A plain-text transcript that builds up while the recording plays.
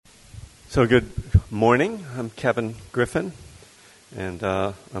So good morning. I'm Kevin Griffin, and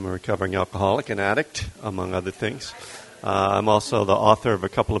I'm a recovering alcoholic and addict, among other things. I'm also the author of a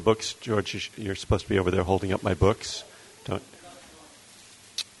couple of books. George, you're supposed to be over there holding up my books. Don't.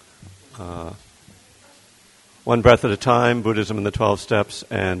 One Breath at a Time, Buddhism and the 12 Steps,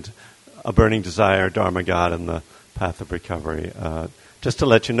 and A Burning Desire, Dharma, God, and the Path of Recovery. Just to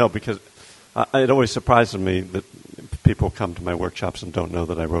let you know, because it always surprises me that people come to my workshops and don't know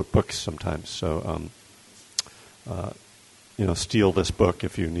that I wrote books sometimes. So, steal this book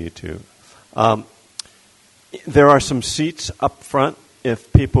if you need to. There are some seats up front.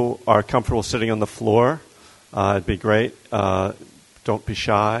 If people are comfortable sitting on the floor, it'd be great. Don't be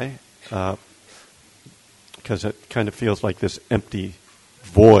shy, because it kind of feels like this empty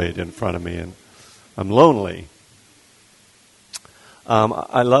void in front of me, and I'm lonely.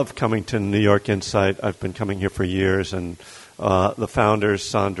 I love coming to New York Insight. I've been coming here for years, and the founders,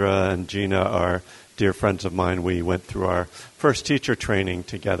 Sandra and Gina, are dear friends of mine. We went through our first teacher training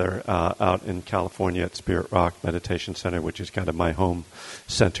together out in California at Spirit Rock Meditation Center, which is kind of my home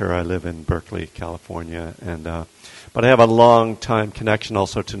center. I live in Berkeley, California, and but I have a long time connection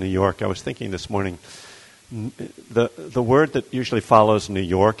also to New York. I was thinking this morning, the word that usually follows New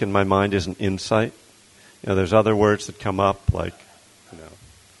York in my mind is an insight. There's other words that come up like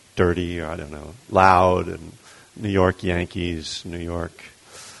dirty, or loud, and New York Yankees, New York.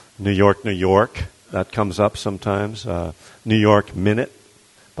 That comes up sometimes. New York Minute.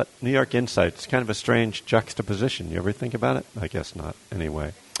 But New York Insight, it's kind of a strange juxtaposition. You ever think about it? I guess not.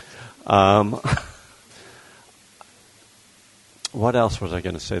 Anyway. What else was I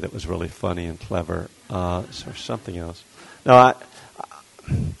going to say that was really funny and clever? So something else. No,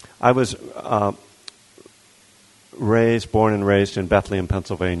 I was born and raised in Bethlehem,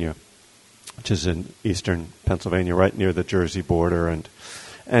 Pennsylvania, which is in eastern Pennsylvania, right near the Jersey border.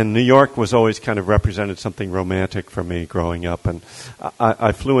 And New York was always kind of represented something romantic for me growing up. And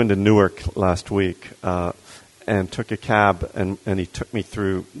I flew into Newark last week and took a cab, and he took me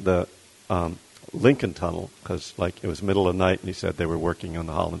through the Lincoln Tunnel, because it was middle of the night, and he said they were working on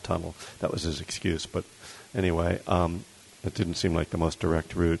the Holland Tunnel. That was his excuse. But anyway, it didn't seem like the most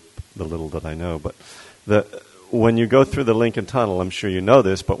direct route, the little that I know. But when you go through the Lincoln Tunnel, I'm sure you know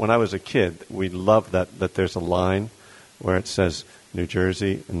this, but when I was a kid, we loved that there's a line where it says New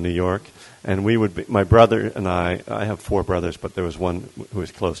Jersey and New York. And my brother and I have four brothers, but there was one who was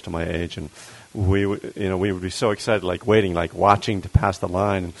close to my age, and we would be so excited, waiting, watching to pass the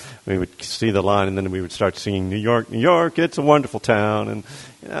line, and we would see the line, and then we would start singing, New York, New York, it's a wonderful town. And,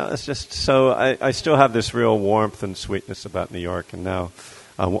 it's just so, I still have this real warmth and sweetness about New York, and now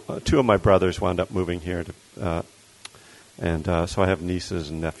two of my brothers wound up moving here, so I have nieces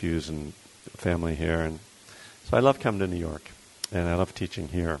and nephews and family here, and so I love coming to New York, and I love teaching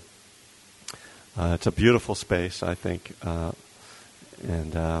here. It's a beautiful space, I think,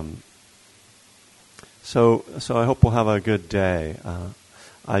 so I hope we'll have a good day.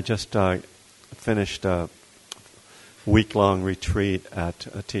 I just finished a week-long retreat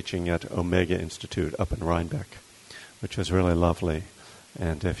teaching at Omega Institute up in Rhinebeck, which was really lovely.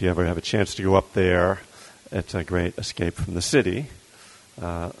 And if you ever have a chance to go up there, it's a great escape from the city,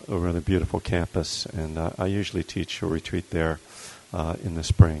 a really beautiful campus. And I usually teach a retreat there in the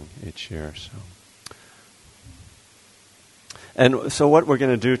spring each year. And so what we're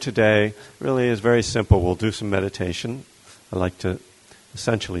going to do today really is very simple. We'll do some meditation. I like to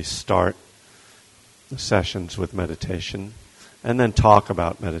essentially start the sessions with meditation and then talk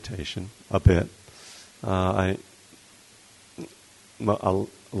about meditation a bit. A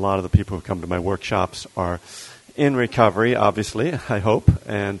lot of the people who come to my workshops are in recovery, obviously, I hope,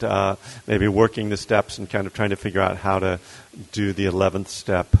 and maybe working the steps and kind of trying to figure out how to do the 11th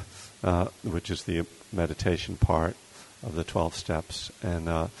step, which is the meditation part of the 12 steps.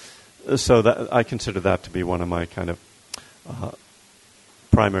 And so that I consider that to be one of my kind of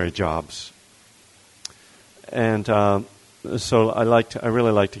primary jobs. And so I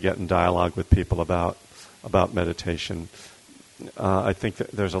really like to get in dialogue with people about meditation. I think that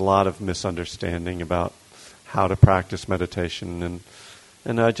there's a lot of misunderstanding about how to practice meditation,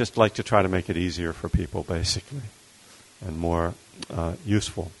 and I just like to try to make it easier for people, basically, and more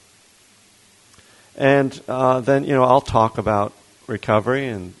useful. And then, I'll talk about recovery,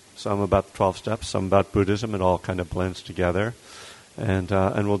 and some about the 12 steps, some about Buddhism. It all kind of blends together. And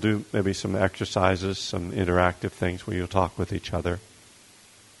we'll do maybe some exercises, some interactive things where you'll talk with each other.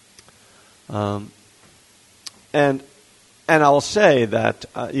 And I'll say that,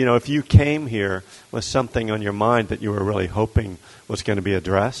 if you came here with something on your mind that you were really hoping was going to be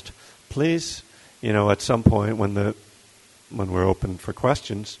addressed, please, at some point when we're open for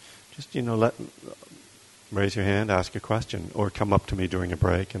questions, just, raise your hand, ask a question, or come up to me during a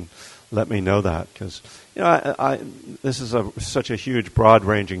break and let me know that. Because, this is such a huge,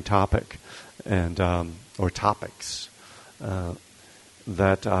 broad-ranging topic, and or topics,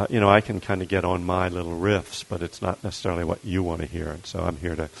 that, I can kind of get on my little riffs, but it's not necessarily what you want to hear. And so I'm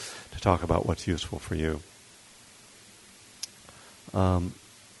here to talk about what's useful for you. And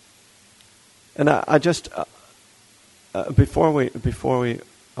I just, before we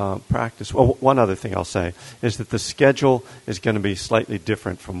practice, well, one other thing I'll say is that the schedule is going to be slightly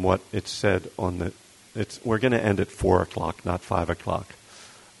different from what it said on the. We're going to end at 4:00, not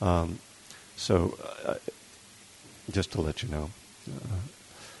 5:00. So, just to let you know.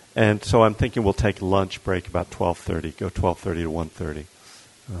 And so I'm thinking we'll take lunch break about 12:30. Go 12:30 to 1:30,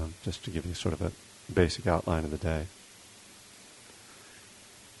 just to give you sort of a basic outline of the day.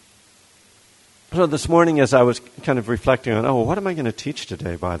 So this morning, as I was kind of reflecting on, what am I going to teach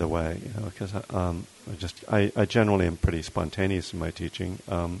today? By the way, because I generally am pretty spontaneous in my teaching.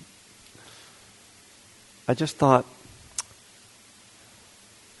 I just thought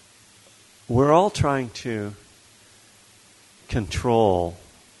we're all trying to control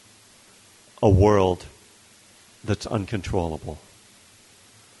a world that's uncontrollable,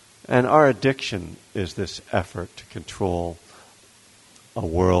 and our addiction is this effort to control a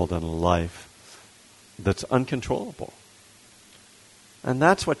world and a life that's uncontrollable. And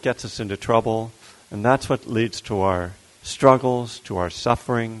that's what gets us into trouble, and that's what leads to our struggles, to our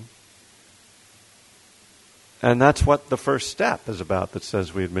suffering. And that's what the first step is about, that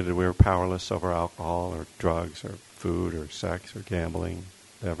says we admitted we were powerless over alcohol or drugs or food or sex or gambling,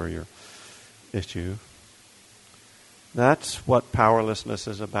 whatever your issue. That's what powerlessness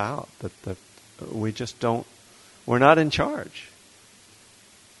is about, that we just don't, we're not in charge.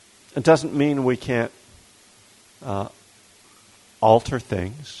 It doesn't mean we can't alter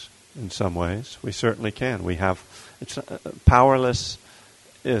things in some ways. We certainly can. Powerless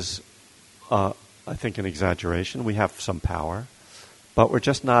is, I think, an exaggeration. We have some power, but we're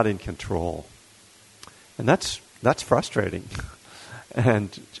just not in control. And that's frustrating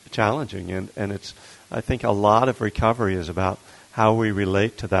and challenging. And it's, I think, a lot of recovery is about how we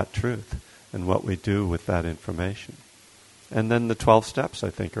relate to that truth and what we do with that information. And then the 12 steps,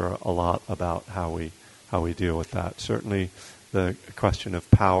 I think, are a lot about how we deal with that. Certainly the question of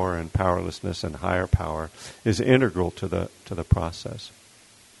power and powerlessness and higher power is integral to the process.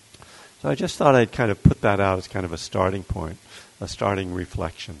 So I just thought I'd kind of put that out as kind of a starting point, a starting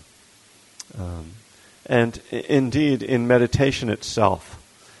reflection. And indeed, in meditation itself,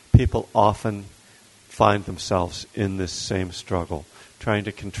 people often find themselves in this same struggle, trying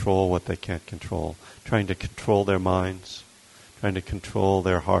to control what they can't control, trying to control their minds, trying to control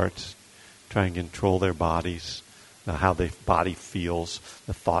their hearts, trying to control their bodies, how their body feels,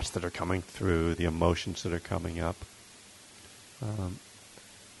 the thoughts that are coming through, the emotions that are coming up.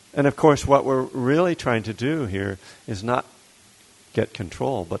 And of course, what we're really trying to do here is not get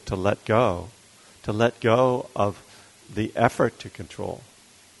control, but to let go of the effort to control,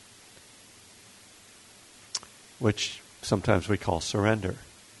 which sometimes we call surrender.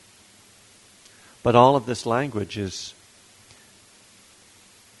 But all of this language is,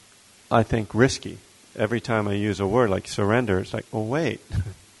 I think, risky. Every time I use a word like surrender, it's like, oh, wait.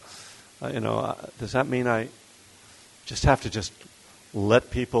 Does that mean I just have to just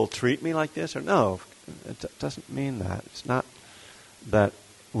let people treat me like this? Or no, it doesn't mean that. It's not that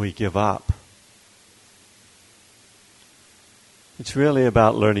we give up. It's really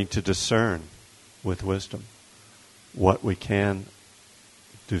about learning to discern with wisdom what we can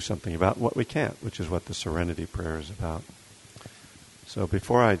do something about, what we can't, which is what the Serenity Prayer is about. So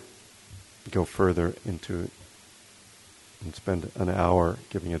before I go further into it and spend an hour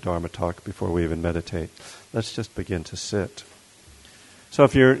giving a Dharma talk before we even meditate, let's just begin to sit. So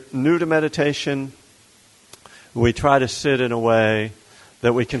if you're new to meditation, we try to sit in a way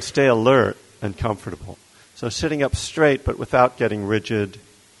that we can stay alert and comfortable. So sitting up straight but without getting rigid.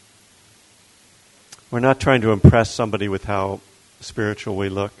 We're not trying to impress somebody with how spiritual we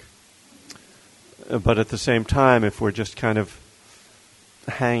look. But at the same time, if we're just kind of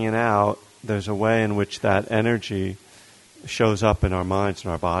hanging out, there's a way in which that energy shows up in our minds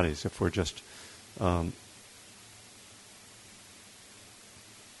and our bodies. If we're just, I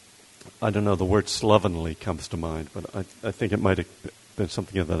don't know, the word slovenly comes to mind, but I think it might have been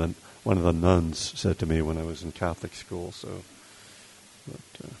something that one of the nuns said to me when I was in Catholic school.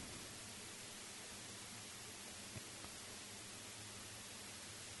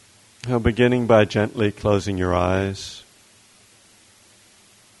 Beginning by gently closing your eyes.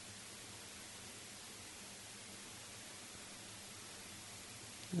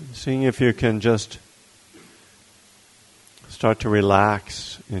 Seeing if you can just start to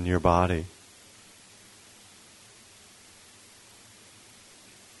relax in your body.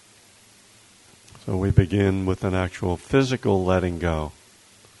 So we begin with an actual physical letting go.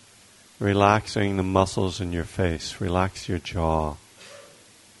 Relaxing the muscles in your face. Relax your jaw.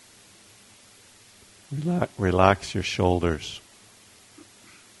 Relax your shoulders.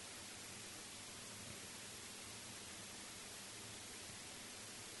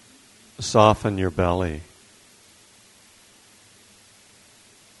 Soften your belly.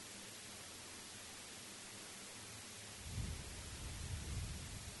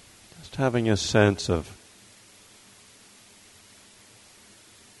 Just having a sense of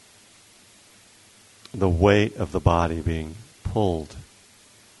the weight of the body being pulled.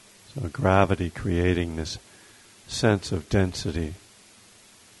 So gravity creating this sense of density.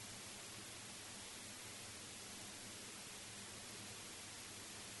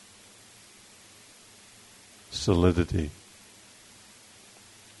 Solidity.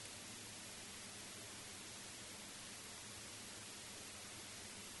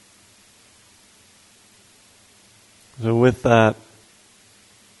 So with that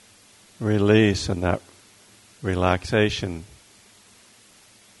release and that relaxation,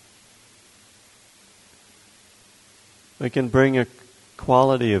 we can bring a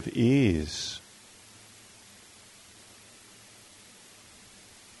quality of ease.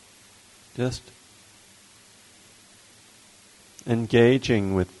 Just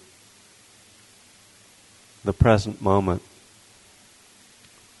engaging with the present moment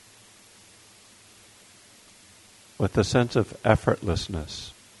with a sense of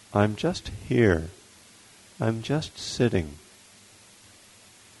effortlessness. I'm just here. I'm just sitting.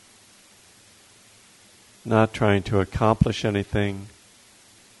 Not trying to accomplish anything.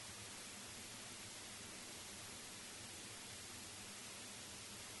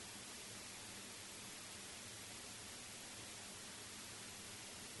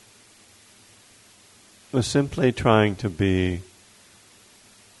 We're simply trying to be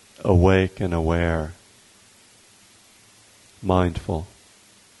awake and aware, mindful.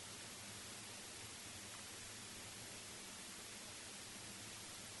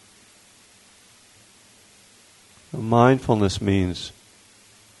 Mindfulness means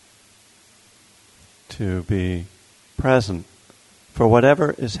to be present for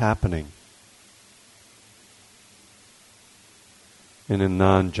whatever is happening in a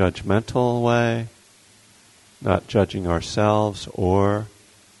non-judgmental way, not judging ourselves or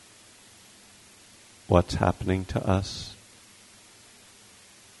what's happening to us.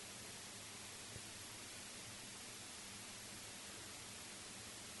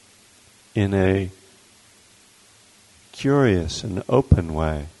 In a curious and open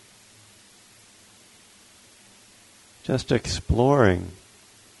way. Just exploring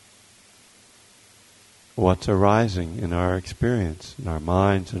what's arising in our experience, in our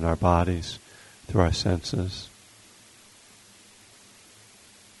minds, in our bodies, through our senses.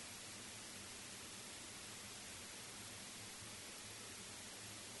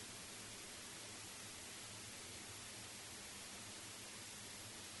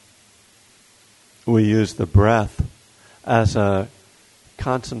 We use the breath as a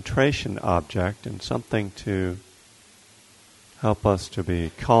concentration object and something to help us to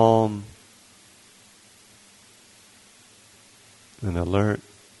be calm and alert.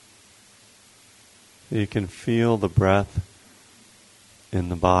 You can feel the breath in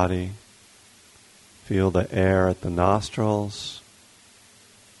the body, feel the air at the nostrils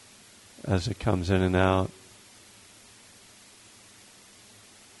as it comes in and out.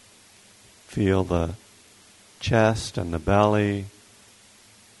 Feel the chest and the belly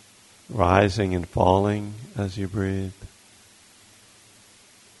rising and falling as you breathe.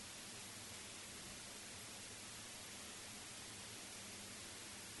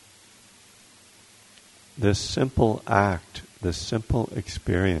 This simple act, this simple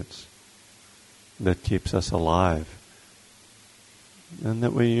experience that keeps us alive and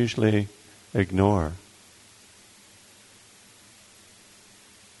that we usually ignore.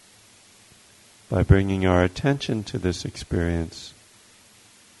 By bringing our attention to this experience,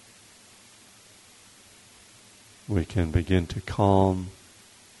 we can begin to calm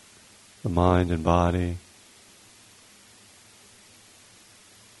the mind and body.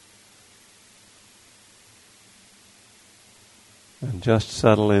 And just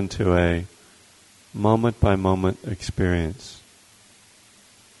settle into a moment-by-moment experience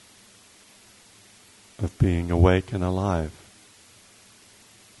of being awake and alive.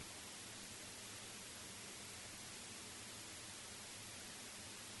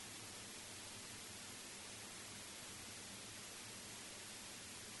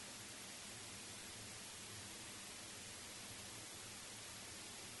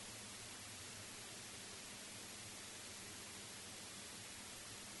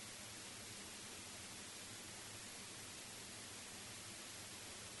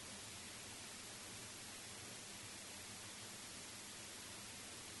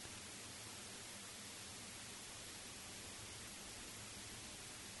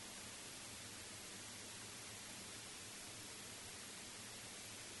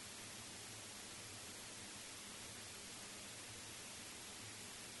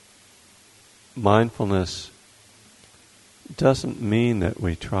 mindfulness doesn't mean that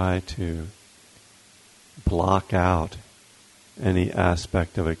we try to block out any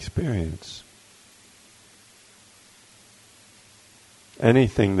aspect of experience.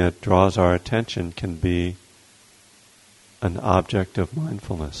 Anything that draws our attention can be an object of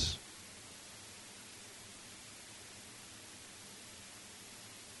mindfulness.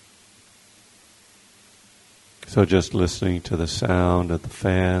 So just listening to the sound of the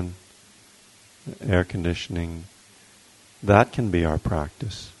fan, the air conditioning, that can be our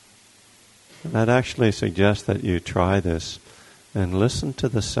practice. And I'd actually suggest that you try this and listen to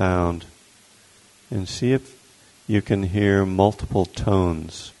the sound and see if you can hear multiple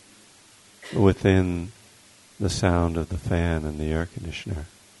tones within the sound of the fan and the air conditioner.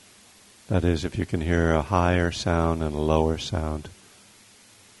 That is, if you can hear a higher sound and a lower sound.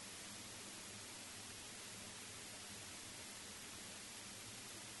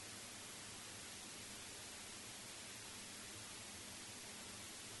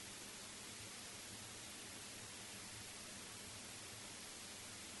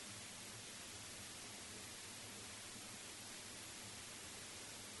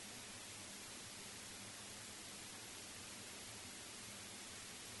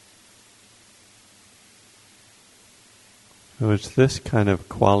 So it's this kind of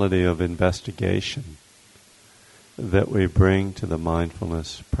quality of investigation that we bring to the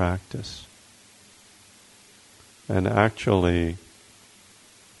mindfulness practice. And actually,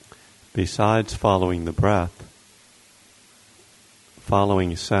 besides following the breath,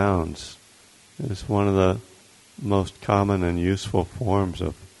 following sounds is one of the most common and useful forms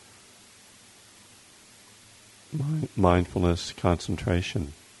of mindfulness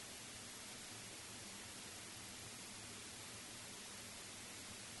concentration.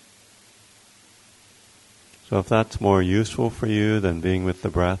 So if that's more useful for you than being with the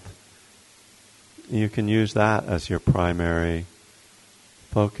breath, you can use that as your primary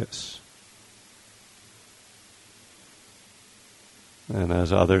focus. And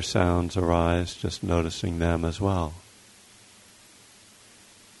as other sounds arise, just noticing them as well.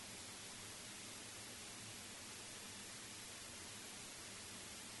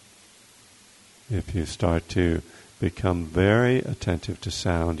 If you start to become very attentive to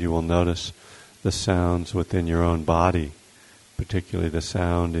sound, you will notice the sounds within your own body, particularly the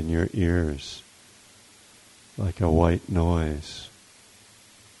sound in your ears, like a white noise.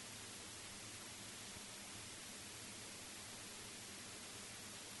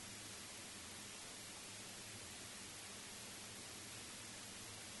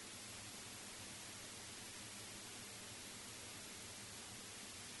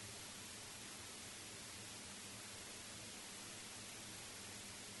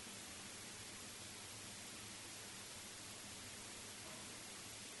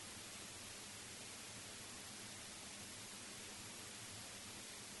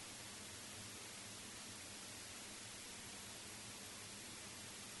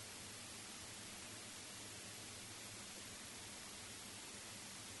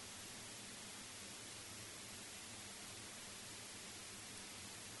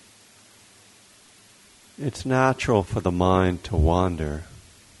 It's natural for the mind to wander.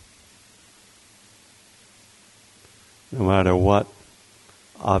 No matter what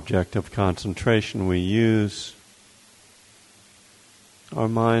object of concentration we use, our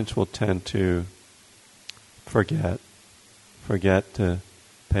minds will tend to forget to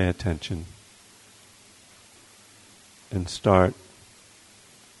pay attention, and start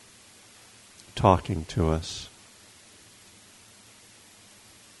talking to us.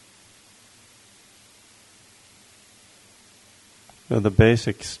 So the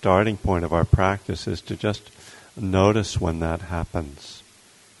basic starting point of our practice is to just notice when that happens,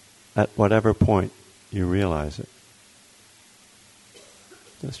 at whatever point you realize it.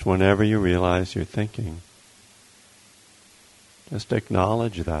 Just whenever you realize you're thinking, just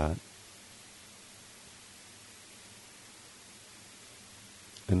acknowledge that.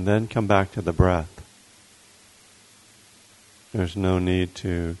 And then come back to the breath. There's no need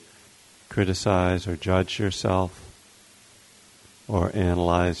to criticize or judge yourself or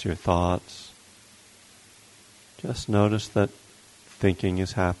analyze your thoughts. Just notice that thinking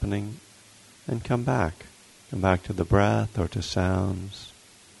is happening and come back. Come back to the breath or to sounds.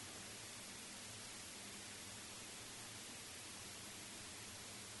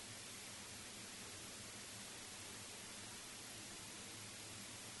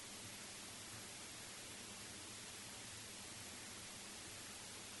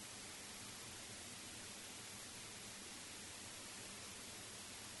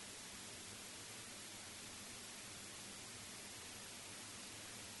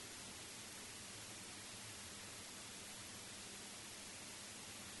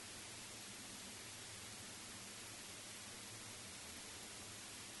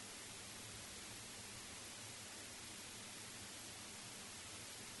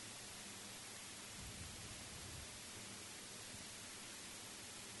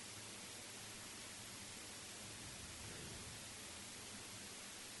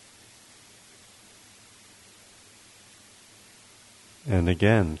 and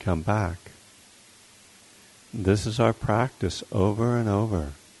again come back. This is our practice over and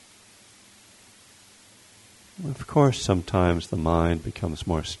over. Of course, sometimes the mind becomes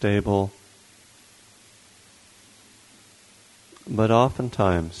more stable, but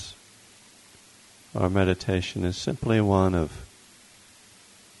oftentimes our meditation is simply one of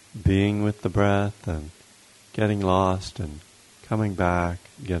being with the breath and getting lost and coming back,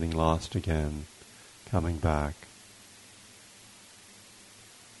 getting lost again, coming back.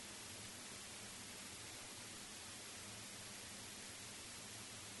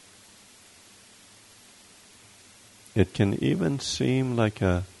 It can even seem like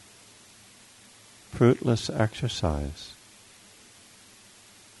a fruitless exercise.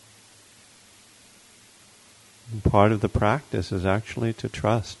 And part of the practice is actually to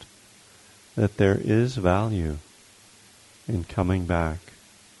trust that there is value in coming back.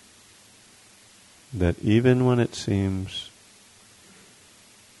 That even when it seems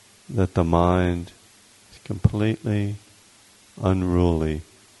that the mind is completely unruly,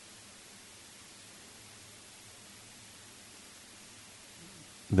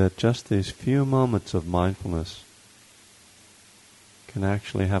 that just these few moments of mindfulness can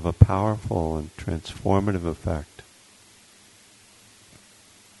actually have a powerful and transformative effect.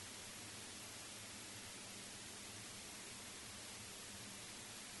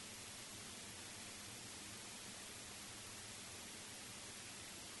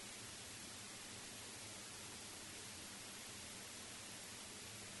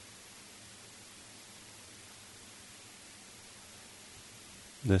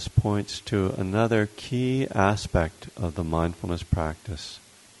 This points to another key aspect of the mindfulness practice,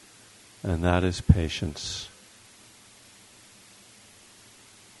 and that is patience.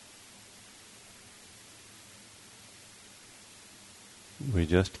 We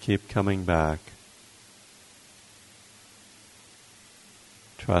just keep coming back,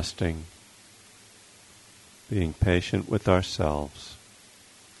 trusting, being patient with ourselves,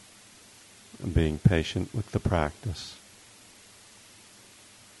 and being patient with the practice.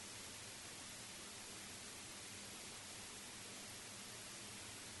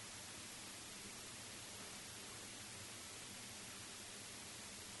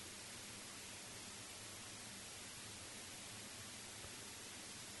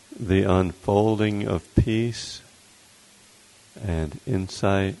 The unfolding of peace and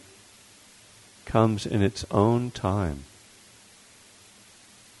insight comes in its own time.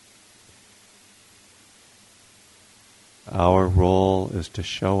 Our role is to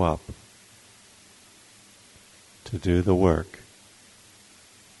show up, to do the work,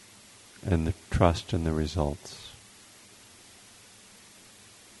 and to trust in the results.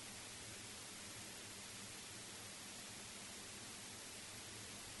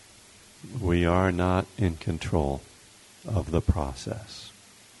 We are not in control of the process.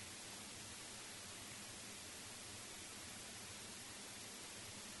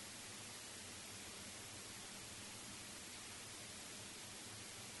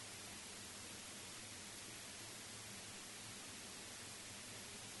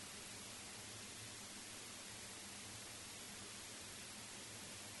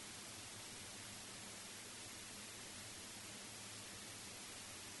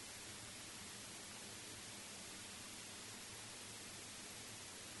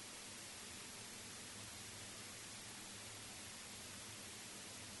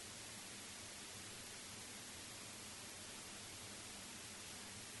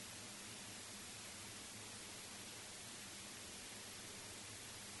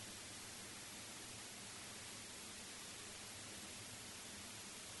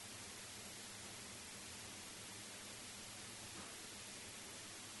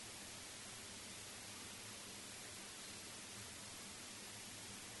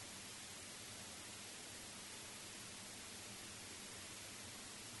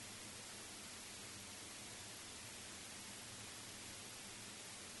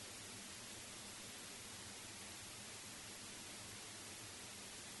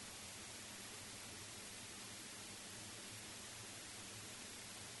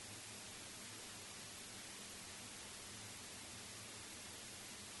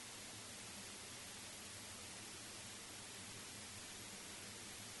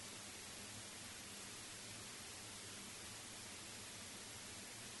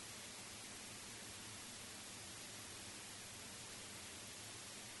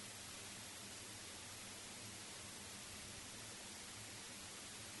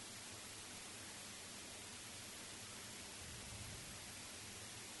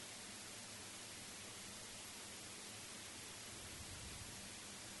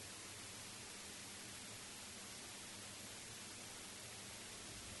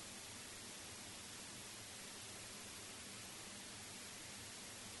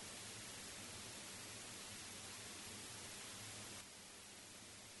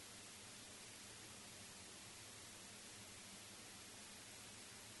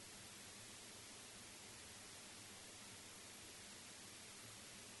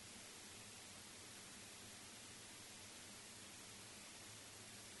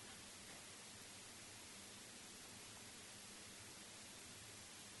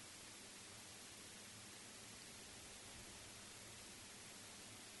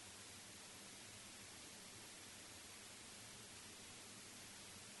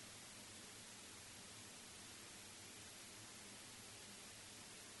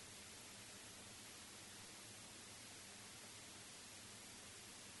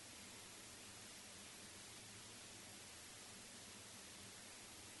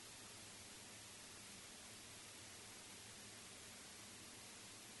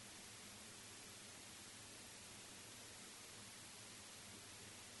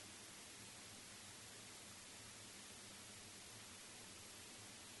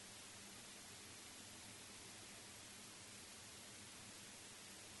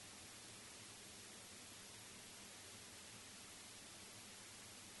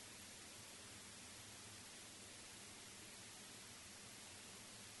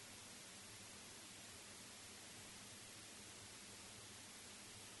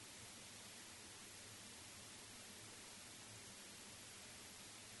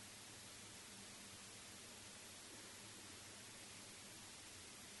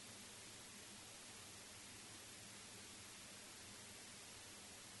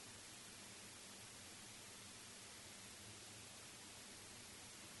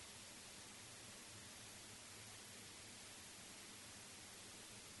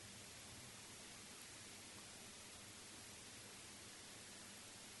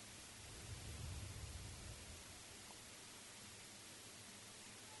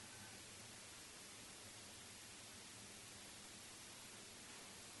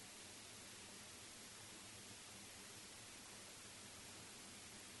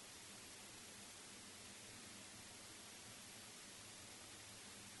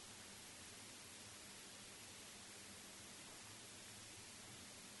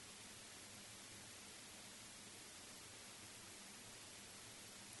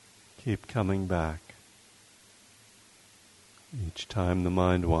 Keep coming back. Each time the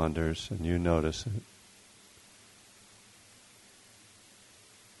mind wanders and you notice it,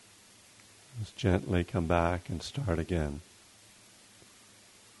 just gently come back and start again.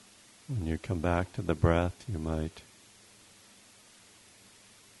 When you come back to the breath, you might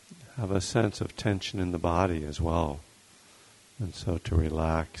have a sense of tension in the body as well. And so to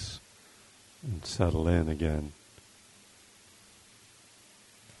relax and settle in again.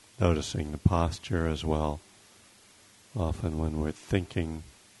 Noticing the posture as well. Often when we're thinking,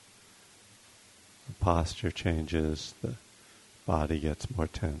 the posture changes, the body gets more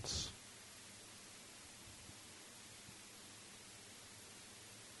tense.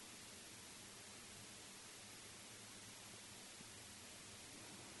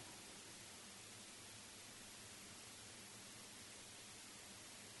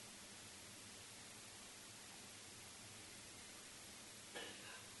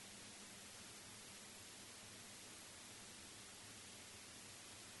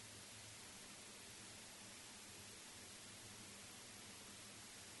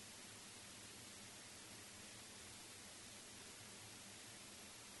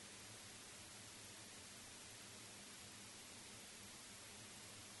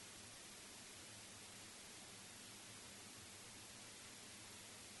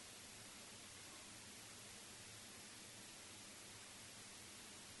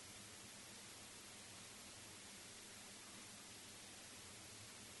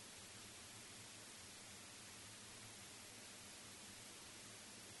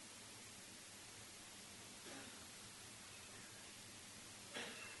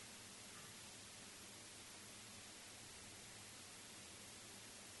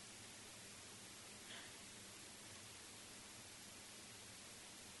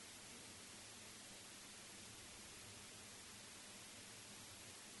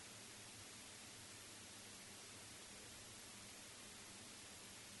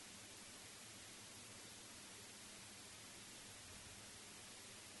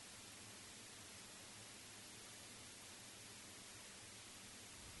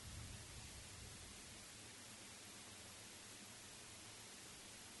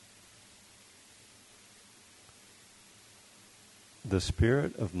 The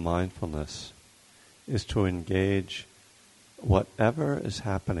spirit of mindfulness is to engage whatever is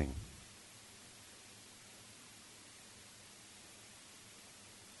happening.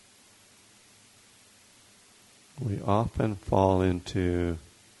 We often fall into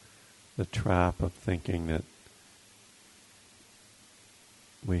the trap of thinking that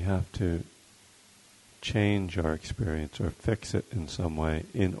we have to change our experience or fix it in some way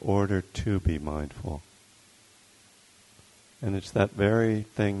in order to be mindful. And it's that very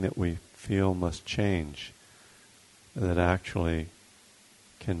thing that we feel must change that actually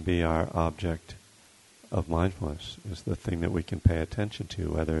can be our object of mindfulness, is the thing that we can pay attention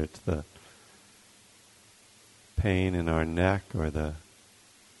to, whether it's the pain in our neck or the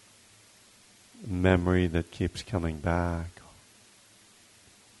memory that keeps coming back,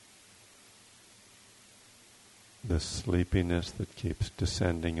 the sleepiness that keeps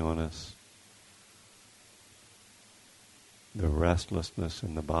descending on us, the restlessness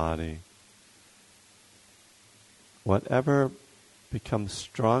in the body. Whatever becomes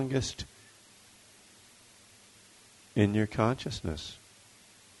strongest in your consciousness,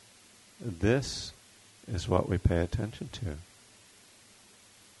 this is what we pay attention to.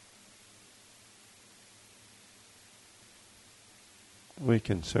 We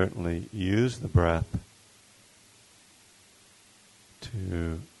can certainly use the breath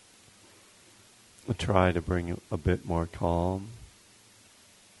to try to bring a bit more calm,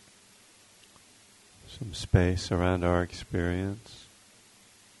 some space around our experience.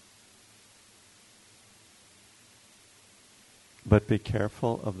 But be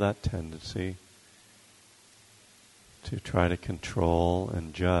careful of that tendency to try to control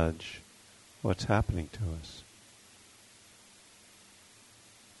and judge what's happening to us.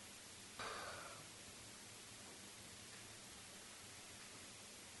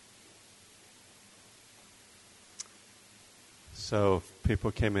 So if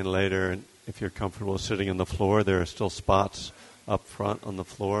people came in later, and if you're comfortable sitting on the floor, there are still spots up front on the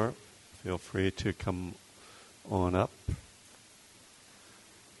floor. Feel free to come on up.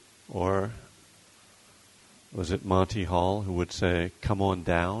 Or was it Monty Hall who would say, "Come on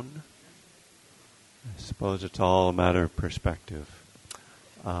down"? I suppose it's all a matter of perspective.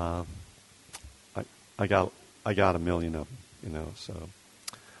 I got a million of them, so.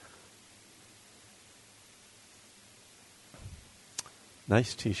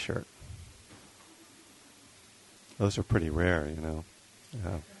 Nice T-shirt. Those are pretty rare,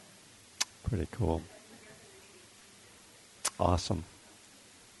 Yeah. Pretty cool. Awesome.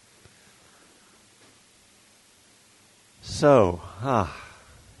 So,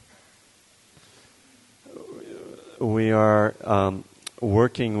 we are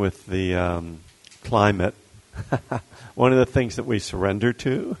working with the climate. One of the things that we surrender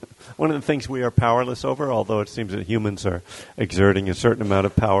to, one of the things we are powerless over, although it seems that humans are exerting a certain amount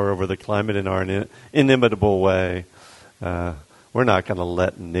of power over the climate in our inimitable way. We're not going to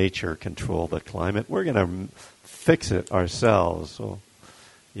let nature control the climate. We're going to fix it ourselves. So,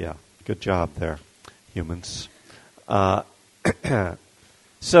 yeah, good job there, humans. So,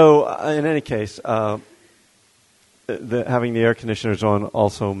 in any case, having the air conditioners on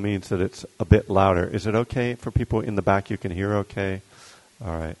also means that it's a bit louder. Is it okay for people in the back? You can hear okay?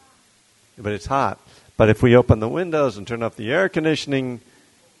 All right. But it's hot. But if we open the windows and turn off the air conditioning,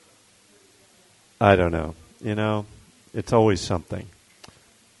 I don't know. You know, it's always something.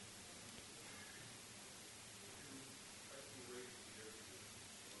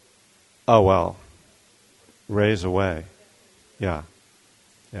 Oh, well. Raise away. Yeah.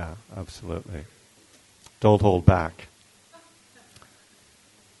 Yeah, absolutely. Don't hold back.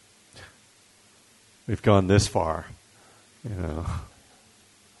 We've gone this far, you know.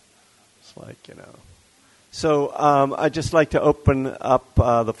 It's like, you know. So I'd just like to open up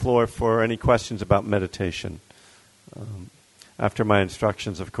the floor for any questions about meditation. After my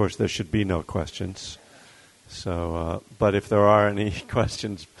instructions, of course, there should be no questions. So, but if there are any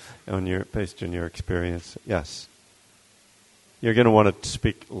questions based on your experience, yes. You're going to want to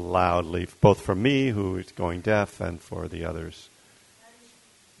speak loudly, both for me, who is going deaf, and for the others.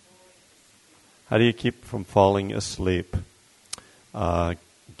 How do you keep from falling asleep?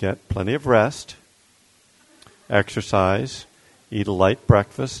 Get plenty of rest, exercise, eat a light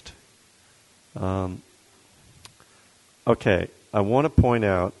breakfast. Okay, I want to point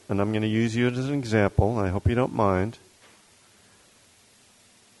out, and I'm going to use you as an example, and I hope you don't mind,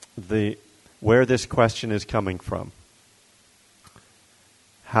 where this question is coming from.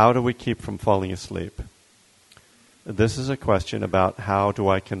 How do we keep from falling asleep? This is a question about how do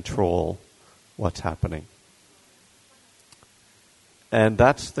I control what's happening. And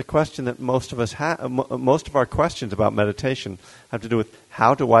that's the question that most of us most of our questions about meditation have to do with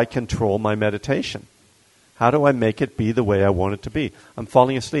how do I control my meditation? How do I make it be the way I want it to be? I'm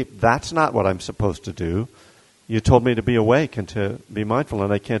falling asleep. That's not what I'm supposed to do. You told me to be awake and to be mindful,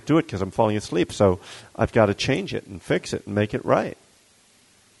 and I can't do it because I'm falling asleep. So I've got to change it and fix it and make it right.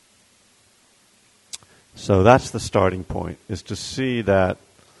 So that's the starting point, is to see that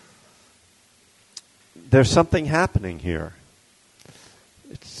there's something happening here.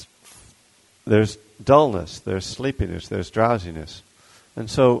 There's dullness, there's sleepiness, there's drowsiness. And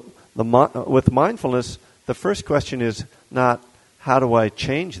so with mindfulness, the first question is not how do I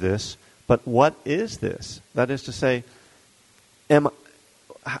change this, but what is this? That is to say,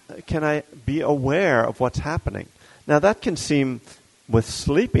 can I be aware of what's happening? Now that can seem, with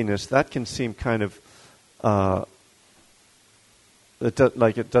sleepiness, that can seem kind of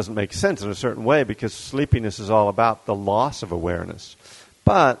like it doesn't make sense in a certain way, because sleepiness is all about the loss of awareness.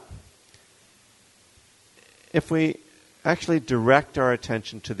 But if we actually direct our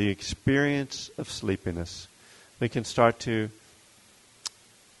attention to the experience of sleepiness, we can start to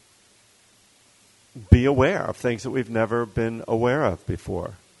be aware of things that we've never been aware of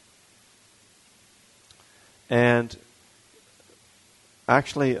before. And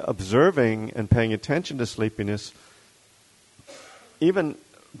actually observing and paying attention to sleepiness, even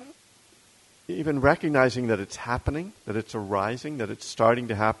recognizing that it's happening, that it's arising, that it's starting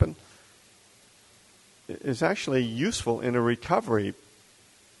to happen, is actually useful in a recovery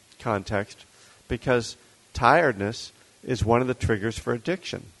context, because tiredness is one of the triggers for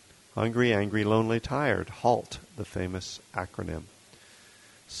addiction. Hungry, angry, lonely, tired. HALT, the famous acronym.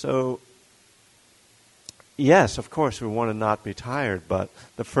 So, yes, of course, we want to not be tired, but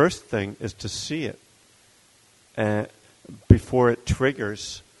the first thing is to see it before it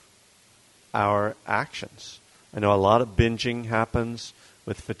triggers our actions. I know a lot of binging happens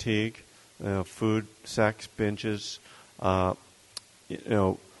with fatigue. Food, sex, binges.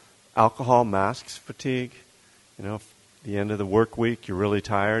 Alcohol masks fatigue. The end of the work week, you're really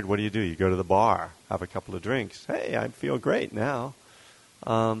tired. What do? You go to the bar, have a couple of drinks. Hey, I feel great now.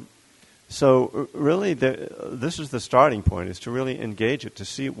 So really, this is the starting point, is to really engage it, to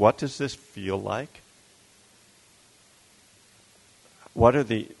see what does this feel like? What are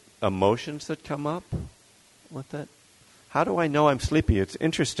the emotions that come up with that? How do I know I'm sleepy? It's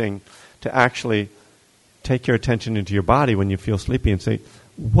interesting to actually take your attention into your body when you feel sleepy and say,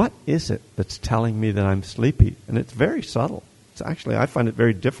 what is it that's telling me that I'm sleepy? And it's very subtle. I find it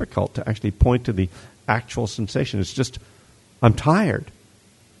very difficult to actually point to the actual sensation. It's just, I'm tired.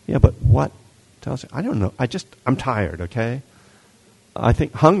 Yeah, but what tells you? I don't know. I'm tired, okay? I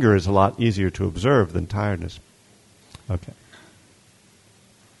think hunger is a lot easier to observe than tiredness. Okay.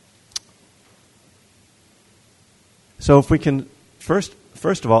 So if we can, first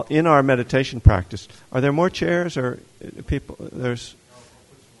of all, in our meditation practice, are there more chairs or people? There's...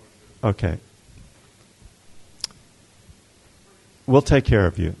 Okay. We'll take care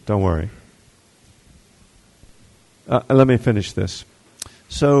of you. Don't worry. Let me finish this.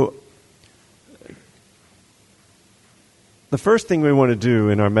 So, the first thing we want to do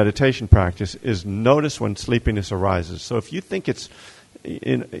in our meditation practice is notice when sleepiness arises. So if you think it's...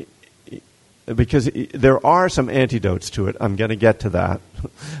 because there are some antidotes to it. I'm going to get to that.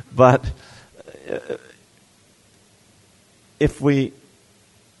 But if we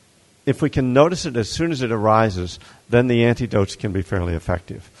can notice it as soon as it arises, then the antidotes can be fairly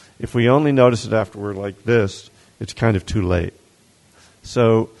effective. If we only notice it after we're like this, it's kind of too late.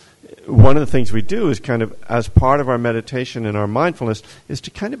 So one of the things we do is kind of, as part of our meditation and our mindfulness, is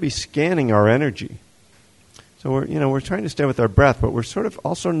to kind of be scanning our energy. So we're trying to stay with our breath, but we're sort of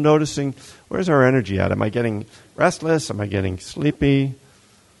also noticing, where's our energy at? Am I getting restless? Am I getting sleepy?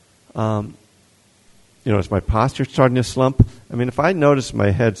 Is my posture starting to slump? I mean, if I notice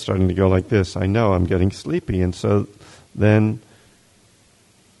my head starting to go like this, I know I'm getting sleepy. And so then,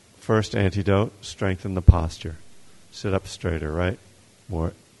 first antidote, strengthen the posture. Sit up straighter, right?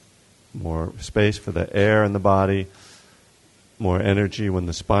 More space for the air in the body, more energy when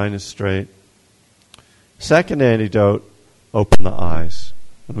the spine is straight. Second antidote, open the eyes.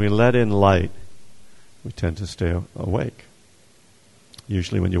 When we let in light, we tend to stay awake.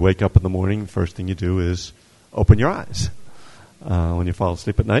 Usually when you wake up in the morning, the first thing you do is open your eyes. When you fall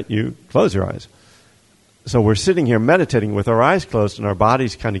asleep at night, you close your eyes. So we're sitting here meditating with our eyes closed, and our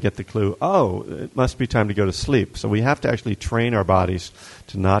bodies kind of get the clue, oh, it must be time to go to sleep. So we have to actually train our bodies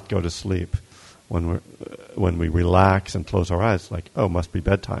to not go to sleep when we relax and close our eyes, like, oh, must be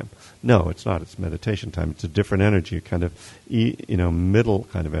bedtime. No, it's not. It's meditation time. It's a different energy, kind of middle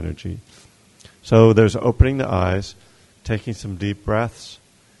kind of energy. So there's opening the eyes, taking some deep breaths,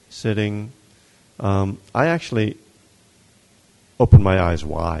 sitting. I actually open my eyes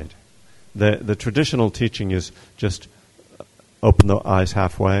wide. The traditional teaching is just open the eyes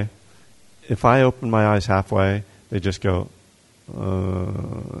halfway. If I open my eyes halfway, they just go,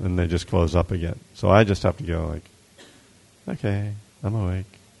 and they just close up again. So I just have to go like, okay, I'm awake,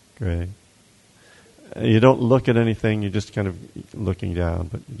 great. You don't look at anything, you're just kind of looking down,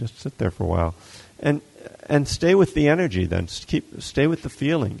 but you just sit there for a while. And stay with the energy then. Stay with the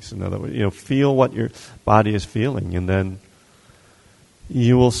feelings. In other words, feel what your body is feeling, and then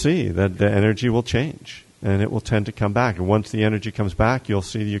you will see that the energy will change, and it will tend to come back. And once the energy comes back, you'll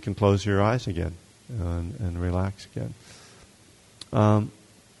see you can close your eyes again and relax again.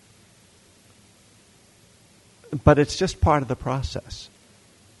 But it's just part of the process.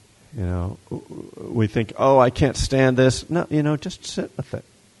 We think, oh, I can't stand this. No, just sit with it.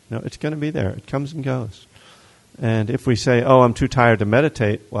 It's going to be there. It comes and goes. And if we say, oh, I'm too tired to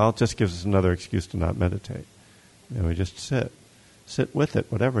meditate, well, it just gives us another excuse to not meditate. We just sit. Sit with it,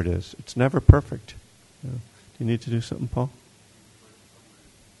 whatever it is. It's never perfect. Do you need to do something, Paul?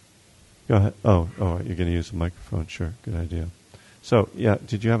 Go ahead. Oh, you're going to use the microphone. Sure, good idea. So, yeah,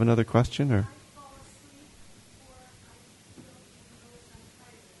 did you have another question? Or?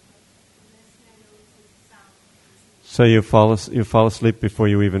 So you fall asleep before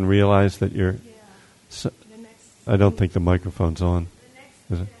you even realize that you're... So, I don't think the microphone's on.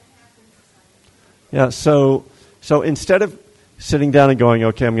 Is it? Yeah, so instead of sitting down and going,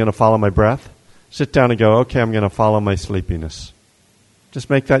 okay, I'm going to follow my breath, sit down and go, okay, I'm going to follow my sleepiness. Just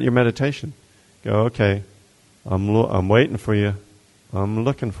make that your meditation. Go, okay, I'm waiting for you. I'm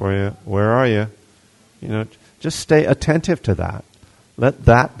looking for you. Where are you? Just stay attentive to that. Let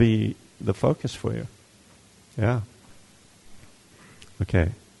that be the focus for you. Yeah.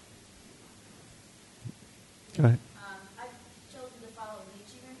 Okay. Go ahead. I've chosen to follow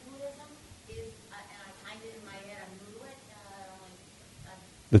Nichiren Buddhism, and I kind of in my head I knew it.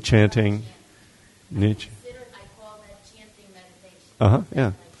 The chanting, Nietzsche. I call that chanting meditation.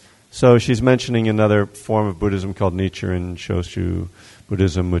 Yeah. So she's mentioning another form of Buddhism called Nichiren Shoshu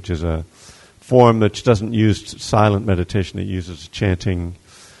Buddhism, which is a form which doesn't use silent meditation; it uses chanting.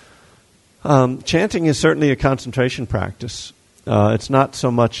 Chanting is certainly a concentration practice. It's not so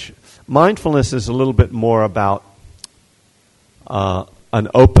much... Mindfulness is a little bit more about an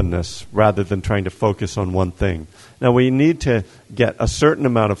openness rather than trying to focus on one thing. Now, we need to get a certain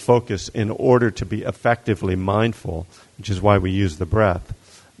amount of focus in order to be effectively mindful, which is why we use the breath.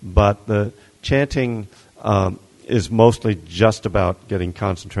 But the chanting is mostly just about getting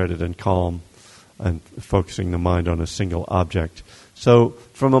concentrated and calm and focusing the mind on a single object. So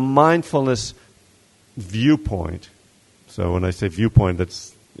from a mindfulness viewpoint, so when I say viewpoint,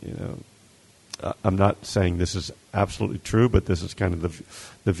 that's, I'm not saying this is absolutely true, but this is kind of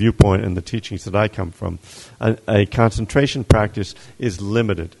the viewpoint and the teachings that I come from. A concentration practice is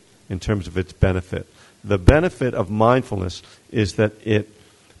limited in terms of its benefit. The benefit of mindfulness is that it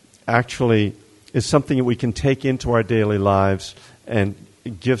actually is something that we can take into our daily lives, and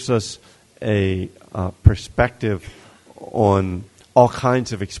it gives us a perspective on all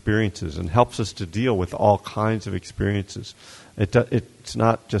kinds of experiences and helps us to deal with all kinds of experiences. It's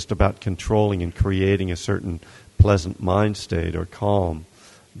not just about controlling and creating a certain pleasant mind state or calm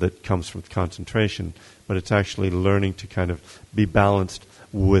that comes with concentration, but it's actually learning to kind of be balanced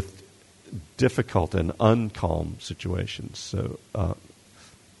with difficult and uncalm situations. So,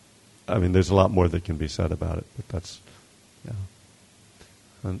 there's a lot more that can be said about it, but that's,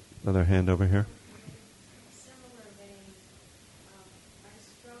 yeah. Another hand over here. Similar vein, I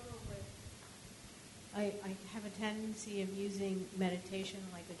struggle with, I have a tendency of using meditation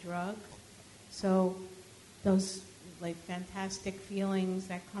like a drug. So those like fantastic feelings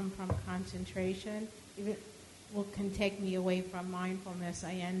that come from concentration can take me away from mindfulness.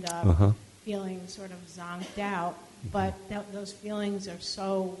 I end up feeling sort of zonked out, but those feelings are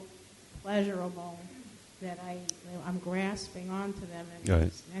so pleasurable that I'm grasping onto them.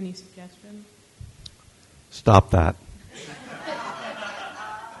 Right. Any suggestion? Stop that.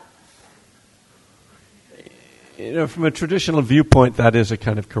 From a traditional viewpoint, that is a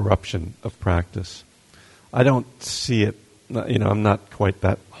kind of corruption of practice. I don't see it, I'm not quite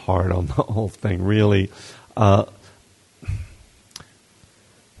that hard on the whole thing, really.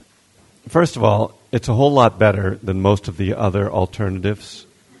 First of all, it's a whole lot better than most of the other alternatives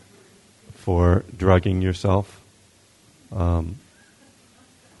for drugging yourself. I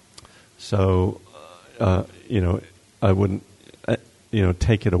wouldn't,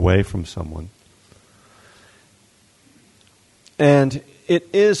 take it away from someone. And it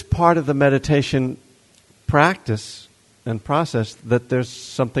is part of the meditation practice and process that there's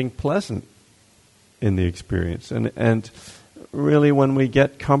something pleasant in the experience. And really, when we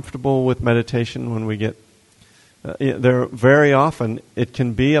get comfortable with meditation, when we get there, very often it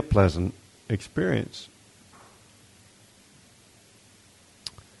can be a pleasant experience.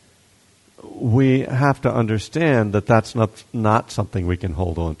 We have to understand that that's not something we can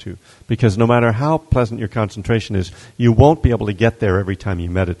hold on to, because no matter how pleasant your concentration is, you won't be able to get there every time you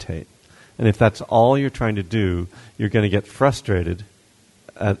meditate. And if that's all you're trying to do, you're going to get frustrated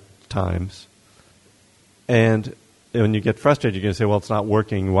at times. And when you get frustrated, you're going to say, well, it's not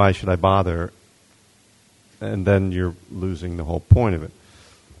working, why should I bother? And then you're losing the whole point of it.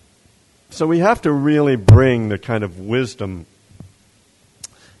 So we have to really bring the kind of wisdom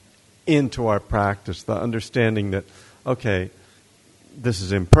into our practice, the understanding that, okay, this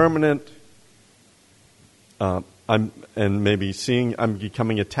is impermanent, I'm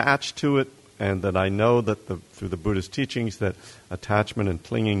becoming attached to it, and that I know that through the Buddhist teachings that attachment and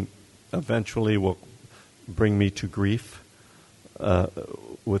clinging eventually will bring me to grief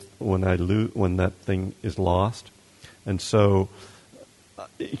when that thing is lost. And so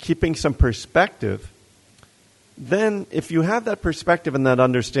keeping some perspective, then if you have that perspective and that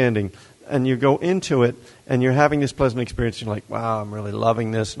understanding, and you go into it, and you're having this pleasant experience, you're like, wow, I'm really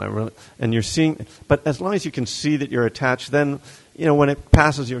loving this, and you're seeing, but as long as you can see that you're attached, then, when it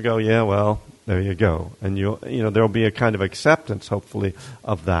passes, you'll go, yeah, well, there you go. And there'll be a kind of acceptance, hopefully,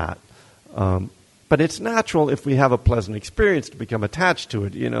 of that. But it's natural if we have a pleasant experience to become attached to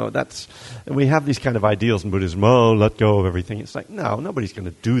it. We have these kind of ideals in Buddhism, let go of everything. It's like, no, nobody's going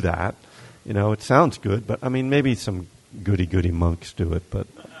to do that. It sounds good, but maybe some goody-goody monks do it, but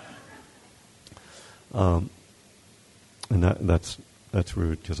and that's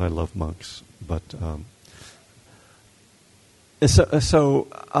rude because I love monks. But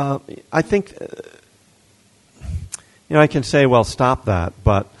I think I can say, well, stop that,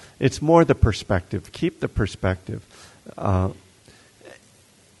 but it's more the perspective. Keep the perspective.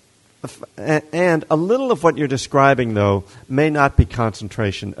 And a little of what you're describing, though, may not be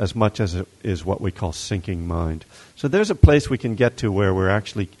concentration as much as it is what we call sinking mind. So there's a place we can get to where we're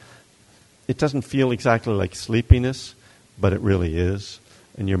actually, it doesn't feel exactly like sleepiness, but it really is.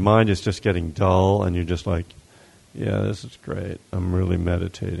 And your mind is just getting dull, and you're just like, yeah, this is great. I'm really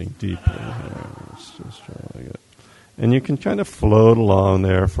meditating deeply here. It's just really good. And you can kind of float along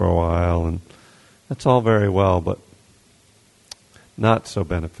there for a while, and that's all very well, but not so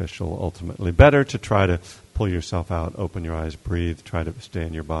beneficial ultimately. Better to try to pull yourself out, open your eyes, breathe, try to stay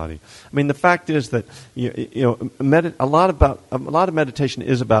in your body. I mean, the fact is that a lot of meditation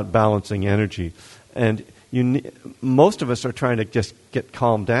is about balancing energy, and most of us are trying to just get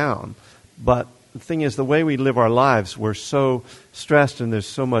calmed down. But the thing is, the way we live our lives, we're so stressed, and there's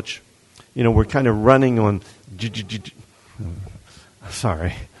so much. We're kind of running on.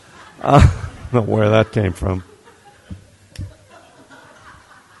 Sorry, I don't know where that came from.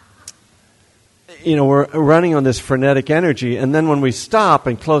 We're running on this frenetic energy, and then when we stop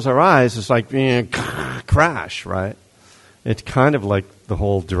and close our eyes, it's like crash, right? It's kind of like the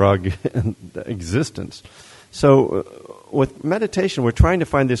whole drug existence. So with meditation, we're trying to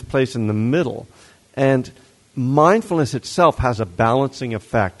find this place in the middle, and mindfulness itself has a balancing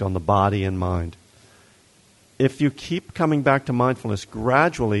effect on the body and mind. If you keep coming back to mindfulness,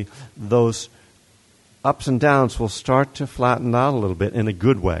 gradually those ups and downs will start to flatten out a little bit in a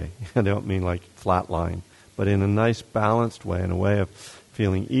good way. I don't mean like flat line, but in a nice balanced way, in a way of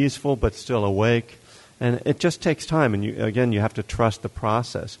feeling easeful but still awake. And it just takes time, and you have to trust the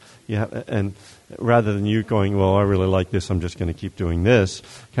process. And rather than you going, well, I really like this, I'm just going to keep doing this,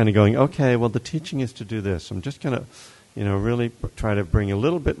 kind of going, okay, well, the teaching is to do this. I'm just going to, really try to bring a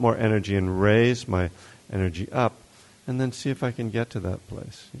little bit more energy and raise my energy up, and then see if I can get to that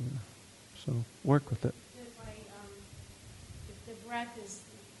place. So work with it. If the breath is,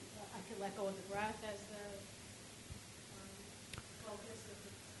 I could let go of the breath as the focus if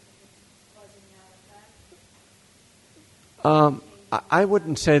it's causing that effect? I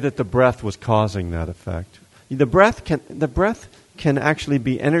wouldn't say that the breath was causing that effect. The breath can actually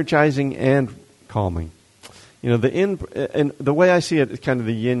be energizing and calming. And the way I see it, it's kind of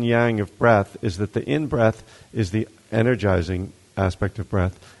the yin yang of breath, is that the in breath is the energizing aspect of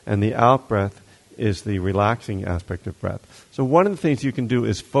breath, and the out breath is the relaxing aspect of breath. So one of the things you can do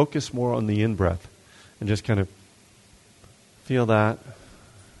is focus more on the in breath, and just kind of feel that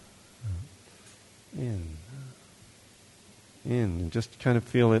in, and just kind of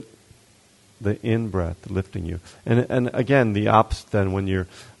feel it, the in breath lifting you. And again, the opposite then when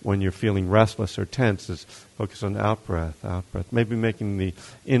you're feeling restless or tense is focus on out breath. Maybe making the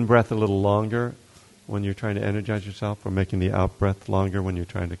in breath a little longer when you're trying to energize yourself, or making the out breath longer when you're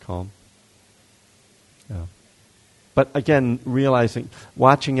trying to calm. Yeah. But again,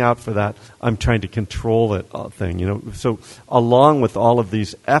 watching out for that, I'm trying to control it thing. So along with all of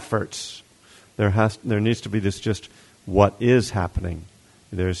these efforts, there needs to be this just what is happening.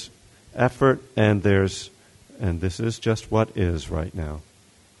 There's effort, and this is just what is right now.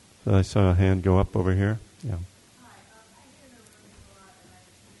 So I saw a hand go up over here. Yeah.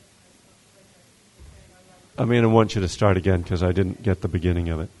 I want you to start again because I didn't get the beginning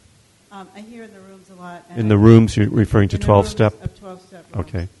of it. I hear in the rooms a lot. In the rooms, you're referring to 12-step? 12-step rooms.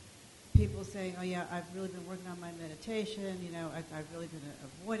 Okay. People saying, oh yeah, I've really been working on my meditation, I've really been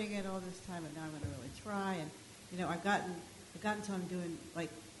avoiding it all this time, and now I'm going to really try. And, I've gotten until I'm doing like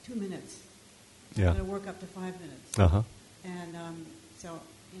 2 minutes. Yeah. I'm going to work up to 5 minutes. Uh-huh. And so,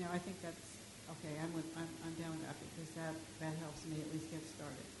 I think that's, okay, I'm down with that because that helps me at least get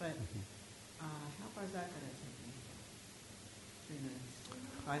started. But how far is that going to take me? 3 minutes?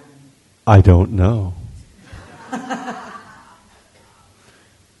 5 minutes? I don't know.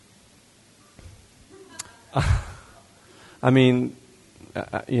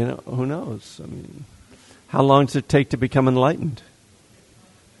 Who knows? How long does it take to become enlightened?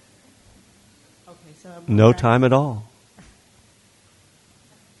 Okay, so no time at all.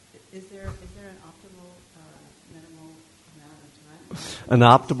 Is there an optimal minimal amount of time? An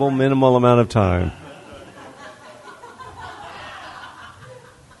optimal minimal amount of time.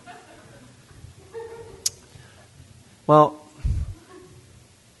 Well,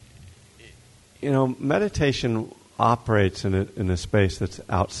 meditation operates in a space that's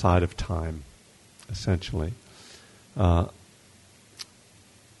outside of time, essentially.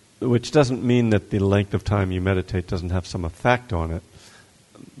 Which doesn't mean that the length of time you meditate doesn't have some effect on it,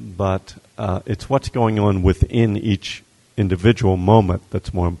 but it's what's going on within each individual moment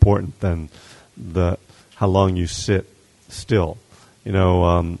that's more important than how long you sit still.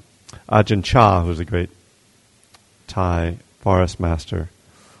 Ajahn Chah, who's a great Thai forest master,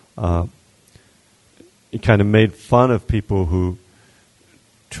 he kind of made fun of people who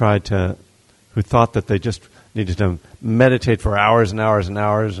thought that they just needed to meditate for hours and hours and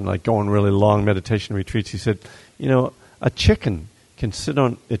hours and like go on really long meditation retreats. He said, a chicken can sit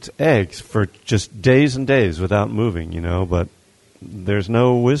on its eggs for just days and days without moving, but there's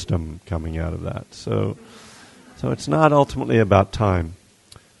no wisdom coming out of that. So So it's not ultimately about time.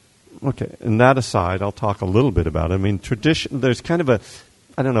 Okay, and that aside, I'll talk a little bit about it. I mean, there's kind of a,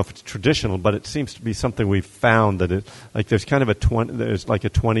 I don't know if it's traditional, but it seems to be something we've found that it, like there's kind of there's like a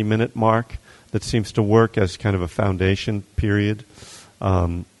 20-minute mark that seems to work as kind of a foundation period.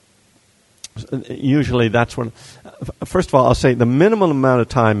 Usually that's when, first of all, I'll say the minimum amount of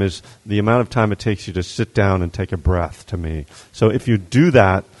time is the amount of time it takes you to sit down and take a breath, to me. So if you do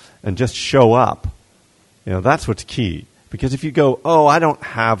that and just show up, that's what's key. Because if you go, oh, I don't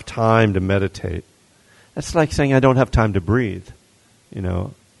have time to meditate, that's like saying I don't have time to breathe,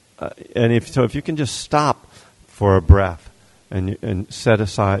 And if you can just stop for a breath and set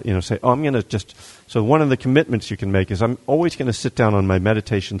aside, say, oh, I'm going to just. So one of the commitments you can make is I'm always going to sit down on my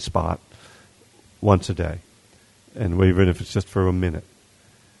meditation spot once a day, and even if it's just for a minute.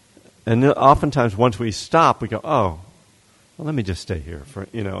 And oftentimes, once we stop, we go, oh. Well, let me just stay here for,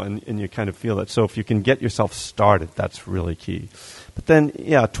 and you kind of feel it. So if you can get yourself started, that's really key. But then,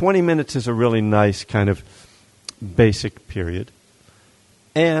 20 minutes is a really nice kind of basic period.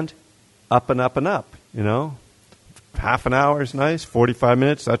 And up and up and up, Half an hour is nice, 45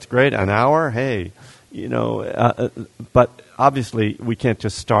 minutes, that's great. An hour, hey, but obviously we can't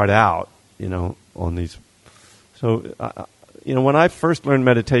just start out, on these. So, when I first learned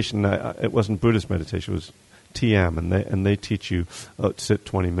meditation, it wasn't Buddhist meditation, it was TM, and they teach you sit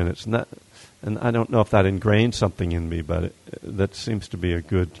 20 minutes, and I don't know if that ingrained something in me, but that seems to be a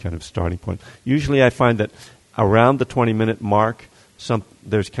good kind of starting point. Usually, I find that around the 20-minute mark,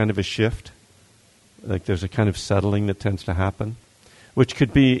 there's kind of a shift, like there's a kind of settling that tends to happen, which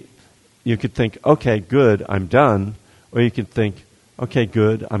could be, you could think, okay, good, I'm done, or you could think, okay,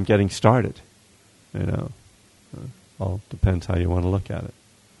 good, I'm getting started. All depends how you want to look at it.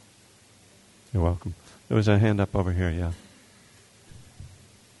 You're welcome. There was a hand up over here, yeah.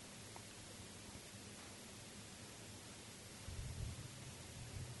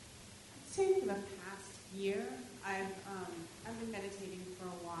 I'd say for the past year, I've been meditating for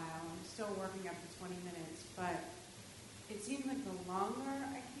a while. I'm still working up to 20 minutes, but it seems like the longer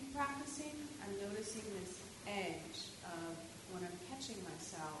I keep practicing, I'm noticing this edge of when I'm catching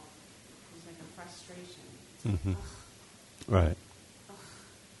myself, there's like a frustration. It's like, Right.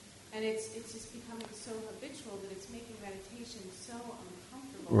 And it's just becoming so habitual that it's making meditation so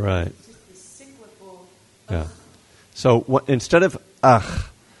uncomfortable. Right. It's just this cyclical. Yeah. So instead of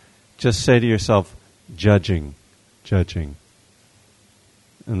just say to yourself, judging.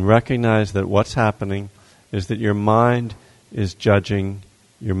 And recognize that what's happening is that your mind is judging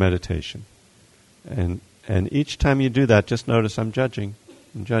your meditation. And each time you do that, just notice I'm judging,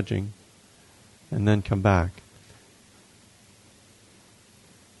 and then come back.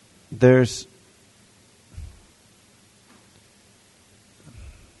 There's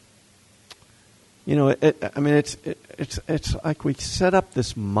it's like we set up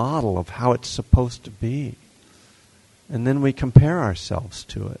this model of how it's supposed to be, and then we compare ourselves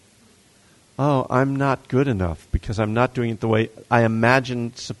to it. Oh, I'm not good enough because I'm not doing it the way I imagine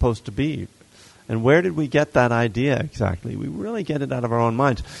it's supposed to be. And where did we get that idea exactly? We really get it out of our own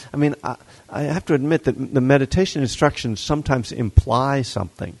minds. I mean, I have to admit that the meditation instructions sometimes imply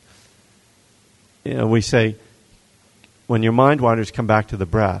something. We say, when your mind wanders, come back to the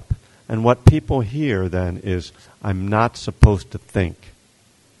breath. And what people hear then is, I'm not supposed to think.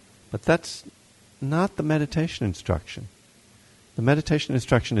 But that's not the meditation instruction. The meditation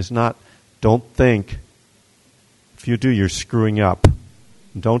instruction is not, don't think. If you do, you're screwing up.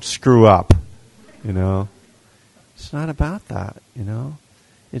 Don't screw up. It's not about that.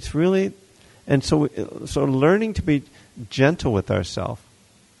 It's really, and so learning to be gentle with ourselves.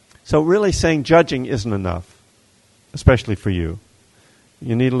 So really saying judging isn't enough, especially for you.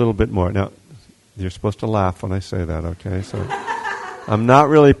 You need a little bit more. Now, you're supposed to laugh when I say that, okay? So I'm not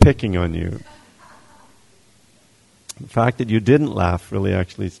really picking on you. The fact that you didn't laugh really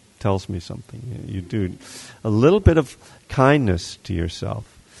actually tells me something. You do. A little bit of kindness to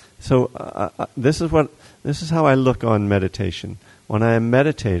yourself. So this is how I look on meditation. When I am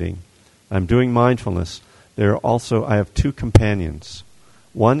meditating, I'm doing mindfulness. I have two companions.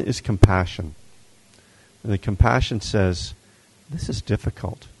 One is compassion. And the compassion says, this is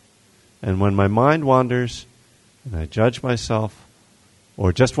difficult. And when my mind wanders and I judge myself,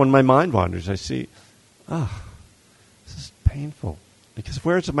 or just when my mind wanders, I see, this is painful. Because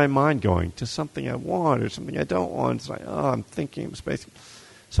where's my mind going? To something I want or something I don't want. It's like, I'm thinking, I'm spacing.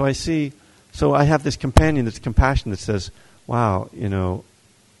 So I have this companion that's compassion that says, wow,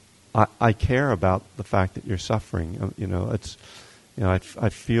 I care about the fact that you're suffering. I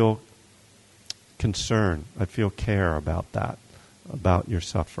feel concern. I feel care about that, about your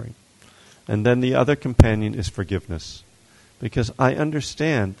suffering. And then the other companion is forgiveness. Because I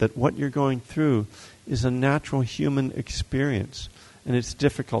understand that what you're going through is a natural human experience. And it's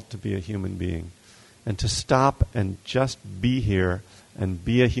difficult to be a human being. And to stop and just be here and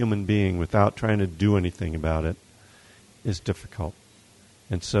be a human being without trying to do anything about it is difficult.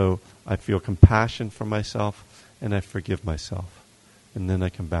 And so I feel compassion for myself and I forgive myself. And then I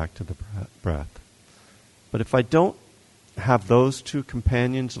come back to the breath. But if I don't have those two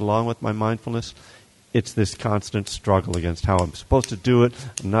companions along with my mindfulness, it's this constant struggle against how I'm supposed to do it.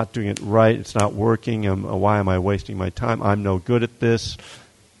 I'm not doing it right. It's not working. Why am I wasting my time? I'm no good at this.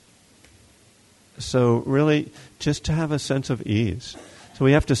 So really, just to have a sense of ease. So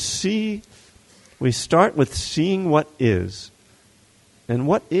we have to see, we start with seeing what is. And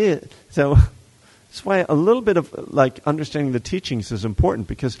what is, so that's why a little bit of like understanding the teachings is important,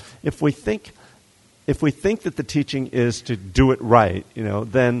 because if we think that the teaching is to do it right,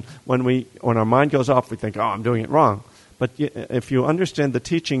 then when our mind goes off, we think, oh, I'm doing it wrong. But if you understand the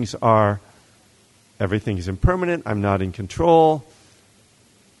teachings are, everything is impermanent, I'm not in control,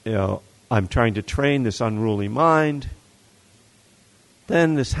 I'm trying to train this unruly mind,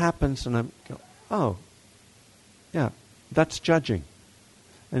 then this happens and I'm go, oh, yeah, that's judging.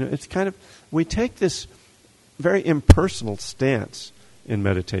 And it's kind of, we take this very impersonal stance in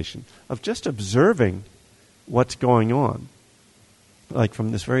meditation of just observing what's going on, like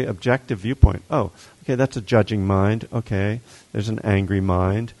from this very objective viewpoint. Oh, okay, that's a judging mind. Okay, there's an angry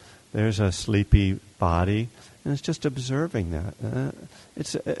mind. There's a sleepy body, and it's just observing that.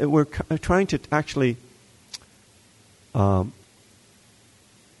 We're trying to actually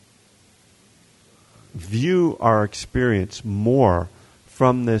view our experience more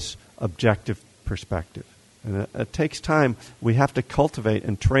from this objective perspective. And it takes time. We have to cultivate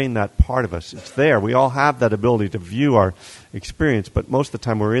and train that part of us. It's there. We all have that ability to view our experience, but most of the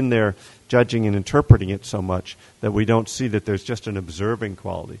time we're in there judging and interpreting it so much that we don't see that there's just an observing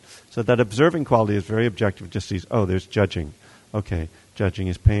quality. So that observing quality is very objective. It just sees, oh, there's judging. Okay, judging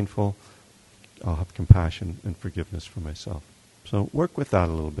is painful. I'll have compassion and forgiveness for myself. So work with that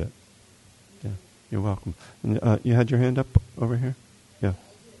a little bit. Yeah, you're welcome. And, you had your hand up over here? Yeah.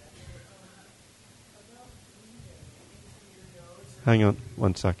 Hang on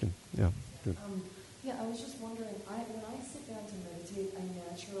 1 second. Yeah. Good. I was just wondering, when I sit down to meditate, I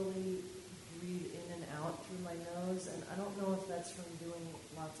naturally breathe in and out through my nose, and I don't know if that's from doing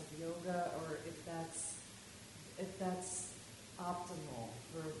lots of yoga or if that's optimal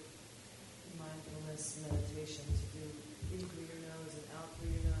for mindfulness meditation to do in through your nose and out through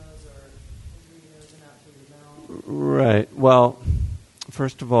your nose, or in through your nose and out through your mouth. Right. Well,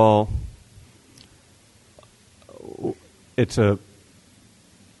 first of all,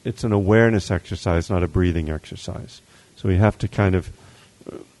 it's an awareness exercise, not a breathing exercise. So we have to kind of,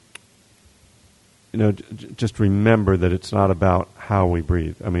 just remember that it's not about how we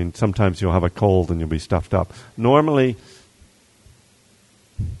breathe. I mean, sometimes you'll have a cold and you'll be stuffed up. Normally,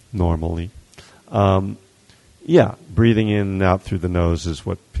 breathing in and out through the nose is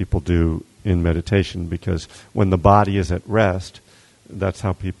what people do in meditation, because when the body is at rest, that's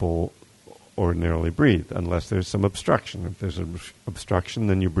how people ordinarily breathe, unless there's some obstruction. If there's an obstruction,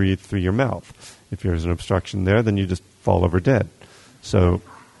 then you breathe through your mouth. If there's an obstruction there, then you just fall over dead. So,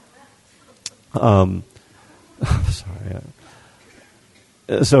 sorry.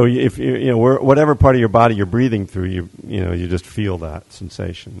 So if whatever part of your body you're breathing through, you just feel that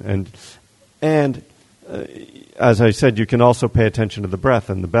sensation. And as I said, you can also pay attention to the breath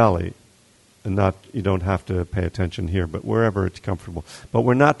and the belly. And you don't have to pay attention here, but wherever it's comfortable. But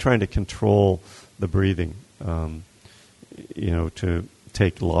we're not trying to control the breathing, to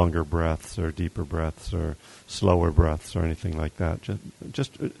take longer breaths or deeper breaths or slower breaths or anything like that.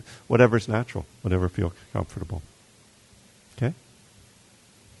 Just whatever's natural, whatever feels comfortable. Okay?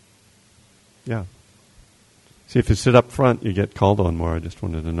 Yeah. See, if you sit up front, you get called on more. I just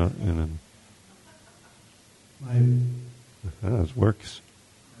wanted to know. That works.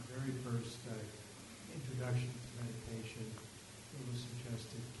 Very first introduction to meditation, it was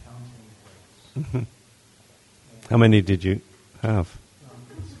suggested counting breaths. How many did you have? The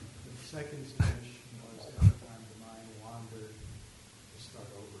second suggestion was every time the mind wandered, to start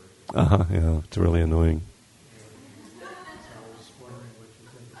over again. Yeah, it's really annoying. So I was wondering what you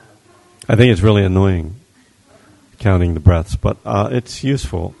think about that. I think it's really annoying, counting the breaths, but it's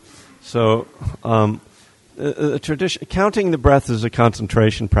useful. So, counting the breath is a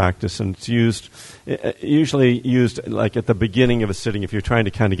concentration practice, and it's usually used like at the beginning of a sitting. If you're trying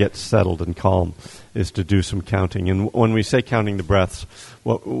to kind of get settled and calm, is to do some counting. And when we say counting the breaths,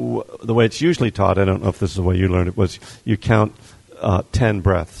 the way it's usually taught, I don't know if this is the way you learned it, was you count 10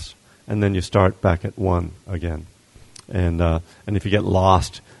 breaths, and then you start back at 1 again. And if you get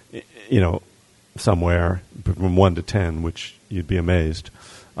lost, somewhere from 1 to 10, which you'd be amazed,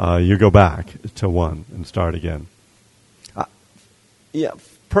 you go back to 1 and start again.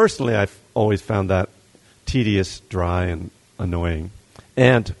 Personally, I've always found that tedious, dry, and annoying.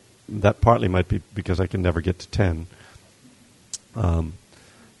 And that partly might be because I can never get to 10.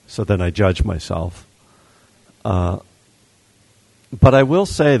 So then I judge myself. But I will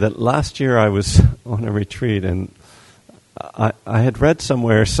say that last year I was on a retreat, and I had read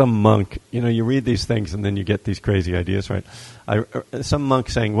somewhere some monk, you read these things and then you get these crazy ideas, right? Some monk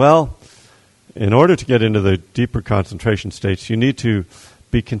saying, well, in order to get into the deeper concentration states, you need to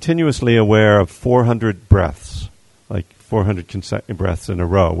be continuously aware of 400 breaths, like 400 consecutive breaths in a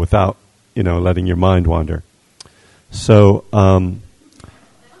row without, letting your mind wander. So, so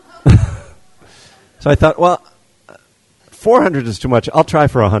I thought, well, 400 is too much. I'll try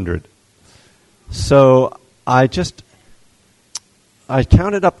for 100. So I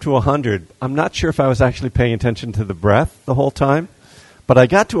counted up to 100. I'm not sure if I was actually paying attention to the breath the whole time, but I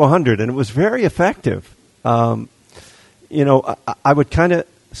got to 100, and it was very effective. I would kind of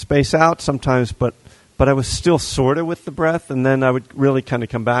space out sometimes, but I was still sort of with the breath, and then I would really kind of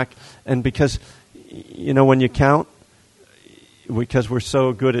come back. And because, when you count, because we're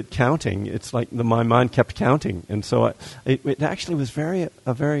so good at counting, it's like my mind kept counting. And so it actually was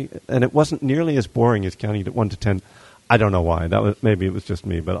and it wasn't nearly as boring as counting at 1 to 10. I don't know why. Maybe it was just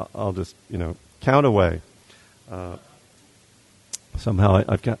me, but I'll just, count away. Somehow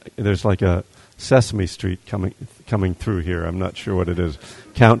there's like a Sesame Street coming through here. I'm not sure what it is.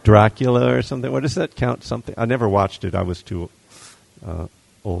 Count Dracula or something. What is that? Count something. I never watched it. I was too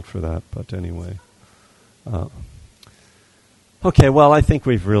old for that. But anyway. Okay, well, I think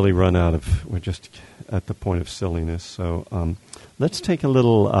we've really we're just at the point of silliness. So let's take a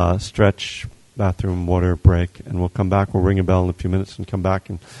little stretch, bathroom, water break, and we'll come back. We'll ring a bell in a few minutes and come back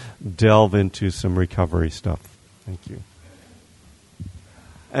and delve into some recovery stuff. Thank you.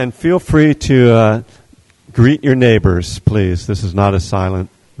 And feel free to greet your neighbors, please. This is not a silent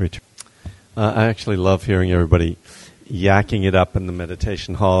retreat. I actually love hearing everybody yakking it up in the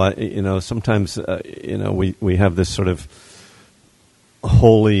meditation hall. Sometimes, we have this sort of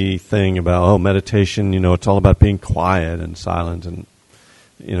holy thing about, meditation, it's all about being quiet and silent, and,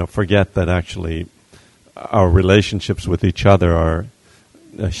 forget that actually our relationships with each other are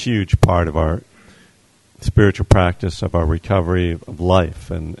a huge part of our spiritual practice, of our recovery of life,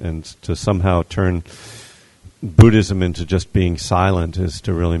 and to somehow turn Buddhism into just being silent is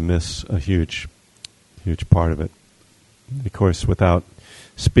to really miss a huge part of it. Of course, without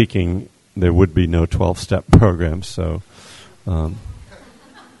speaking, there would be no 12-step program, so...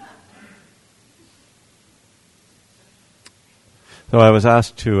 So I was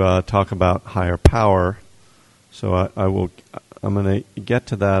asked to talk about higher power, so I'm going to get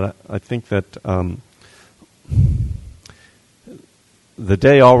to that. I think that the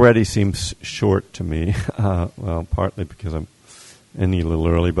day already seems short to me, well, partly because I'm ending a little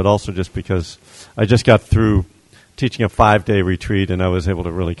early, but also just because I just got through teaching a 5-day retreat, and I was able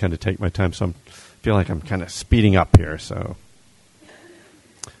to really kind of take my time, so I feel like I'm kind of speeding up here, so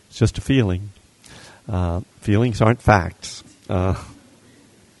it's just a feeling. Feelings aren't facts. Oh,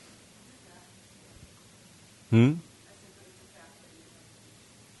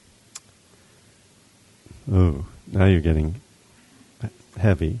 now you're getting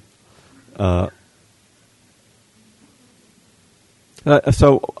heavy. So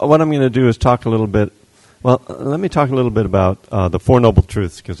what I'm going to do is talk a little bit. Well, let me talk a little bit about the Four Noble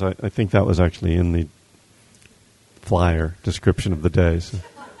Truths, because I think that was actually in the flyer description of the day. So.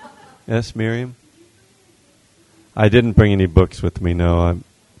 Yes, Miriam? I didn't bring any books with me, no. I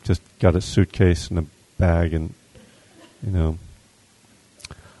just got a suitcase and a bag and,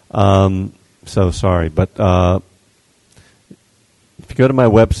 so sorry. But if you go to my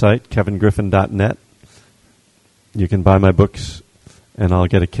website, kevingriffin.net, you can buy my books, and I'll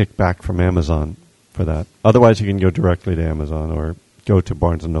get a kickback from Amazon for that. Otherwise, you can go directly to Amazon or go to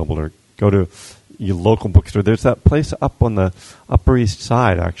Barnes & Noble or go to your local bookstore. There's that place up on the Upper East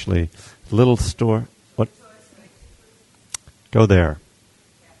Side, actually, little store. What? Go there.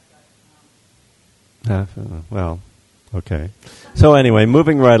 Well, okay. So anyway,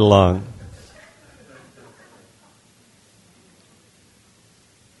 moving right along.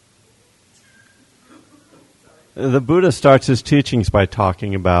 The Buddha starts his teachings by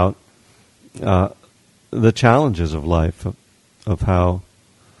talking about the challenges of life, of how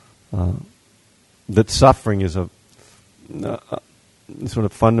that suffering is a sort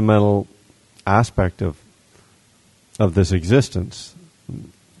of fundamental aspect of this existence.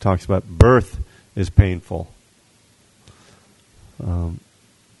 talks about birth is painful.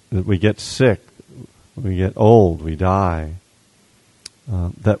 That we get sick, we get old, we die.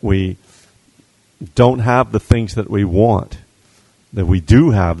 That we don't have the things that we want. That we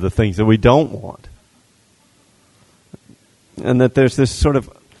do have the things that we don't want. And that there's this sort of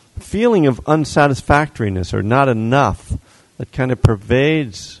feeling of unsatisfactoriness or not enough that kind of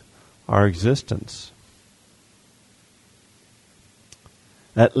pervades our existence.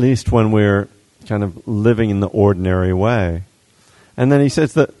 At least when we're kind of living in the ordinary way. And then he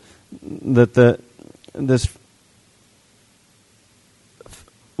says that this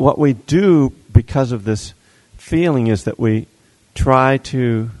what we do because of this feeling is that we try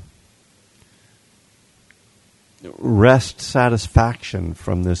to wrest satisfaction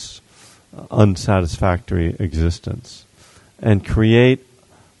from this unsatisfactory existence and create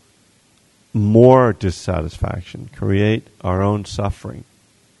more dissatisfaction, create our own suffering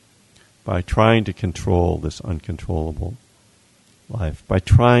by trying to control this uncontrollable life, by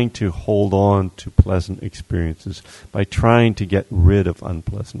trying to hold on to pleasant experiences, by trying to get rid of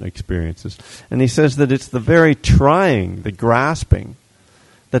unpleasant experiences. And he says that it's the very trying, the grasping,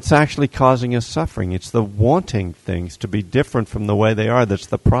 that's actually causing us suffering. It's the wanting things to be different from the way they are that's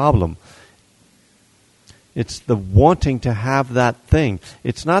the problem. It's the wanting to have that thing.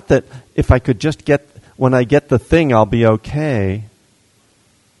 It's not that if I could just when I get the thing, I'll be okay.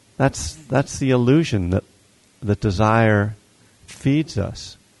 That's the illusion that the desire feeds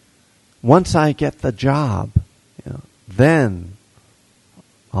us. Once I get the job, then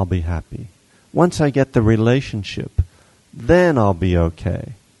I'll be happy. Once I get the relationship, then I'll be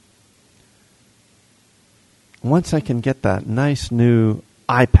okay. Once I can get that nice new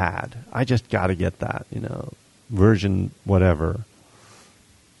iPad, I just got to get that, version whatever.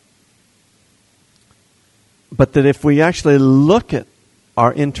 But that if we actually look at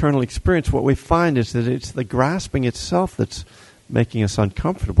our internal experience, what we find is that it's the grasping itself that's making us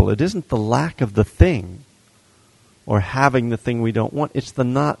uncomfortable. It isn't the lack of the thing or having the thing we don't want. It's the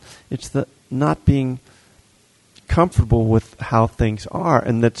not being comfortable with how things are.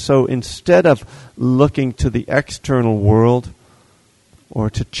 And that so instead of looking to the external world or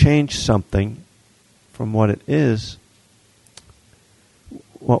to change something from what it is,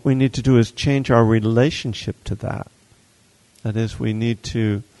 what we need to do is change our relationship to that. That is, we need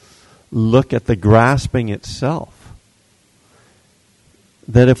to look at the grasping itself.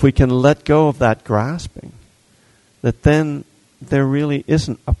 That if we can let go of that grasping, that then there really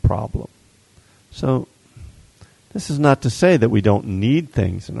isn't a problem. So, this is not to say that we don't need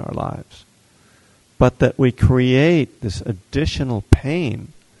things in our lives, but that we create this additional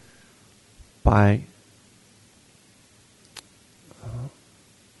pain by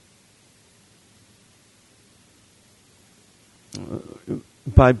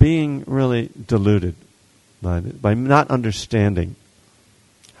being really deluded, by not understanding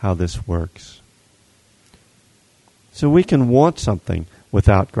how this works. So we can want something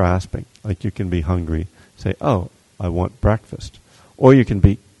without grasping. Like you can be hungry, say, oh, I want breakfast. Or you can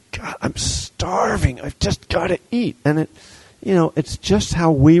be, God, I'm starving, I've just got to eat. And it's just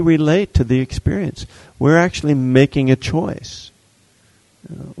how we relate to the experience. We're actually making a choice.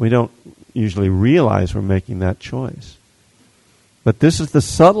 We don't usually realize we're making that choice. But this is the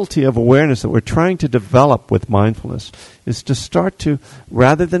subtlety of awareness that we're trying to develop with mindfulness, is to start to,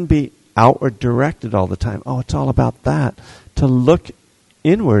 rather than be outward directed all the time, oh, it's all about that, to look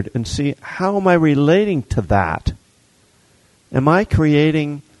inward and see, how am I relating to that? Am I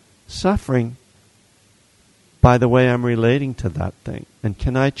creating suffering by the way I'm relating to that thing? And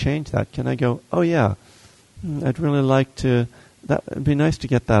can I change that? Can I go, oh yeah, I'd really like to, it'd be nice to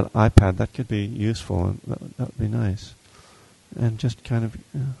get that iPad, that could be useful, and that would be nice. And just kind of,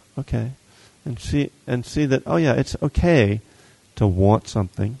 okay. And see that, oh yeah, it's okay to want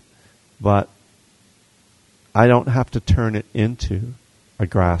something, but I don't have to turn it into a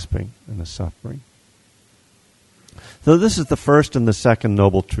grasping and a suffering. So this is the first and the second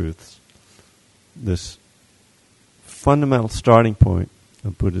noble truths. This fundamental starting point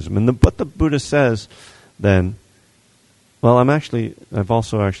of Buddhism. And what the Buddha says then, well, I've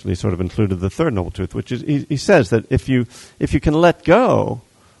also actually sort of included the third noble truth, which is he says that if you can let go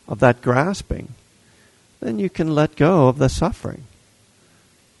of that grasping, then you can let go of the suffering.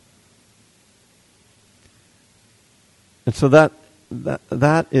 And so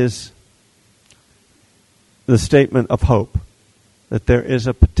that is the statement of hope, that there is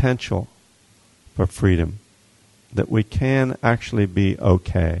a potential for freedom, that we can actually be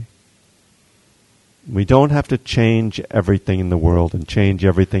okay. We don't have to change everything in the world and change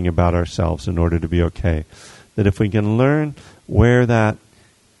everything about ourselves in order to be okay. That if we can learn where that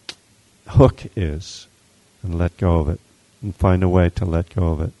hook is, and let go of it, and find a way to let go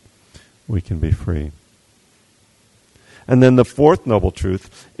of it, we can be free. And then the fourth noble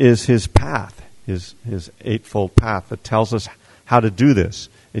truth is his path, his Eightfold Path that tells us how to do this.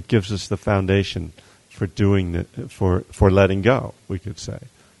 It gives us the foundation for doing for letting go, we could say,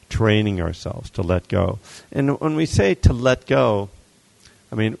 training ourselves to let go. And when we say to let go,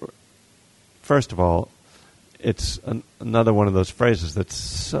 I mean, first of all, it's another one of those phrases that's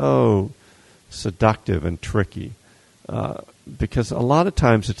so seductive and tricky, because a lot of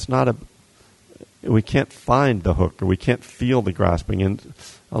times it's not we can't find the hook or we can't feel the grasping, and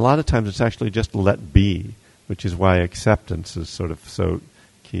a lot of times it's actually just let be, which is why acceptance is sort of so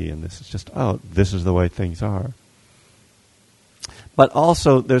key. And this is just, this is the way things are. But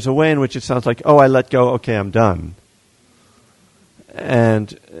also there's a way in which it sounds like, I let go, okay, I'm done.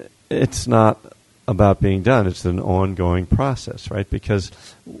 And it's not about being done. It's an ongoing process, right? Because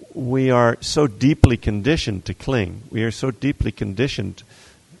we are so deeply conditioned to cling. We are so deeply conditioned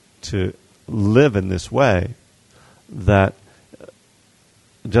to live in this way that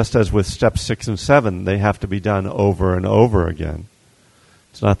just as with steps 6 and 7, they have to be done over and over again.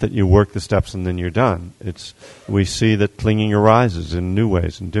 It's not that you work the steps and then you're done. We see that clinging arises in new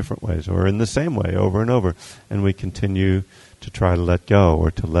ways, in different ways, or in the same way over and over, and we continue to try to let go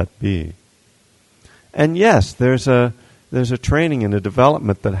or to let be. And yes, there's a training and a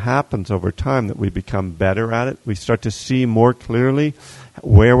development that happens over time that we become better at it. We start to see more clearly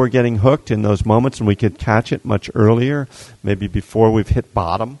where we're getting hooked in those moments, and we could catch it much earlier, maybe before we've hit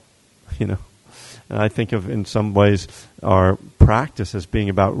bottom, And I think of, in some ways, our practice as being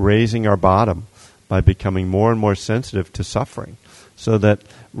about raising our bottom by becoming more and more sensitive to suffering, so that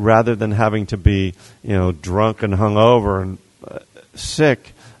rather than having to be, drunk and hungover and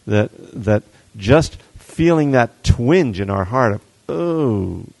sick, that just feeling that twinge in our heart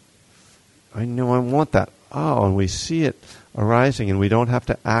of, I know I want that. And we see it arising, and we don't have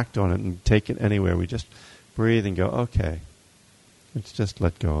to act on it and take it anywhere. We just breathe and go, okay, let's just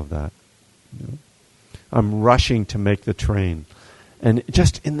let go of that. I'm rushing to make the train, and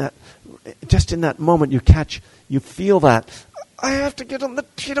just in that moment, you feel that I have to get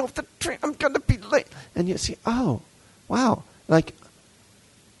off the train. I'm going to be late, and you see, wow, like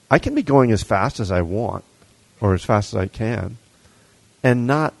I can be going as fast as I want, or as fast as I can, and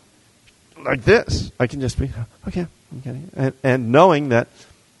not like this. I can just be, okay, I'm getting it. And knowing that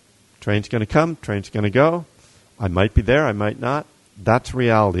train's going to come, train's going to go. I might be there, I might not. That's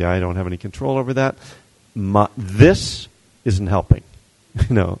reality. I don't have any control over that. This isn't helping.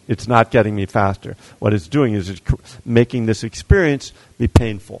 It's not getting me faster. What it's doing is it's making this experience be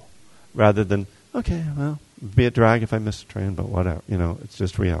painful, rather than, okay, well, be a drag if I miss the train, but whatever. It's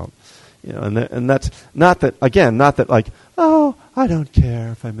just reality. And that's not that like, I don't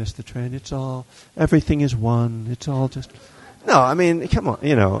care if I miss the train. Everything is one. It's all just, no, I mean, come on,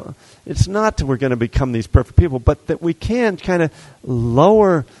 it's not that we're going to become these perfect people, but that we can kind of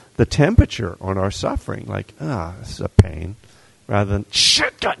lower the temperature on our suffering, like, this is a pain, rather than,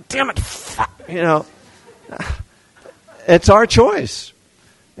 shit, God damn it, it's our choice.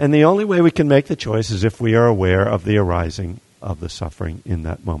 And the only way we can make the choice is if we are aware of the arising of the suffering in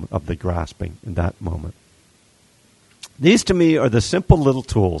that moment, of the grasping in that moment. These, to me, are the simple little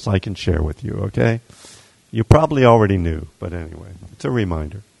tools I can share with you, okay? You probably already knew, but anyway, it's a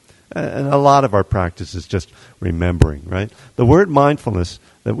reminder. And a lot of our practice is just remembering, right? The word mindfulness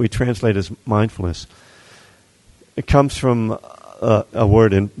that we translate as mindfulness, it comes from a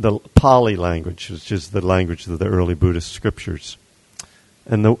word in the Pali language, which is the language of the early Buddhist scriptures.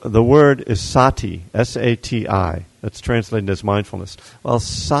 And the word is sati, S-A-T-I. That's translated as mindfulness. Well,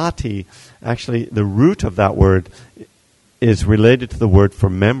 sati, actually, the root of that word is related to the word for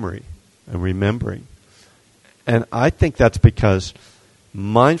memory and remembering. And I think that's because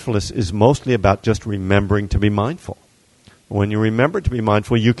mindfulness is mostly about just remembering to be mindful. When you remember to be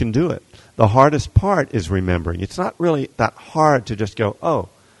mindful, you can do it. The hardest part is remembering. It's not really that hard to just go,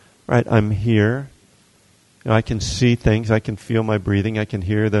 right, I'm here. I can see things. I can feel my breathing. I can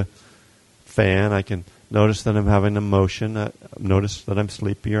hear the fan. I can notice that I'm having emotion. Notice that I'm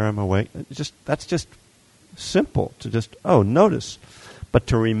sleepy or I'm awake. That's just simple to just, notice. But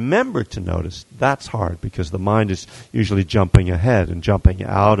to remember to notice, that's hard because the mind is usually jumping ahead and jumping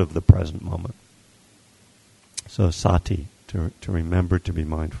out of the present moment. So sati, to remember to be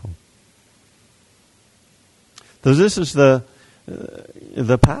mindful. So this is the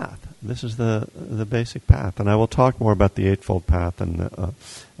path. This is the basic path, and I will talk more about the Eightfold Path and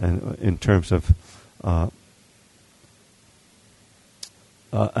in terms of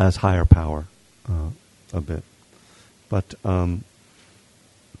as higher power a bit. But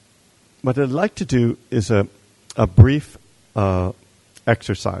what I'd like to do is a brief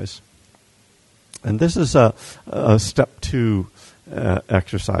exercise. And this is a step 2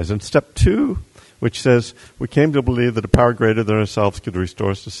 exercise. And step 2, which says, we came to believe that a power greater than ourselves could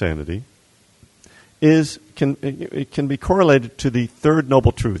restore us to sanity, it can be correlated to the third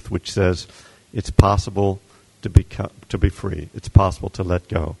noble truth, which says it's possible to be free. It's possible to let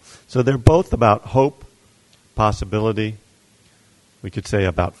go. So they're both about hope, possibility. We could say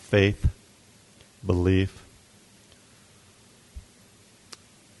about faith, belief.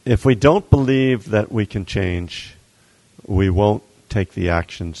 If we don't believe that we can change, we won't take the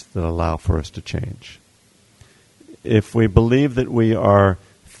actions that allow for us to change. If we believe that we are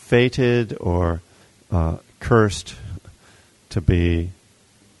fated or cursed to be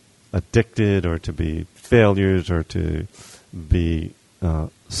addicted or to be failures or to be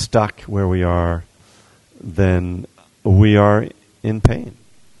stuck where we are, then we are in pain.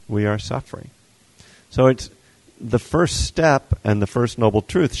 We are suffering. So it's the first step and the first noble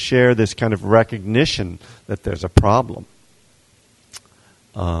truth share this kind of recognition that there's a problem.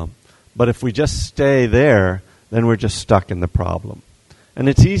 But if we just stay there, then we're just stuck in the problem. And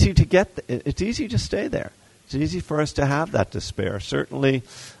it's easy to it's easy to stay there. It's easy for us to have that despair. Certainly,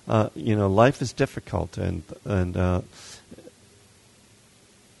 life is difficult, and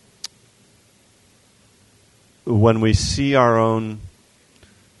when we see our own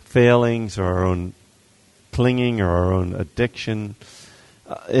failings or our own clinging or our own addiction,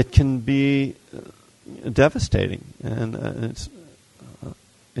 it can be devastating, and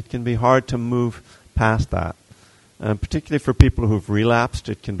it can be hard to move past that. And particularly for people who've relapsed,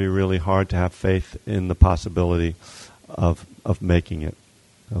 it can be really hard to have faith in the possibility of making it,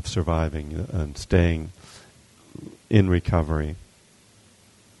 of surviving and staying in recovery.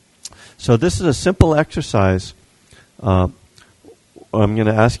 So this is a simple exercise. I'm going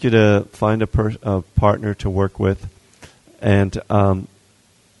to ask you to find a partner to work with, and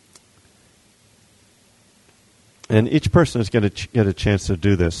each person is going to get a chance to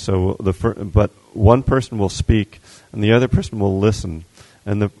do this. So but one person will speak, and the other person will listen.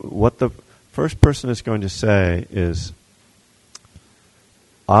 And what the first person is going to say is,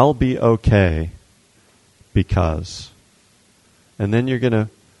 "I'll be okay because," and then you're going to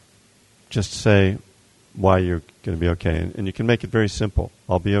just say why you're going to be okay. And you can make it very simple.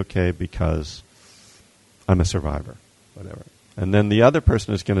 I'll be okay because I'm a survivor, whatever. And then the other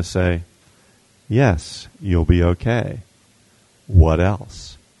person is going to say, yes, you'll be okay. What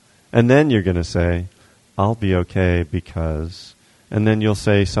else? And then you're going to say, I'll be okay because, and then you'll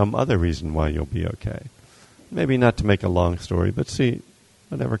say some other reason why you'll be okay. Maybe not to make a long story, but see,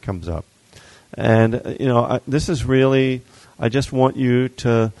 whatever comes up. And, this is really, I just want you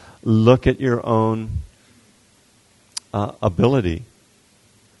to look at your own ability,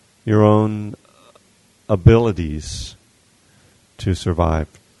 your own abilities to survive,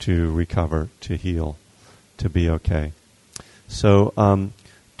 to recover, to heal, to be okay. So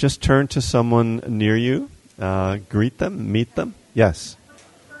just turn to someone near you, greet them, meet them. Yes.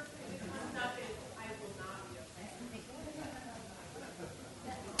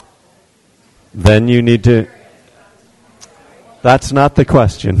 Then you need to... That's not the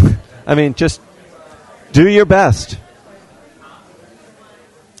question. I mean, just do your best.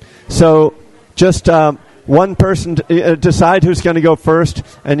 So just one person, decide who's going to go first,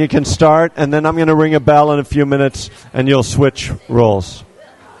 and you can start, and then I'm going to ring a bell in a few minutes, and you'll switch roles.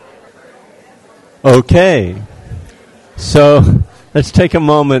 Okay. So let's take a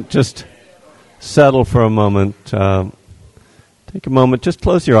moment, just settle for a moment. Take a moment, just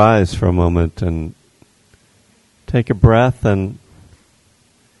close your eyes for a moment, and take a breath, and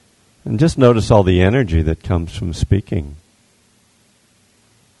just notice all the energy that comes from speaking.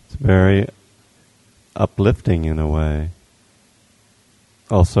 It's very uplifting in a way.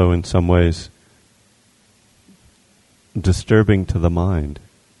 Also, in some ways, disturbing to the mind.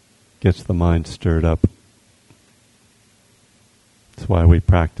 Gets the mind stirred up. That's why we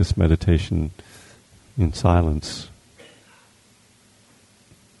practice meditation in silence.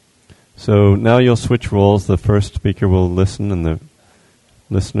 So now you'll switch roles. The first speaker will listen, and the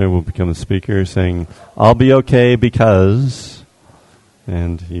listener will become the speaker, saying, I'll be okay because...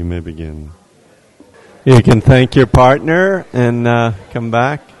 And you may begin. You can thank your partner and come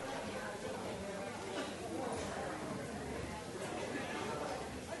back.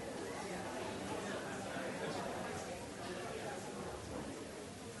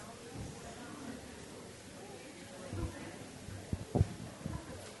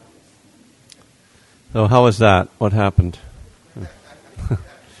 So how was that? What happened?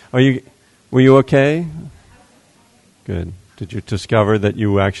 Were you okay? Good. Did you discover that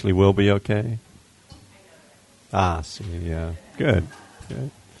you actually will be okay? Ah, see, yeah. Good.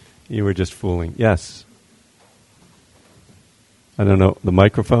 You were just fooling. Yes. I don't know. The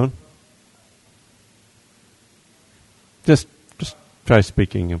microphone? Just try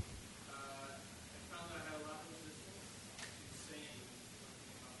speaking.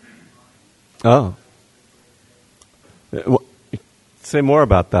 Oh. Say more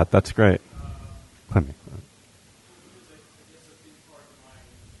about that. That's great.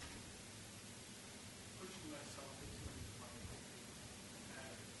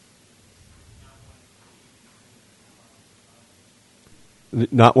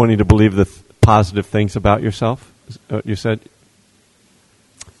 Not wanting to believe the positive things about yourself, you said?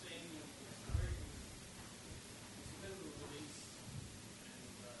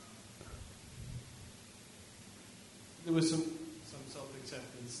 There was some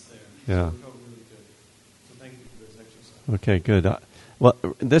self-acceptance there. Yeah. So it felt really good. So thank you for this exercise. Okay, good. Well,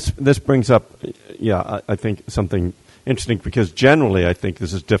 this brings up, I think something interesting, because generally I think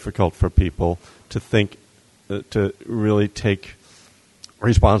this is difficult for people to think, to really take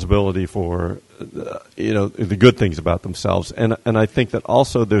responsibility for the good things about themselves, and I think that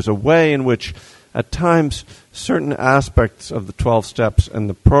also there's a way in which at times certain aspects of the 12 steps and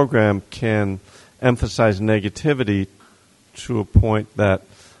the program can emphasize negativity to a point that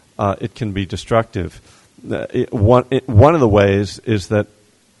it can be destructive. One of the ways is that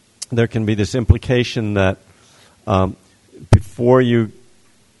there can be this implication that before you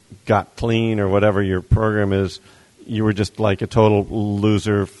got clean or whatever your program is, you were just like a total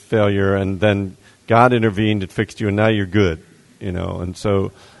loser, failure, and then God intervened, it fixed you, and now you're good, And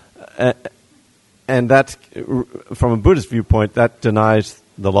so, and that's, from a Buddhist viewpoint, that denies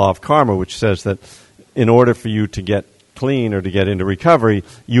the law of karma, which says that in order for you to get clean or to get into recovery,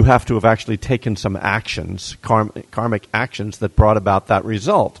 you have to have actually taken some actions, karmic actions that brought about that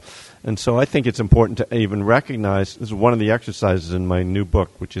result. And so I think it's important to even recognize, this is one of the exercises in my new book,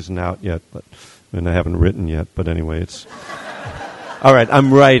 which isn't out yet, and I haven't written yet, but anyway, it's... All right,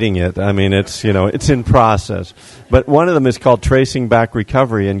 I'm writing it. I mean, it's in process. But one of them is called Tracing Back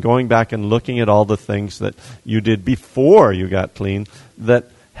Recovery, and going back and looking at all the things that you did before you got clean that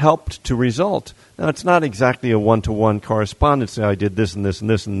helped to result. Now, it's not exactly a one-to-one correspondence. I did this and this and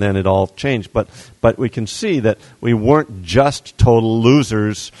this, and then it all changed. But we can see that we weren't just total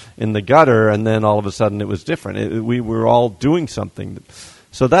losers in the gutter, and then all of a sudden it was different. We were all doing something.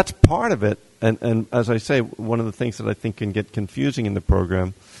 So that's part of it. And as I say, one of the things that I think can get confusing in the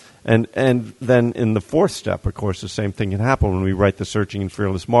program, and then in the fourth step, of course, the same thing can happen when we write the Searching and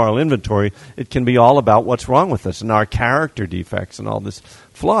Fearless Moral Inventory. It can be all about what's wrong with us and our character defects and all this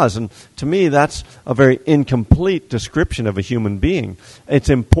flaws. And to me, that's a very incomplete description of a human being. It's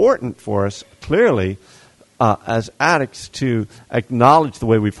important for us, clearly, as addicts, to acknowledge the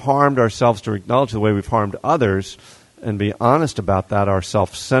way we've harmed ourselves, to acknowledge the way we've harmed others, and be honest about that, our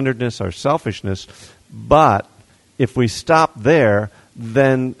self-centeredness, our selfishness. But if we stop there,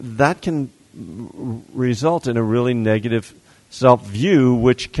 then that can result in a really negative self-view,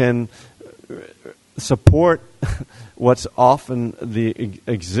 which can support what's often the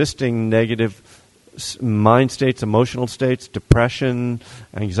existing negative mind states, emotional states, depression,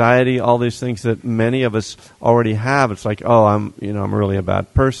 anxiety, all these things that many of us already have. It's like, I'm really a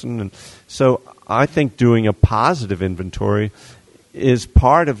bad person. And so I think doing a positive inventory is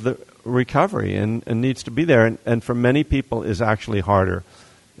part of the recovery and needs to be there. And for many people is actually harder.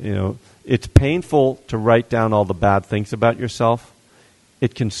 It's painful to write down all the bad things about yourself.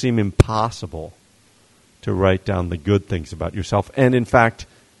 It can seem impossible to write down the good things about yourself. And in fact,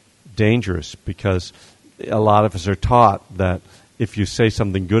 dangerous, because a lot of us are taught that if you say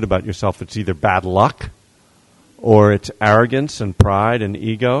something good about yourself, it's either bad luck or it's arrogance and pride and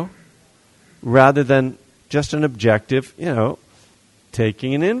ego, rather than just an objective,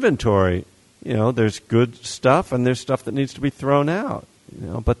 taking an inventory. There's good stuff and there's stuff that needs to be thrown out.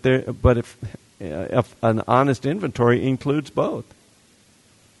 But if an honest inventory includes both.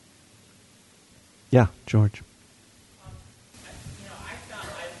 Yeah, George. I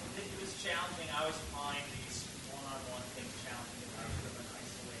found it was challenging. I always find these one-on-one things challenging, and I was sort of an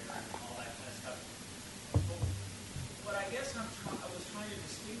isolator and all that kind of stuff. What I guess I was trying to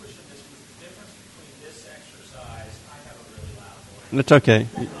distinguish in this was the difference between this exercise. I have a really loud voice. It's okay.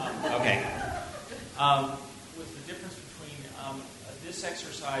 Okay. Was the difference between this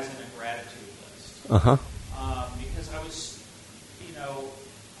exercise and a gratitude list. Uh-huh. Because I was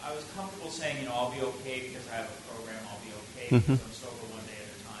comfortable saying, I'll be okay because I have a program. I'll be okay because I'm sober one day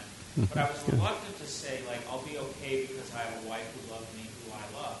at a time. But I was reluctant to say, I'll be okay because I have a wife who loves me, who I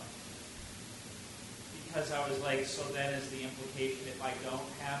love. because I was like, so then is the implication if I don't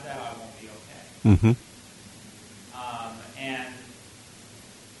have that, I won't be okay. Mm-hmm. And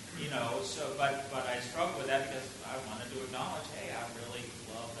but I struggle with that because I wanted to acknowledge, hey, I really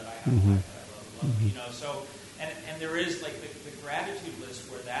love that I have Mm-hmm. life, that I love. So and there is like the gratitude list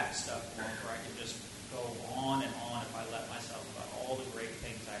where that stuff belongs, where I can just go on and on if I let myself about all the great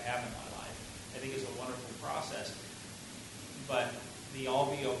things I have in my life. I think is a wonderful process. But the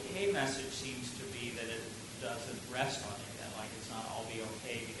all be okay message seems to be that it doesn't rest on it. That like it's not all be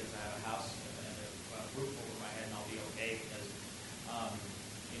okay because I have a house and a roof over my head, and I'll be okay because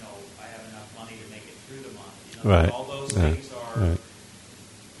I have enough money to make it through the month. Right. All those things are right.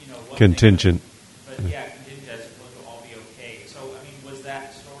 One Contingent. thing, but contingent as opposed to all be okay. So I mean, was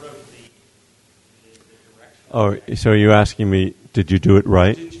that sort of the direction? Oh, so are you asking me, did you do it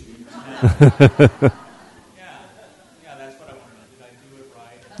right? Did you? Yeah, that's what I want to know. Did I do it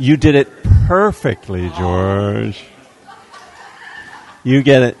right? You did it perfectly, George. You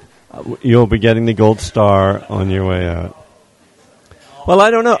get it. You'll be getting the gold star on your way out. Well,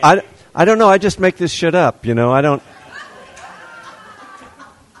 I don't know. I don't know. I just make this shit up.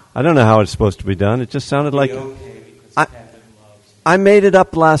 I don't know how it's supposed to be done. It just sounded like I made it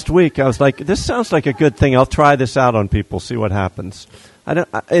up last week. I was like, this sounds like a good thing. I'll try this out on people, see what happens.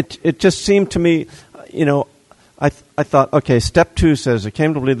 It just seemed to me, I thought, okay, step 2 says, I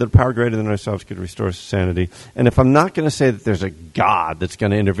came to believe that a power greater than ourselves could restore sanity. And if I'm not going to say that there's a God that's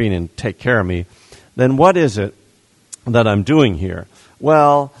going to intervene and take care of me, then what is it that I'm doing here?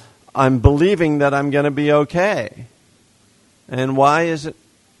 Well, I'm believing that I'm going to be okay. And why is it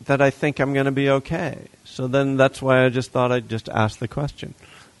that I think I'm going to be okay? So then that's why I just thought I'd just ask the question.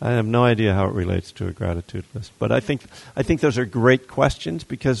 I have no idea how it relates to a gratitude list. But I think those are great questions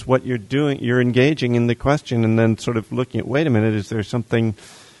because what you're doing, you're engaging in the question and then sort of looking at, wait a minute, is there something,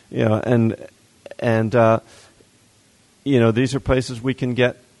 and these are places we can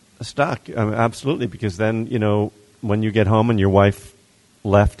get stuck. Absolutely, because then, when you get home and your wife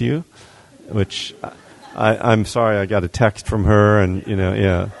left you, which I'm sorry, I got a text from her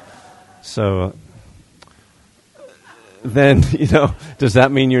and, so then, does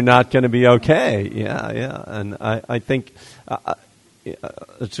that mean you're not going to be okay? Yeah. And I think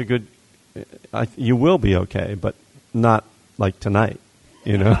it's a good, you will be okay, but not like tonight,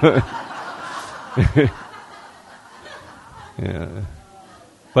 Yeah.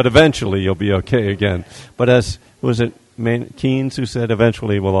 But eventually you'll be okay again. But was it Keynes who said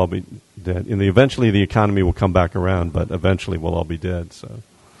eventually we'll all be dead? Eventually the economy will come back around, but eventually we'll all be dead. So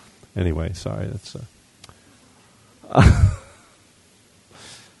anyway, sorry. That's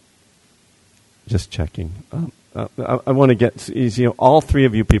just checking. I want to get easy. All 3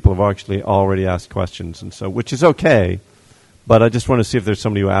 of you people have actually already asked questions, and so which is okay. But I just want to see if there's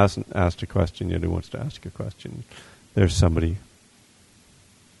somebody who hasn't asked a question yet who wants to ask a question. There's somebody.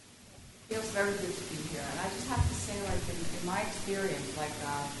 It feels very good to be here, and I just have to say, like in my experience,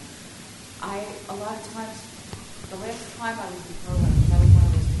 a lot of times, the last time I was in Berlin, I was one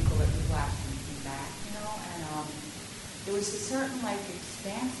of those people that relapsed and came back, and there was a certain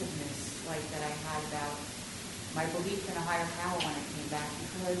expansiveness that I had about my belief in a higher power when I came back,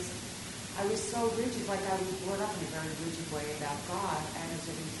 because I was so rigid, I was brought up in a very rigid way about God, and as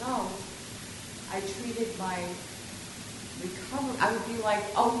a result, I treated my recovery, I would be like,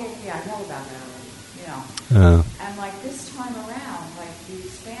 oh yeah, I know about that already, And this time around, the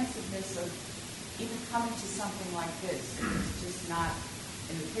expansiveness of even coming to something like this is just not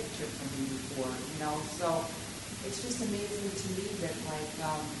in the picture for me before, So it's just amazing to me that I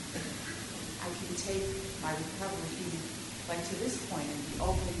can take my recovery even to this point and be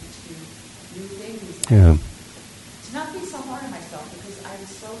open to new things. Yeah. To not be so hard on myself because I'm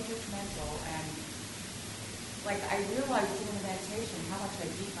so judgmental and I realized doing the meditation how much I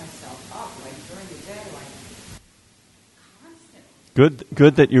beat myself up during the day constantly.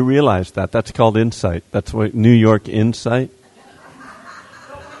 Good that you realized that. That's called insight. That's what New York insight.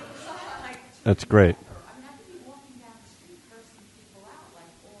 That's great.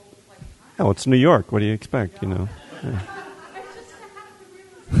 Oh, it's New York. What do you expect? Yeah.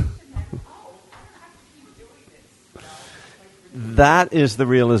 That is the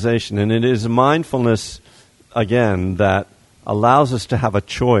realization, and it is mindfulness again that allows us to have a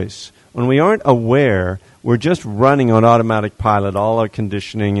choice. When we aren't aware, we're just running on automatic pilot, all our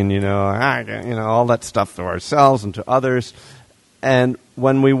conditioning and all that stuff to ourselves and to others. And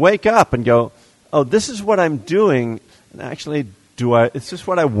when we wake up and go, "Oh, this is what I'm doing," and actually, is this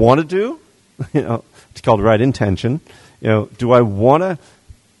what I want to do? It's called right intention. Do I want to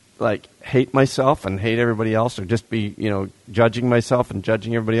hate myself and hate everybody else, or just be judging myself and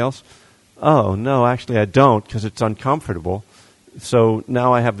judging everybody else? oh, no, actually I don't because it's uncomfortable. So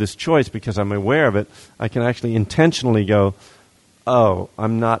now I have this choice because I'm aware of it. I can actually intentionally go, oh,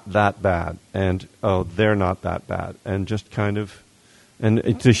 I'm not that bad, and oh, they're not that bad, and just kind of, and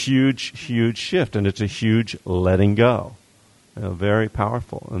it's a huge, huge shift, and it's a huge letting go. Very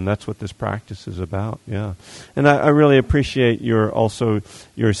powerful, and that's what this practice is about. Yeah, and I really appreciate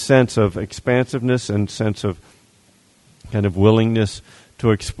your sense of expansiveness and sense of kind of willingness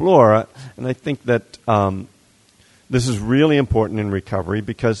to explore. And I think that this is really important in recovery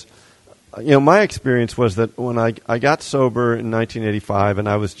because, my experience was that when I got sober in 1985, and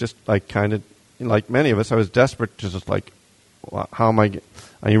I was just like kind of like many of us, I was desperate to just like, how am I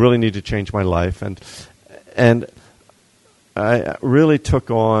really need to change my life, and I really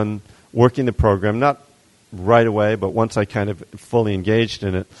took on working the program, not right away, but once I kind of fully engaged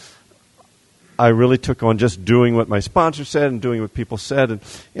in it, I really took on just doing what my sponsor said and doing what people said.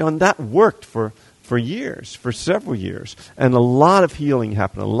 And that worked for years, for several years. And a lot of healing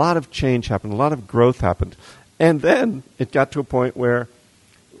happened, a lot of change happened, a lot of growth happened. And then it got to a point where,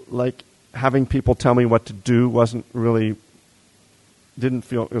 like, having people tell me what to do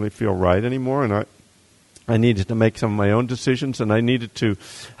didn't really feel right anymore. And I needed to make some of my own decisions, and I needed to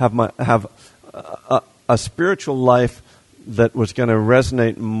have a spiritual life that was going to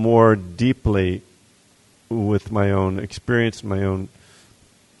resonate more deeply with my own experience, my own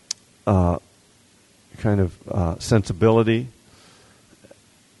kind of sensibility.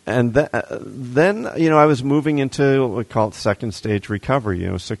 And then, I was moving into what we call it second stage recovery.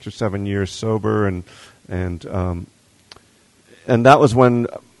 6 or 7 years sober, and that was when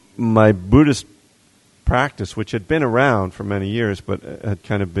my Buddhist practice, which had been around for many years but had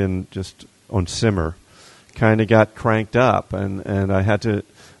kind of been just on simmer, kind of got cranked up, and I had to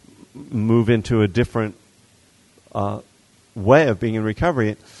move into a different way of being in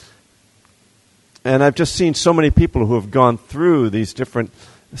recovery. And I've just seen so many people who have gone through these different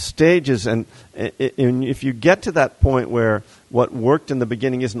stages, and if you get to that point where what worked in the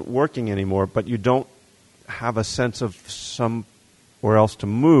beginning isn't working anymore, but you don't have a sense of somewhere else to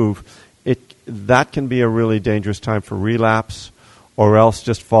move, that can be a really dangerous time for relapse, or else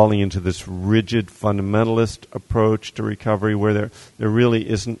just falling into this rigid fundamentalist approach to recovery where there really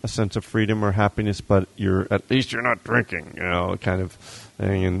isn't a sense of freedom or happiness, but at least you're not drinking, kind of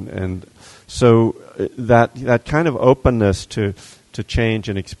thing. And so that kind of openness to change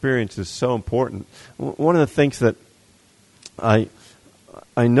and experience is so important. One of the things that I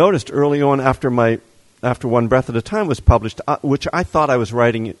noticed early on after One Breath at a Time was published, which I thought I was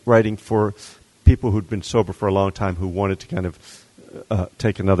writing for people who'd been sober for a long time who wanted to kind of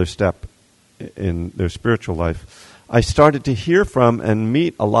take another step in their spiritual life. I started to hear from and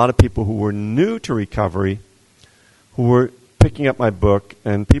meet a lot of people who were new to recovery, who were picking up my book,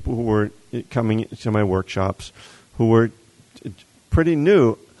 and people who were coming to my workshops who were pretty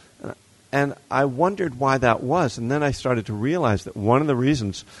new. And I wondered why that was. And then I started to realize that one of the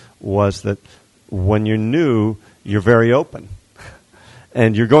reasons was that when you're new, you're very open.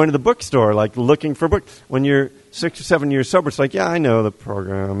 And you're going to the bookstore, like looking for books. When you're 6 or 7 years sober, it's like, yeah, I know the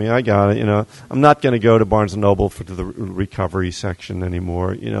program. I mean, I got it. I'm not going to go to Barnes and Noble to the recovery section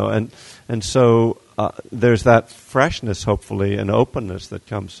anymore. And so there's that freshness, hopefully, and openness that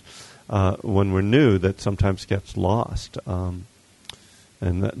comes when we're new that sometimes gets lost.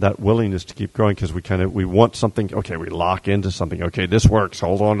 And that willingness to keep growing because we want something. Okay, we lock into something. Okay, this works.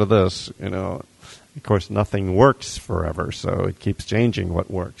 Hold on to this. Of course, nothing works forever, so it keeps changing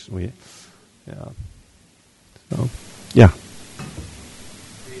what works. So, yeah.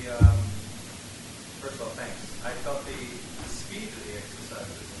 First of all, thanks. I felt the speed of the exercise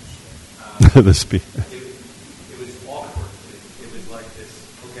was interesting. The speed. It was awkward. It was like this,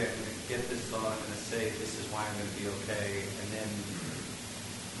 okay, I'm going to get this thought, I'm going to say this is why I'm going to be okay, and then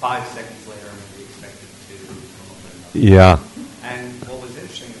 5 seconds later I'm going to be expected to come up with another. Yeah. And what was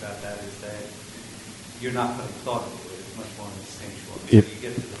interesting about that is that you're not putting thought into it. It's much more instinctual. So you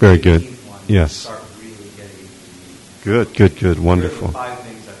get to the very good. One, yes. You start really getting into the Good. Wonderful. Here are the 5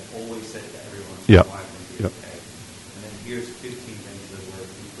 things I've always said to everyone. Yep. Why I'm going to be okay. And then here's 15 things that were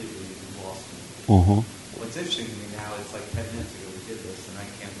completely lost in me. Mm-hmm. What's interesting to me now is like 10 minutes ago we did this, and I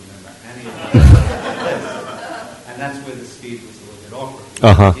can't remember any of it. And that's where the speed was a little bit awkward.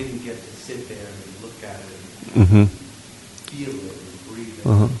 I didn't get to sit there and look at it and feel it and breathe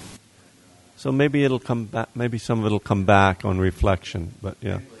it. So maybe it'll come back. Maybe some of it'll come back on reflection. But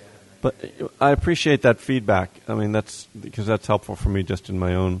yeah, but I appreciate that feedback. I mean, that's helpful for me just in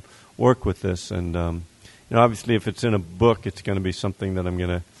my own work with this. And obviously, if it's in a book, it's going to be something that I'm going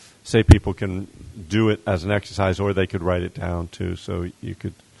to say people can do it as an exercise, or they could write it down too. So you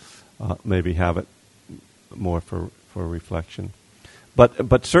could maybe have it more for reflection.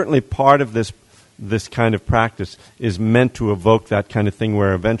 But certainly part of this kind of practice is meant to evoke that kind of thing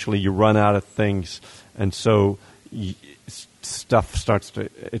where eventually you run out of things, and so stuff starts to,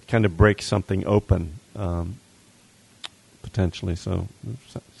 it kind of breaks something open, potentially. So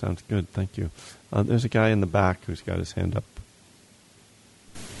sounds good. Thank you. There's a guy in the back who's got his hand up.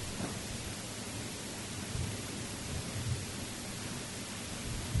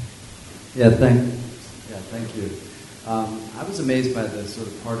 Thank you. I was amazed by the sort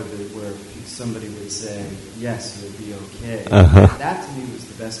of part of it where somebody would say, "Yes, you'll be okay." Uh-huh. That to me was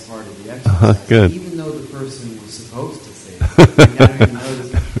the best part of the exercise. Good. Even though the person was supposed to say it, I don't even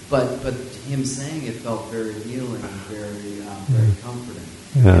notice. But him saying it felt very healing, very comforting.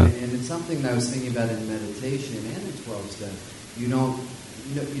 Yeah. And it's something that I was thinking about in meditation and in 12-step. You don't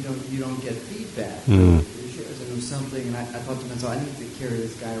get feedback. Mm. And it was something, and I thought to myself, I need to carry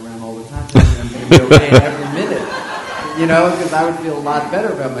this guy around all the time. I'm going to be okay every minute, because I would feel a lot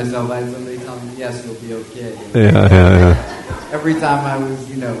better about myself. I had somebody tell me, "Yes, you'll be okay." Yeah. Every time I was,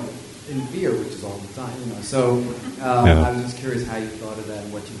 in fear, which is all the time, So I was just curious how you thought of that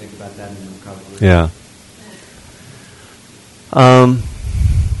and what you think about that in recovery. Yeah.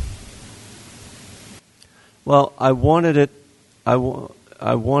 Well, I wanted it. I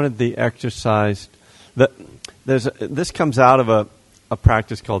wanted the exercise. This comes out of a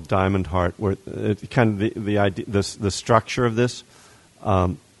practice called Diamond Heart, where it kind of the idea, the structure of this,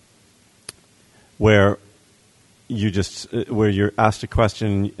 where you're asked a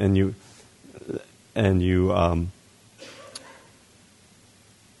question and you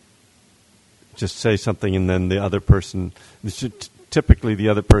just say something, and then the other person, typically the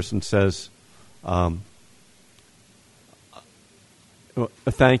other person says,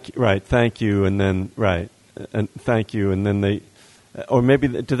 thank you, and then and thank you, and then they, or maybe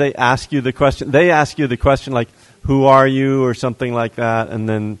do they ask you the question? They ask you the question like, "Who are you?" or something like that, and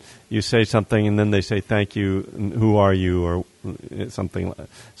then you say something, and then they say thank you, and "Who are you?" or something like that.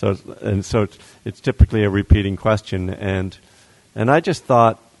 So it's typically a repeating question, and I just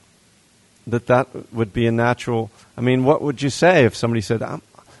thought that would be a natural. I mean, what would you say if somebody said, "I'll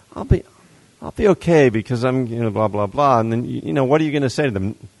be okay because I'm, blah, blah, blah." And then, what are you going to say to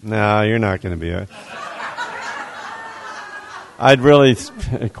them? "No, you're not going to be. I'd really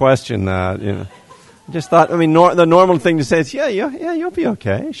question that, I just thought, the normal thing to say is, yeah, you'll be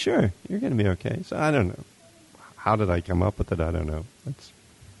okay. Sure, you're going to be okay. So I don't know. How did I come up with it? I don't know. It's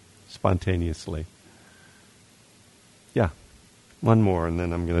spontaneously. Yeah. One more, and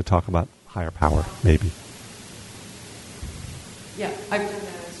then I'm going to talk about higher power, maybe. Yeah, I've done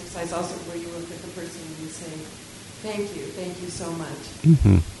that exercise also where you look at the person and you say, thank you so much.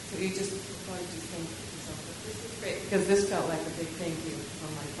 Mm-hmm. So you just think to yourself, this is great, because this felt like a big thank you from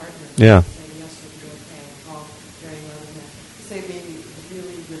my partner. Yeah. Saying, yes, you'll be okay, all very loving that. To say maybe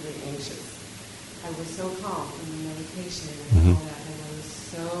really, really anxious. I was so calm in the meditation and all that, and I was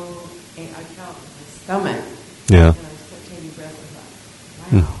I felt my stomach. Yeah. And I was taking breath and thought,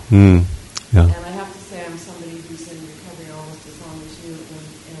 wow. Mm-hmm. Yeah. And I have to say I'm somebody who's in recovery almost as long as you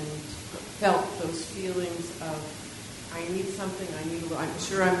and felt those feelings of, I need something, I'm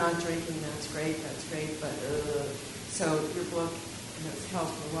sure I'm not drinking, that's great, but so your book has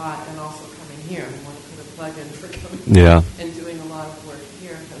helped a lot, and also coming here, I want to put a plug in for coming here and doing a lot of work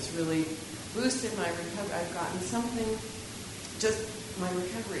here has really boosted my recovery. I've gotten something, just my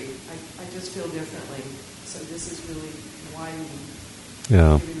recovery, I just feel differently, so this is really widening.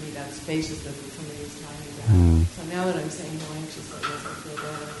 Giving me that spaciousness that somebody was talking about. So now that I'm saying how anxious I was, I feel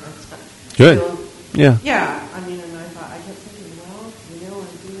better. Good. Yeah. And I kept thinking, well,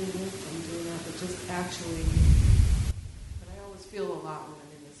 I'm doing this, I'm doing that, but just actually, but I always feel a lot when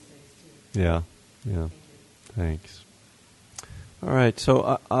I'm in this space too. Yeah. Thanks. All right,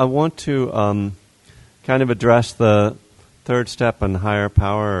 so I want to kind of address the third step and higher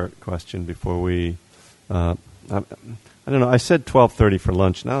power question before we. I don't know. I said 12:30 for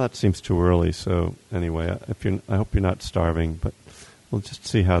lunch. Now that seems too early. So anyway, I hope you're not starving. But we'll just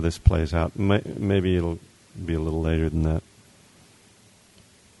see how this plays out. Maybe it'll be a little later than that.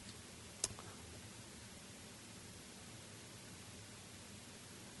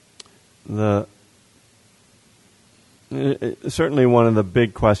 Certainly one of the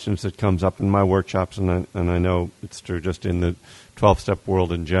big questions that comes up in my workshops, and I know it's true just in the 12-step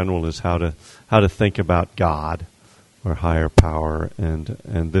world in general, is how to think about God or higher power, and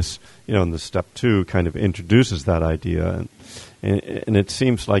this, in the step 2 kind of introduces that idea, and it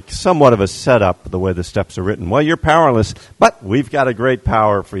seems like somewhat of a setup the way the steps are written. Well, you're powerless, but we've got a great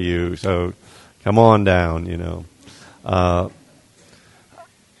power for you, so come on down,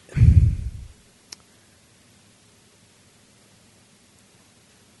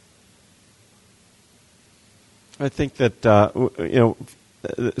 I think that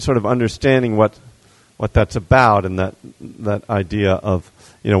sort of understanding what that's about, and that idea of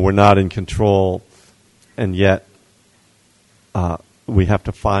we're not in control, and yet we have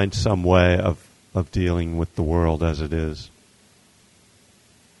to find some way of dealing with the world as it is.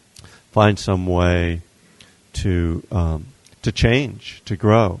 Find some way to change, to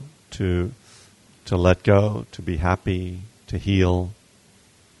grow, to let go, to be happy, to heal.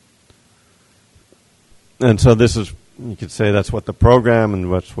 And so this is, you could say that's what the program and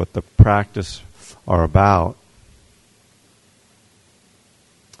what the practice are about.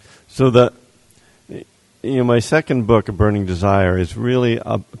 So my second book, A Burning Desire, is really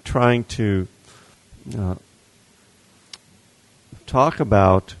trying to talk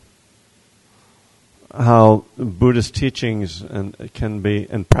about how Buddhist teachings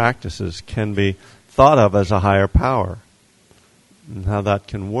and practices can be thought of as a higher power, and how that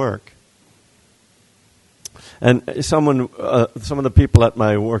can work. And some of the people at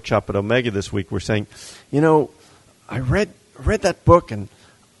my workshop at Omega this week were saying, I read that book, and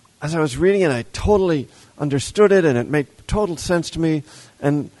as I was reading it, I totally understood it, and it made total sense to me.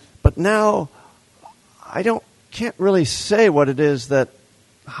 But now can't really say what it is that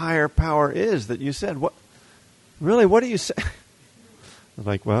higher power is that you said. What do you say? I was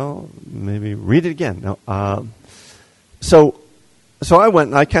like, well, maybe read it again. No, so I went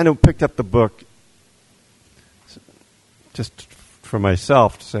and I kind of picked up the book just for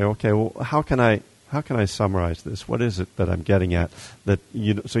myself to say, okay, well, how can I summarize this? What is it that I'm getting at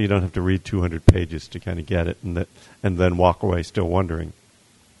so you don't have to read 200 pages to kind of get it, and then walk away still wondering.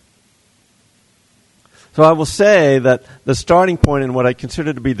 So I will say that the starting point and what I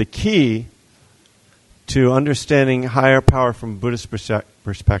consider to be the key to understanding higher power from a Buddhist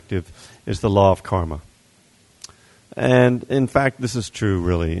perspective is the law of karma. And in fact, this is true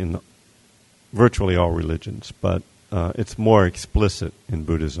really in virtually all religions, but it's more explicit in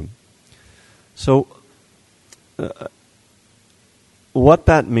Buddhism. So what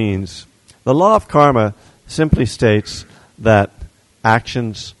that means, the law of karma simply states that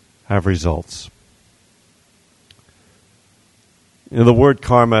actions have results. The word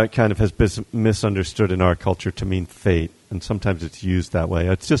karma kind of has been misunderstood in our culture to mean fate, and sometimes it's used that way.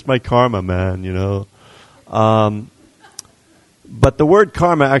 It's just my karma, man, But the word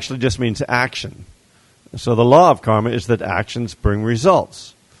karma actually just means action. So the law of karma is that actions bring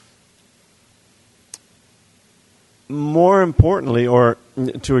results. More importantly, or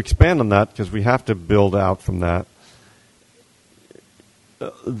to expand on that, because we have to build out from that,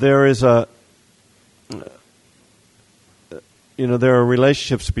 there are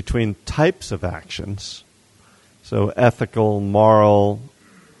relationships between types of actions. So ethical, moral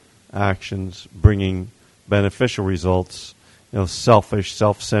actions bringing beneficial results. Selfish,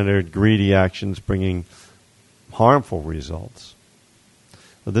 self-centered, greedy actions bringing harmful results.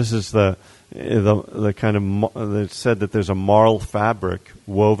 So this is the kind of it's said that there's a moral fabric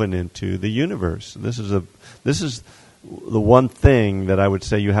woven into the universe. This is the one thing that I would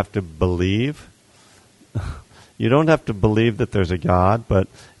say you have to believe. You don't have to believe that there's a God, but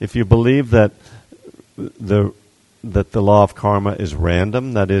if you believe that the law of karma is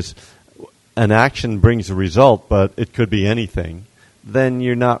random, that is, an action brings a result, but it could be anything, then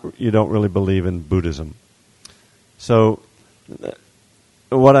you don't really believe in Buddhism. So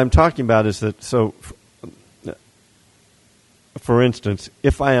what I'm talking about is that, for instance,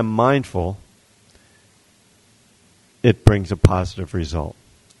 if I am mindful, it brings a positive result.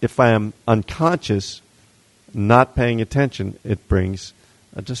 If I am unconscious, not paying attention, it brings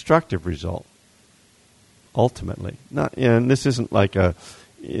a destructive result. Ultimately, and this isn't like a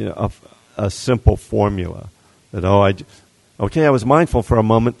simple formula that I was mindful for a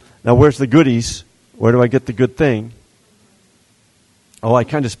moment. Now where's the goodies? Where do I get the good thing? Oh, I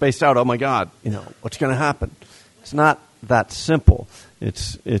kind of spaced out. Oh my God, what's going to happen? It's not that simple.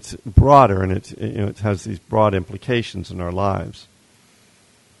 It's broader, and it has these broad implications in our lives.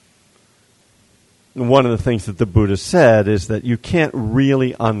 And one of the things that the Buddha said is that you can't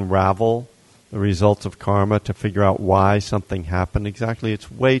really unravel the results of karma to figure out why something happened exactly.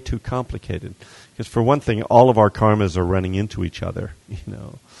 It's way too complicated. Because for one thing, all of our karmas are running into each other,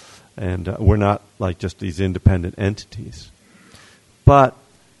 and we're not like just these independent entities. But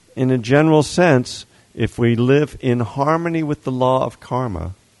in a general sense, if we live in harmony with the law of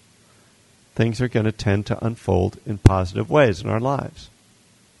karma, things are going to tend to unfold in positive ways in our lives.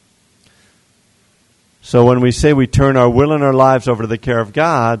 So when we say we turn our will and our lives over to the care of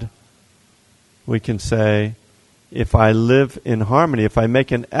God, we can say, if I live in harmony, if I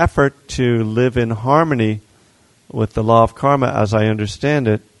make an effort to live in harmony with the law of karma as I understand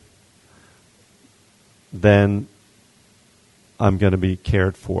it, then I'm going to be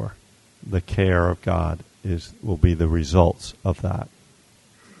cared for. The care of God will be the results of that.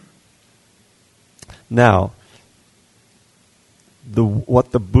 Now,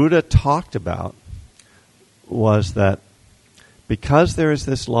 what the Buddha talked about was that because there is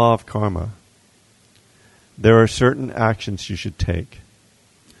this law of karma, there are certain actions you should take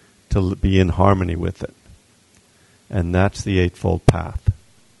to be in harmony with it. And that's the Eightfold Path.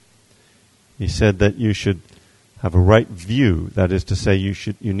 He said that you should have a right view. That is to say,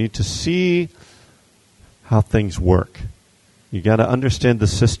 you need to see how things work. You got to understand the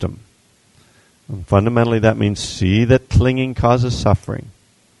system. And fundamentally, that means see that clinging causes suffering.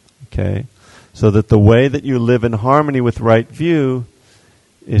 Okay? So that the way that you live in harmony with right view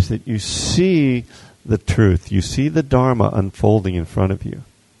is that you see the truth. You see the Dharma unfolding in front of you.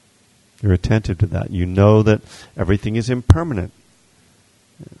 You're attentive to that. You know that everything is impermanent.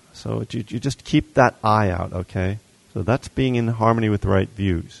 So you just keep that eye out, okay? So that's being in harmony with right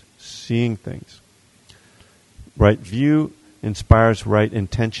views, seeing things. Right view inspires right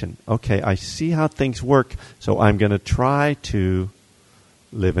intention. Okay, I see how things work, so I'm going to try to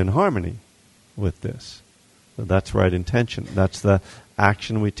live in harmony with this. So that's right intention. That's the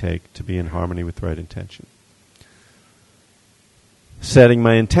action we take to be in harmony with right intention. Setting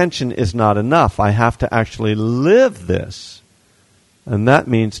my intention is not enough. I have to actually live this. And that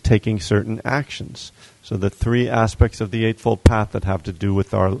means taking certain actions. So the three aspects of the Eightfold Path that have to do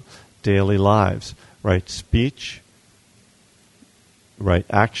with our daily lives. Right speech, right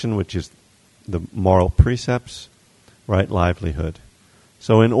action, which is the moral precepts, right livelihood.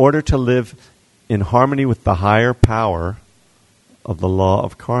 So in order to live in harmony with the higher power of the law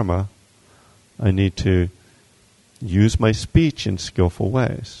of karma, I need to use my speech in skillful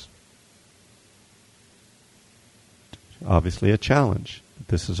ways. Obviously a challenge.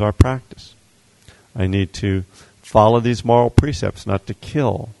 This is our practice. I need to follow these moral precepts, not to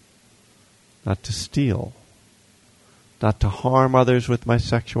kill, not to steal, not to harm others with my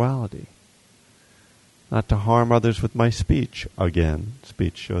sexuality, not to harm others with my speech. Again,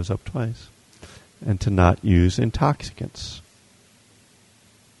 speech shows up twice. And to not use intoxicants.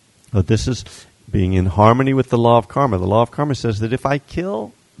 So this is being in harmony with the law of karma. The law of karma says that if I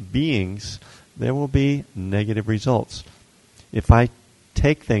kill beings, there will be negative results. If I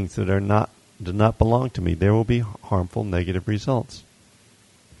take things that do not belong to me, there will be harmful negative results.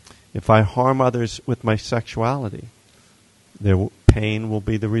 If I harm others with my sexuality, pain will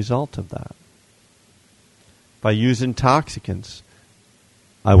be the result of that. If I use intoxicants,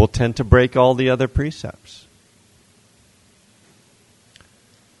 I will tend to break all the other precepts.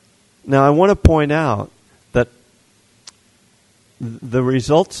 Now, I want to point out that the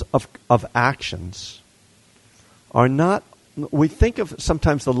results of actions are not. We think of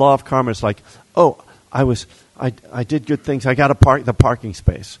sometimes the law of karma as like, oh, I did good things. I got the parking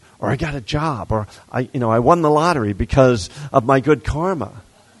space, or I got a job, or I won the lottery because of my good karma.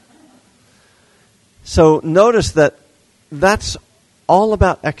 So notice that that's all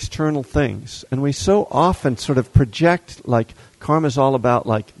about external things, and we so often sort of project like karma is all about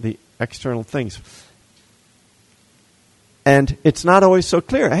like the external things. And it's not always so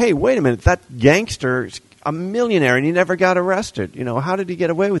clear. Hey, wait a minute, that gangster's a millionaire and he never got arrested. How did he get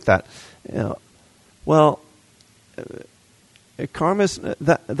away with that? Karma is,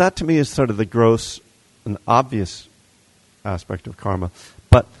 that to me is sort of the gross and obvious aspect of karma.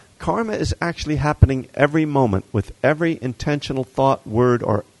 But karma is actually happening every moment with every intentional thought, word,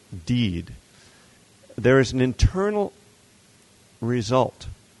 or deed. There is an internal result.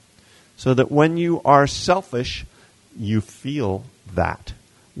 So that when you are selfish, you feel that.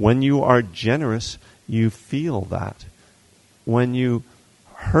 When you are generous, you feel that. When you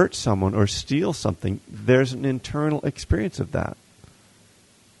hurt someone or steal something, there's an internal experience of that.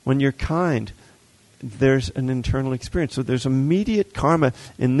 When you're kind, there's an internal experience. So there's immediate karma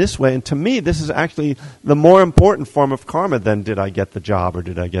in this way. And to me, this is actually the more important form of karma than did I get the job or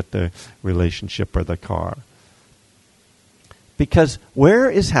did I get the relationship or the car. Because where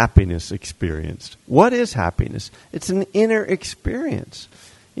is happiness experienced? What is happiness? It's an inner experience.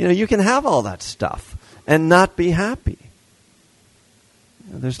 You can have all that stuff and not be happy.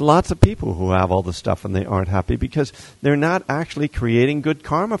 There's lots of people who have all the stuff and they aren't happy because they're not actually creating good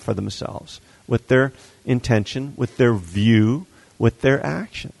karma for themselves with their intention, with their view, with their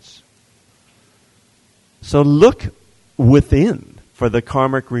actions. So look within for the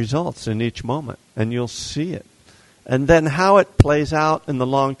karmic results in each moment and you'll see it. And then how it plays out in the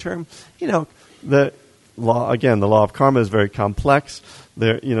long term, the law of karma is very complex.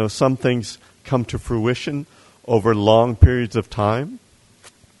 There, some things come to fruition over long periods of time.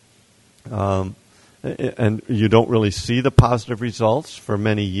 and you don't really see the positive results for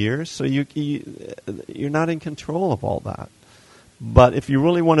many years, so you're not in control of all that. But if you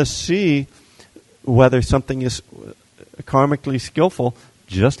really want to see whether something is karmically skillful,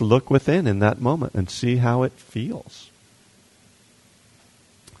 just look within in that moment and see how it feels.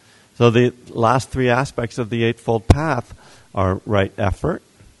 So the last three aspects of the Eightfold Path are right effort,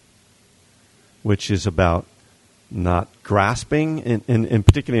 which is about not grasping, and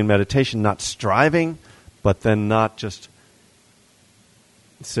particularly in meditation, not striving, but then not just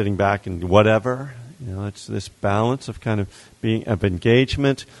sitting back and whatever. It's this balance of kind of being of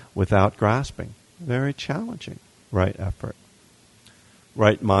engagement without grasping. Very challenging. Right effort.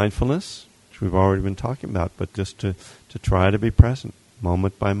 Right mindfulness, which we've already been talking about, but just to try to be present,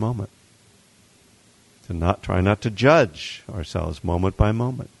 moment by moment. To try not to judge ourselves moment by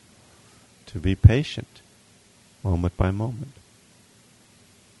moment. To be patient, moment by moment.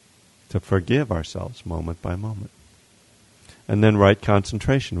 To forgive ourselves moment by moment. And then right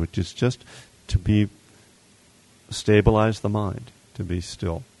concentration, which is just to stabilize the mind, to be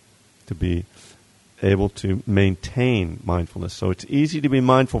still, to be able to maintain mindfulness. So it's easy to be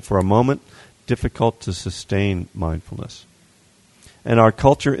mindful for a moment, difficult to sustain mindfulness. And our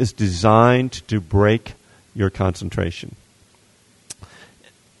culture is designed to break your concentration.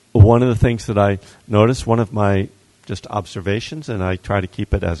 One of the things that I notice, one of my just observations, and I try to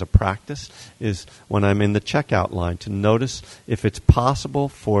keep it as a practice, is when I'm in the checkout line to notice if it's possible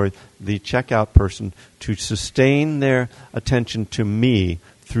for the checkout person to sustain their attention to me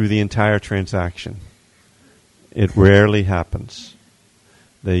through the entire transaction. It rarely happens.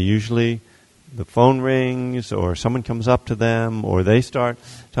 The phone rings, or someone comes up to them, or they start,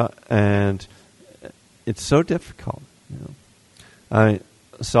 and it's so difficult.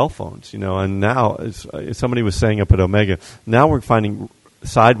 Cell phones, and now, as somebody was saying up at Omega, now we're finding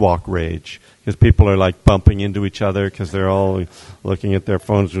sidewalk rage, because people are like bumping into each other because they're all looking at their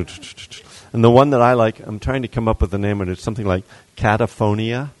phones. And the one that I like, I'm trying to come up with a name, and it's something like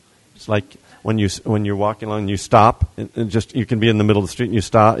cataphonia. It's like when you're walking along and you stop, and just you can be in the middle of the street and you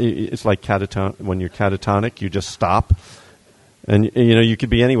stop. It's like when you're catatonic, you just stop, and you could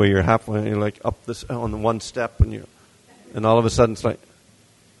be anywhere. You're halfway, you're like up this on the one step, and all of a sudden it's like.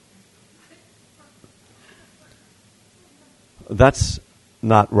 That's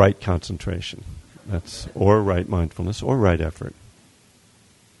not right concentration. Or right mindfulness, or right effort.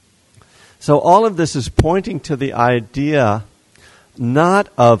 So all of this is pointing to the idea not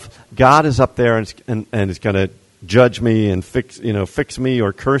of God is up there and is going to judge me and fix me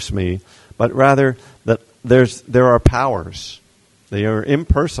or curse me, but rather that there are powers. They are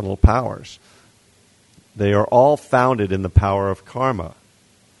impersonal powers. They are all founded in the power of karma.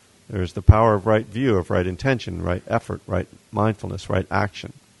 There's the power of right view, of right intention, right effort, right mindfulness, right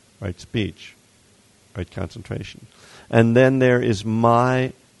action, right speech, right concentration. And then there is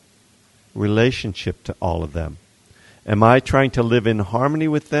my relationship to all of them. Am I trying to live in harmony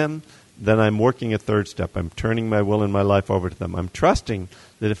with them? Then I'm working a third step. I'm turning my will and my life over to them. I'm trusting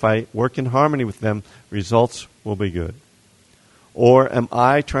that if I work in harmony with them, results will be good. Or am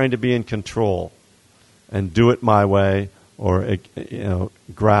I trying to be in control and do it my way, or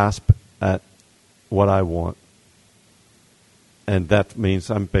grasp at what I want? And that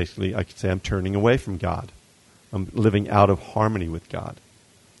means I could say I'm turning away from God. I'm living out of harmony with God.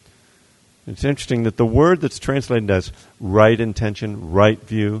 It's interesting that the word that's translated as right intention, right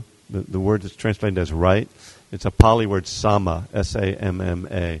view, the word that's translated as right, it's a Pali word samma,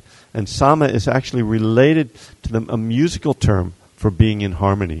 S-A-M-M-A. And samma is actually related to a musical term for being in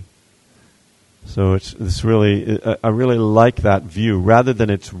harmony. So it's really, I really like that view, rather than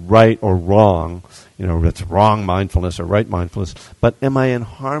it's right or wrong, it's wrong mindfulness or right mindfulness, but am I in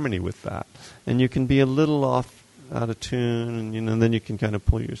harmony with that? And you can be a little off, out of tune, and then you can kind of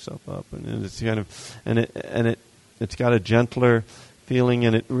pull yourself up, and it's kind of, it's got a gentler feeling,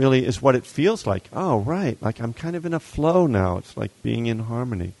 and it really is what it feels like. Oh, right, like I'm kind of in a flow now. It's like being in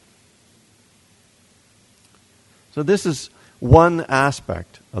harmony. So this is one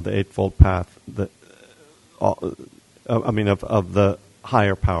aspect of the Eightfold Path, of the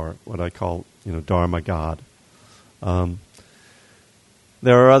higher power, what I call, Dharma, God.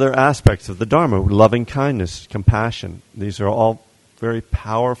 There are other aspects of the Dharma: lovingkindness, compassion. These are all very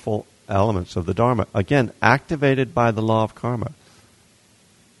powerful elements of the Dharma. Again, activated by the law of karma,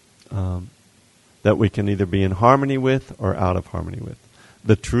 that we can either be in harmony with or out of harmony with.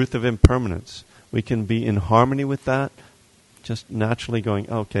 The truth of impermanence. We can be in harmony with that, just naturally going,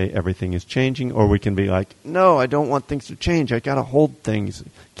 okay, everything is changing, or we can be like, no, I don't want things to change. I got to hold things,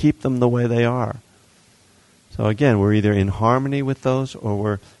 keep them the way they are. So again, we're either in harmony with those or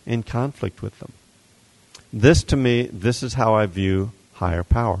we're in conflict with them. this to me, this is how I view higher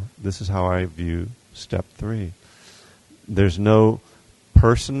power. This is how I view step 3. There's no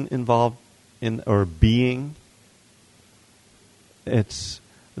person involved in or being.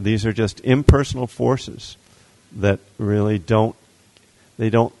 These are just impersonal forces that really don't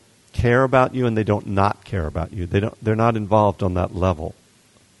care about you, and they don't not care about you. They're not involved on that level.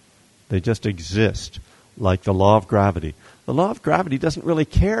 They just exist, like the law of gravity. The law of gravity doesn't really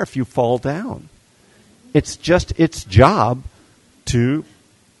care if you fall down. It's just its job to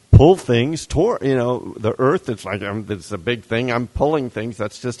pull things toward, the earth. It's like, it's a big thing. I'm pulling things.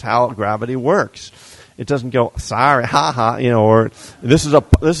 That's just how gravity works. It doesn't go, sorry, ha, or this is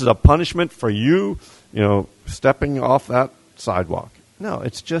a punishment for you, stepping off that sidewalk. No,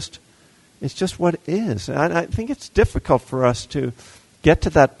 it's just what it is. And I think it's difficult for us to get to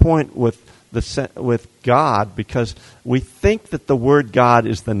that point with God, because we think that the word God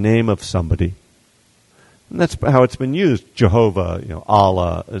is the name of somebody. And that's how it's been used. Jehovah,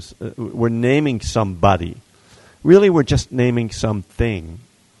 Allah. We're naming somebody. Really, we're just naming something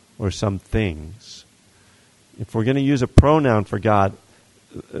or some things. If we're going to use a pronoun for God,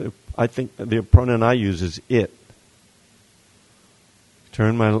 I think the pronoun I use is it.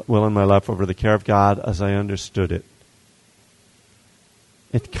 Turn my will and my life over to the care of God as I understood it.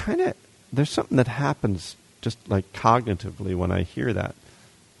 It there's something that happens just like cognitively when I hear that.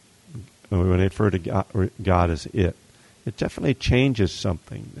 When I refer to God as it. It definitely changes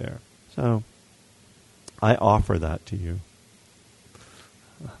something there. So, I offer that to you.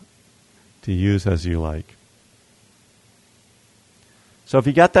 To use as you like. So if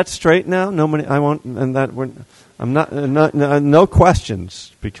you got that straight now, no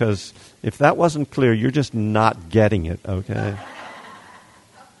questions, because if that wasn't clear, you're just not getting it, okay?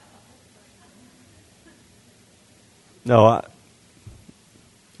 No,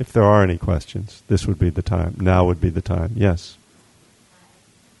 if there are any questions, this would be the time. Now would be the time. Yes.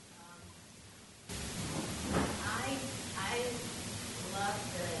 I love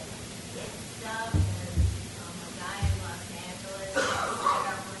the it stuff, and a guy in Los Angeles stood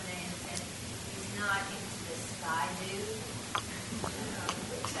up one day and said he's not into the sky dude,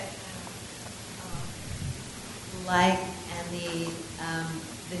 which I like, and the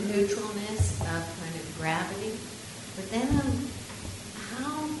neutralness of kind of gravity. But then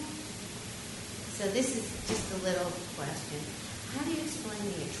so this is just a little question. How do you explain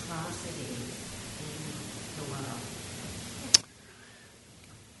the atrocities in the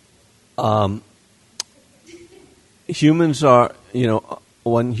world? Humans are,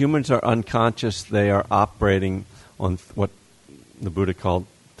 when humans are unconscious, they are operating on what the Buddha called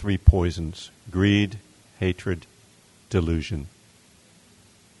 3 poisons: greed, hatred, delusion.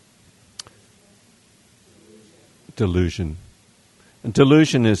 Delusion. And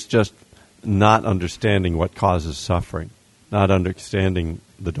delusion is just not understanding what causes suffering, not understanding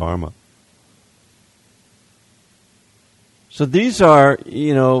the Dharma. So these are,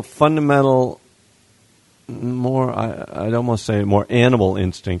 fundamental, more, I'd almost say more animal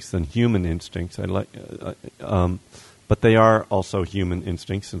instincts than human instincts. But they are also human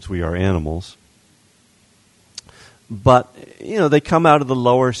instincts since we are animals. But, they come out of the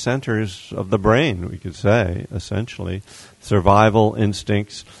lower centers of the brain, we could say, essentially. Survival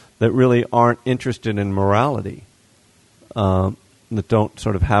instincts that really aren't interested in morality, that don't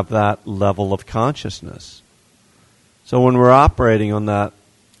sort of have that level of consciousness. So when we're operating on that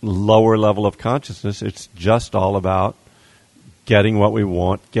lower level of consciousness, it's just all about getting what we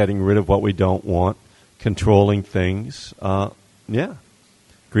want, getting rid of what we don't want, controlling things.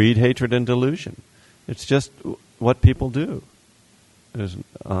 Greed, hatred, and delusion. It's just what people do.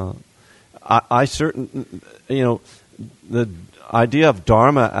 The idea of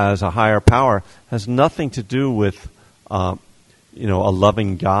Dharma as a higher power has nothing to do with, a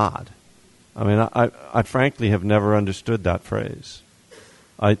loving God. I mean, I frankly have never understood that phrase,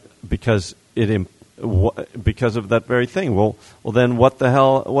 because of that very thing. Well, then what the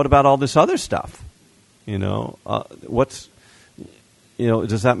hell? What about all this other stuff?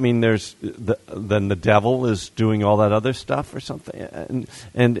 Does that mean then the devil is doing all that other stuff or something?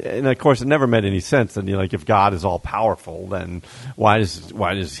 And of course, it never made any sense. And if God is all powerful, then why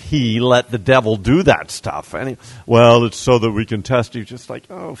does He let the devil do that stuff? And it's so that we can test you. Just like,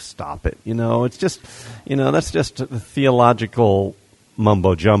 oh, stop it. It's just, that's just theological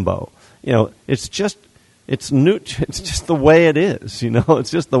mumbo jumbo. It's just. It's just the way it is.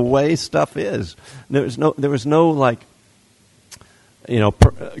 It's just the way stuff is. There was no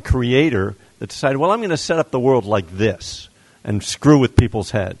creator that decided, well, I'm going to set up the world like this and screw with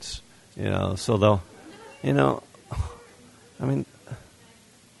people's heads, so they'll, I mean. And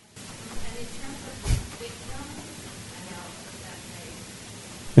in terms of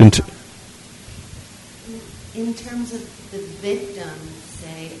in terms of the victim,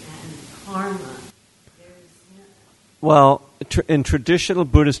 say, and karma, there's Well, in traditional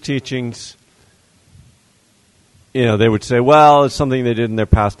Buddhist teachings, they would say, well, it's something they did in their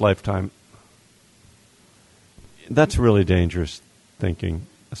past lifetime. That's really dangerous thinking,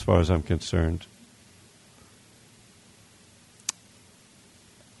 as far as I'm concerned.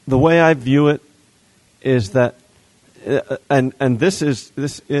 The way I view it is that, and this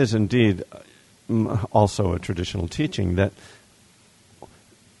is indeed also a traditional teaching, that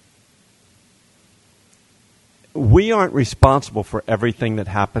we aren't responsible for everything that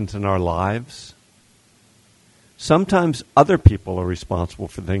happens in our lives. Sometimes other people are responsible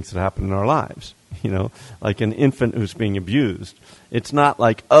for things that happen in our lives. Like an infant who's being abused. It's not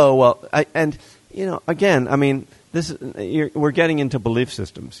like, again, I mean, we're getting into belief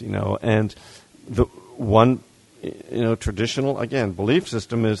systems, and the one, traditional, again, belief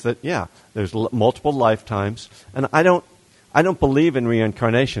system is that, there's multiple lifetimes, and I don't believe in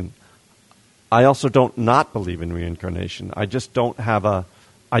reincarnation. I also don't not believe in reincarnation. I just don't have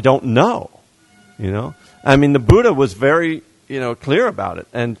I don't know, I mean, the Buddha was very, clear about it,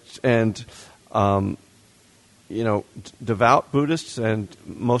 and devout Buddhists and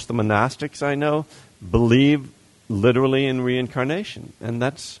most of the monastics I know believe literally in reincarnation, and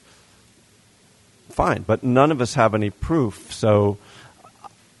that's fine. But none of us have any proof. So,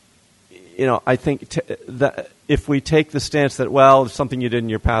 I think that if we take the stance that, well, it's something you did in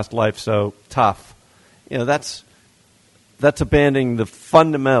your past life, so tough, that's abandoning the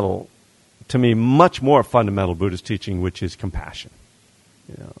fundamental, to me, much more fundamental Buddhist teaching, which is compassion.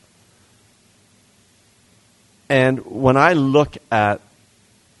 And when I look at,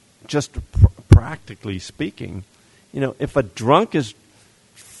 just practically speaking, if a drunk is,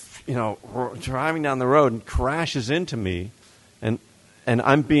 driving down the road and crashes into me, and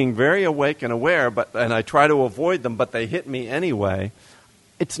I'm being very awake and aware, and I try to avoid them, but they hit me anyway,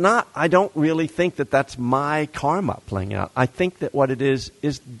 it's not, I don't really think that that's my karma playing out. I think that what it is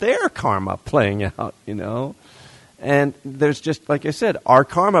their karma playing out, And there's just, like I said, our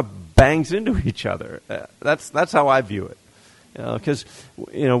karma bangs into each other. That's how I view it. Because,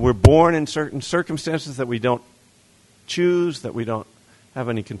 we're born in certain circumstances that we don't choose, that we don't have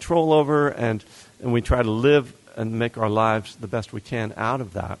any control over, and we try to live and make our lives the best we can out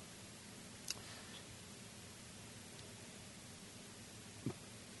of that.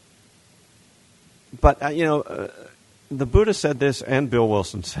 But, the Buddha said this, and Bill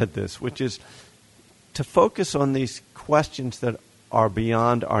Wilson said this, which is to focus on these questions that are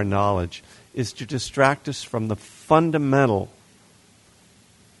beyond our knowledge is to distract us from the fundamental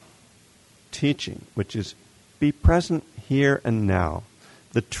teaching, which is be present here and now.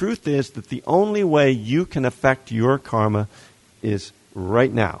 The truth is that the only way you can affect your karma is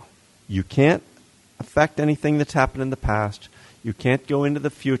right now. You can't affect anything that's happened in the past. You can't go into the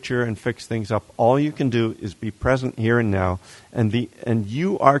future and fix things up. All you can do is be present here and now, and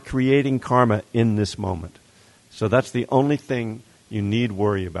you are creating karma in this moment. So that's the only thing you need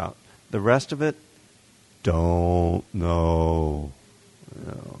worry about. The rest of it, don't know.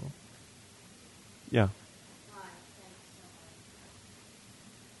 Yeah.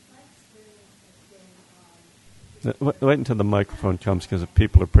 Wait until the microphone comes, because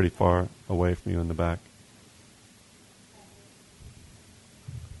people are pretty far away from you in the back.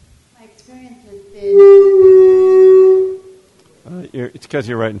 My experience has been... It's because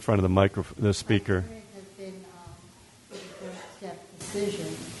you're right in front of the speaker. My experience has been the first step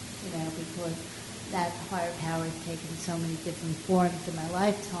decision, because that higher power has taken so many different forms in my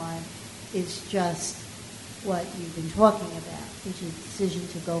lifetime, is just what you've been talking about, which is a decision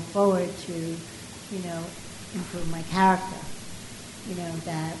to go forward to, improve my character.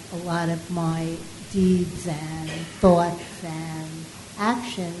 That a lot of my deeds and thoughts and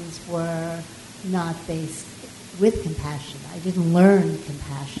actions were not based with compassion. I didn't learn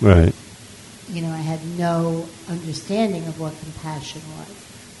compassion. Right. I had no understanding of what compassion was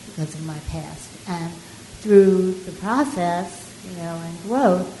because of my past. And through the process, and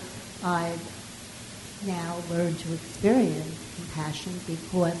growth, I've now learned to experience compassion,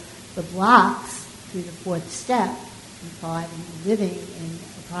 because the blocks through the fourth step involved in living in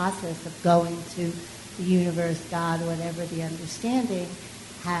the process of going to the universe, God, whatever the understanding,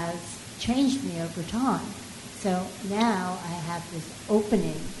 has changed me over time. So now I have this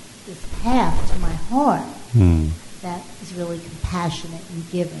opening, this path to my heart that is really compassionate and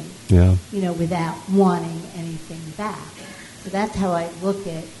giving, without wanting anything back. So that's how I look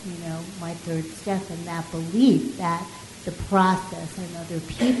at, my third step, and that belief that the process and other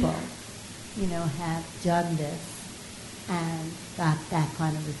people, have done this and got that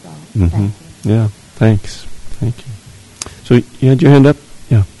kind of result. Mm-hmm. Thank you. Yeah, thanks. Thank you. So you had your hand up?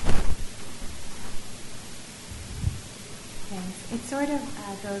 Yeah. Thanks. It sort of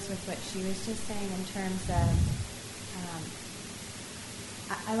goes with what she was just saying in terms of,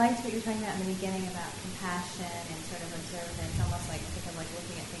 I liked what you were talking about in the beginning about compassion and sort of observance, almost like, I think of like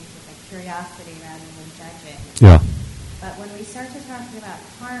looking at things with like curiosity rather than judging. Yeah. But when we start to talking about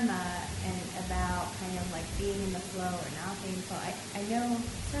karma and about kind of like being in the flow or not being in the flow, I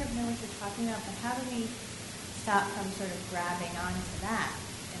sort of know what you're talking about, but how do we stop from sort of grabbing onto that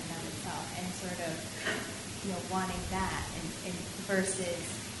in and of itself and sort of, wanting that and versus,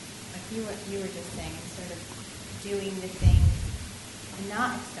 like you were just saying, and sort of doing the thing and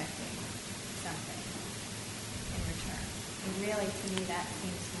not expecting something in return. And really, to me, that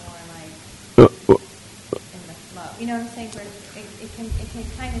seems more like in the flow. You know what I'm saying? Where it can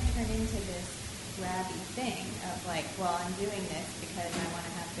kind of turn into this grabby thing of like, well, I'm doing this because I want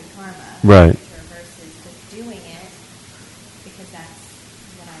to have good karma. Right. Versus just doing it because that's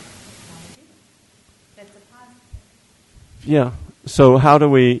what I want to do. That's a positive. Yeah. So how do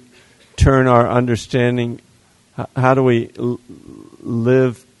we turn our understanding, how do we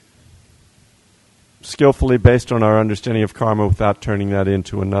live skillfully based on our understanding of karma without turning that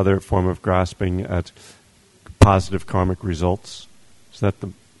into another form of grasping at positive karmic results? Is that the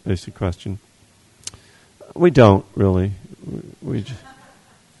basic question? We don't really. We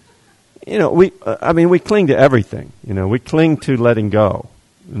cling to everything. We cling to letting go.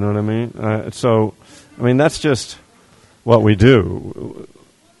 You know what I mean? That's just what we do.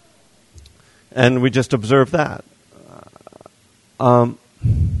 And we just observe that. So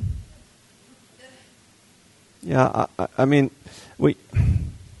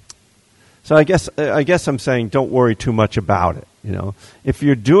I guess I'm saying don't worry too much about it. If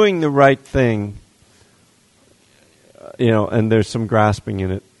you're doing the right thing, and there's some grasping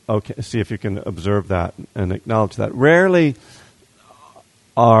in it, okay, see if you can observe that and acknowledge that. Rarely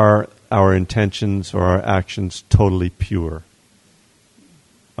are our intentions or our actions totally pure.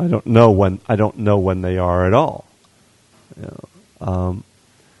 I don't know when they are at all.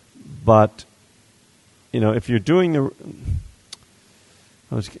 But if you're doing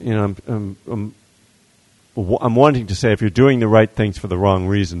I'm wanting to say if you're doing the right things for the wrong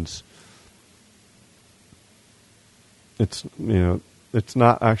reasons, it's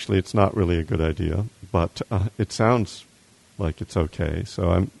not really a good idea. But it sounds like it's okay. So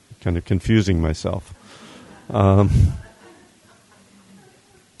I'm kind of confusing myself.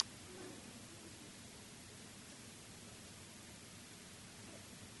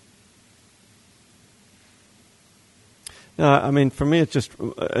 For me,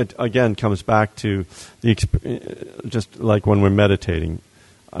 it again comes back to just like when we're meditating.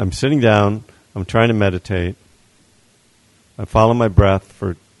 I'm sitting down, I'm trying to meditate, I follow my breath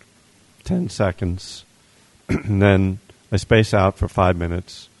for 10 seconds, and then I space out for 5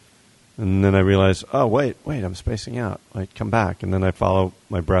 minutes, and then I realize, oh, wait, I'm spacing out. I come back, and then I follow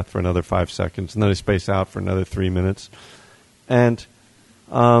my breath for another 5 seconds, and then I space out for another 3 minutes. And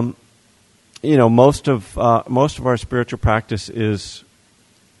most of our spiritual practice is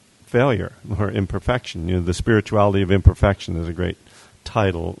failure or imperfection. The Spirituality of Imperfection is a great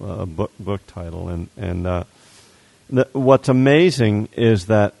title, book title, and what's amazing is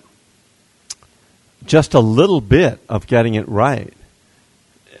that just a little bit of getting it right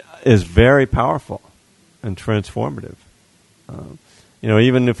is very powerful and transformative.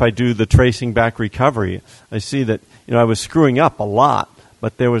 Even if I do the tracing back recovery, I see that I was screwing up a lot.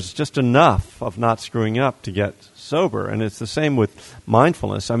 But there was just enough of not screwing up to get sober. And it's the same with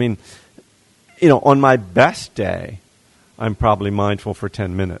mindfulness. On my best day, I'm probably mindful for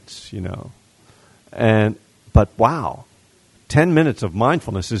 10 minutes, But wow, 10 minutes of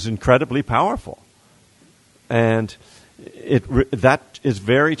mindfulness is incredibly powerful. And that is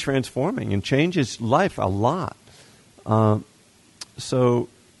very transforming and changes life a lot. I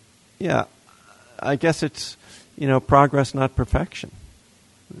guess it's, progress, not perfection.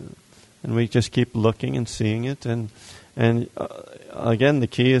 And we just keep looking and seeing it, and again, the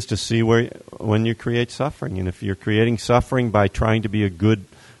key is to see when you create suffering, and if you're creating suffering by trying to be a good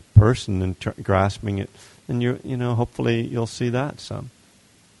person and grasping it, then hopefully you'll see that some.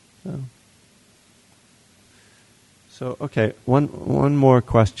 So okay, one more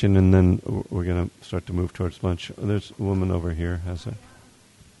question, and then we're going to start to move towards lunch. There's a woman over here has a.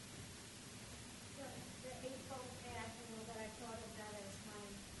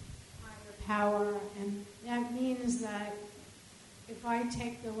 Power, and that means that if I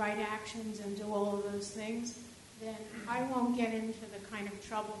take the right actions and do all of those things, then I won't get into the kind of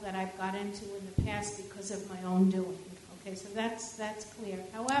trouble that I've got into in the past because of my own doing. Okay, so that's clear.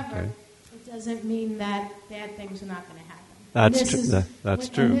 However, it doesn't mean that bad things are not going to happen. That's true. That's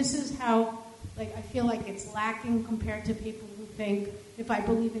true. And this is how, like, I feel like it's lacking compared to people who think, if I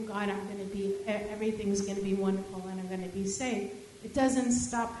believe in God, everything's going to be wonderful and I'm going to be safe. It doesn't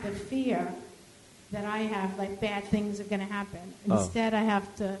stop the fear that I have, like bad things are going to happen. Instead, I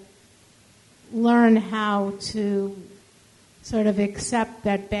have to learn how to sort of accept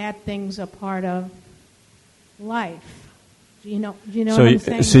that bad things are part of life. Do you know what I'm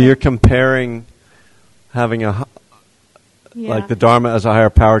saying? So you're comparing having like the Dharma as a higher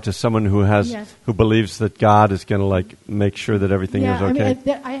power to someone who who believes that God is going to like make sure that everything is okay. I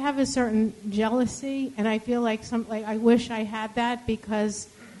mean, I have a certain jealousy, and I feel like I wish I had that because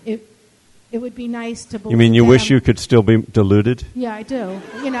it would be nice to believe. You mean you wish you could still be deluded? Yeah, I do.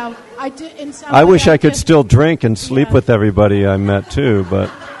 I do. In some I way, wish I could still drink and sleep with everybody I met too,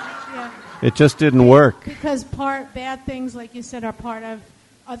 but it just didn't work. Because bad things, like you said, are part of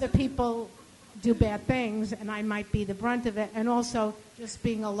other people do bad things, and I might be the brunt of it. And also, just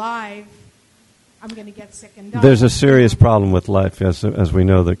being alive, I'm going to get sick and die. There's a serious problem with life, as we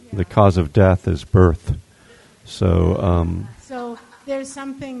know. The cause of death is birth. So there's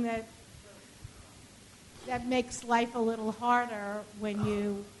something that makes life a little harder when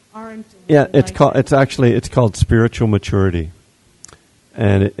you aren't. It's called spiritual maturity,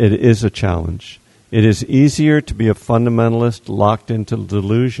 and it is a challenge. It is easier to be a fundamentalist locked into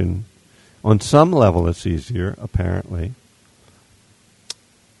delusion. On some level, it's easier, apparently.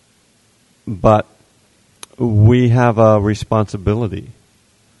 But we have a responsibility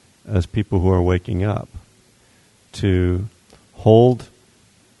as people who are waking up to hold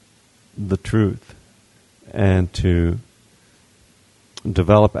the truth and to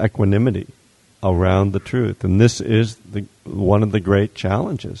develop equanimity around the truth. And this is one of the great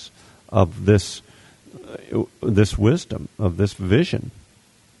challenges of this wisdom, of this vision.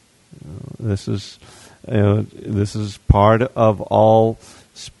 This is part of all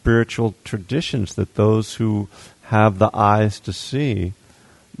spiritual traditions, that those who have the eyes to see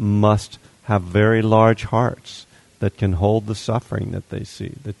must have very large hearts that can hold the suffering that they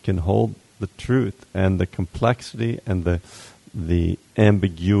see, that can hold the truth and the complexity and the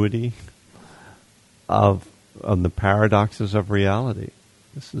ambiguity of the paradoxes of reality.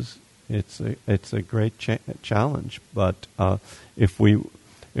 It's a great challenge, but if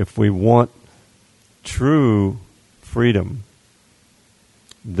we want true freedom,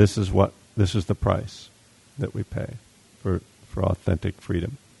 this is the price that we pay for authentic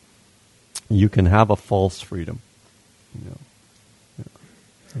freedom. You can have a false freedom.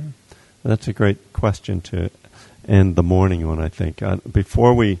 That's a great question to end the morning on, I think.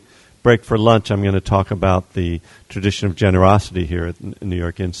 Before we break for lunch, I'm going to talk about the tradition of generosity here at New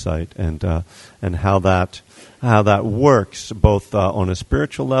York Insight and how that works both on a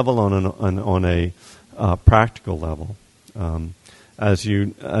spiritual level and on a practical level. As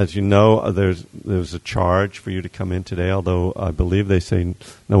you know, there's a charge for you to come in today, although I believe they say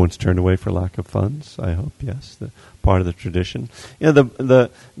no one's turned away for lack of funds. I hope, yes, part of the tradition.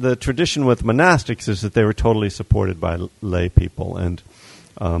 The tradition with monastics is that they were totally supported by lay people, and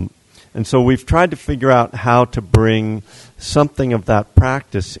so we've tried to figure out how to bring something of that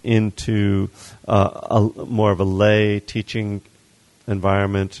practice into more of a lay teaching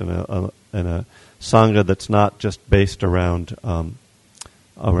environment and a sangha that's not just based around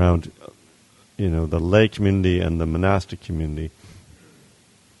the lay community and the monastic community.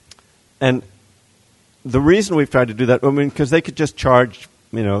 And the reason we've tried to do that, because they could just charge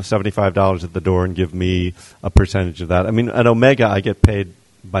 $75 at the door and give me a percentage of that. At Omega, I get paid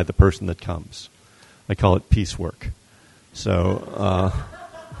by the person that comes. I call it piecework. So,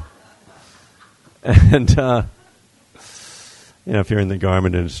 if you're in the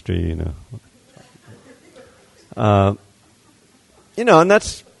garment industry, and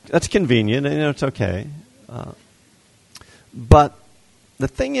that's convenient, and it's okay. But the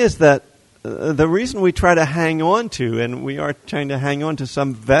thing is that the reason we try to hang on to, and we are trying to hang on to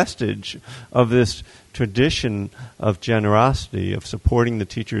some vestige of this tradition of generosity, of supporting the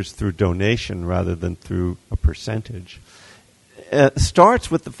teachers through donation rather than through a percentage,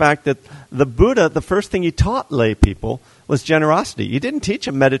 starts with the fact that the Buddha, the first thing he taught lay people was generosity. He didn't teach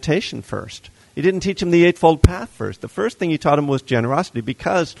them meditation first. He didn't teach them the Eightfold Path first. The first thing he taught them was generosity,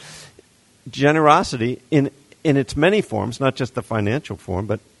 because generosity in its many forms, not just the financial form,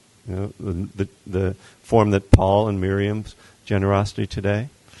 but the form that Paul and Miriam's generosity today.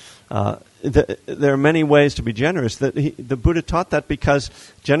 There are many ways to be generous. The Buddha taught that because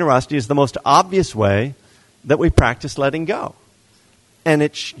generosity is the most obvious way that we practice letting go. And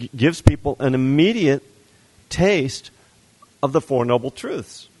it gives people an immediate taste of the Four Noble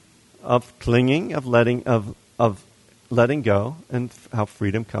Truths, of clinging, of letting go, and how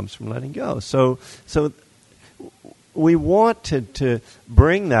freedom comes from letting go. So we want to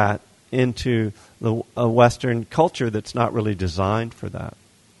bring that into a Western culture that's not really designed for that.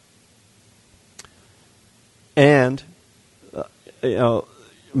 And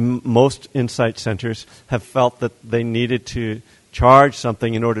most insight centers have felt that they needed to charge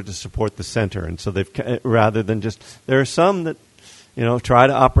something in order to support the center, and so they've rather than just, there are some that try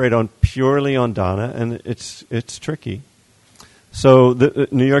to operate purely on dana, and it's tricky. So the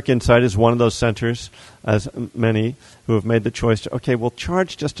New York Insight is one of those centers, as many who have made the choice to, we'll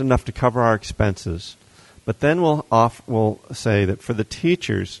charge just enough to cover our expenses, but then we'll say that for the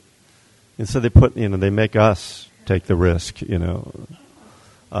teachers, and so they make us take the risk,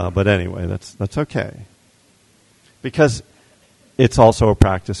 but anyway, that's okay, because it's also a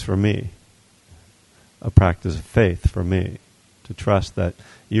practice for me, a practice of faith for me, to trust that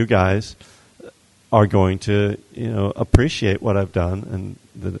you guys are going to, appreciate what I've done, and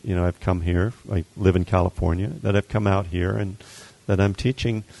that, I've come here, I live in California, that I've come out here, and that I'm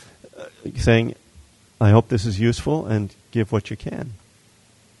teaching, saying, I hope this is useful, and give what you can.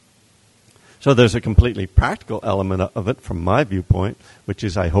 So there's a completely practical element of it from my viewpoint, which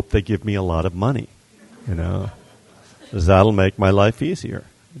is I hope they give me a lot of money, because that'll make my life easier,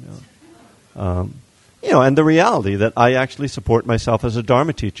 and the reality that I actually support myself as a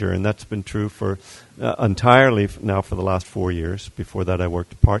Dharma teacher, and that's been true for entirely now for the last 4 years. Before that, I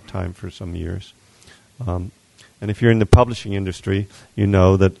worked part-time for some years. And if you're in the publishing industry, you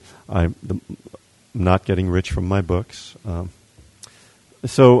know that I'm not getting rich from my books.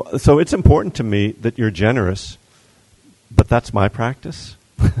 So it's important to me that you're generous, but that's my practice.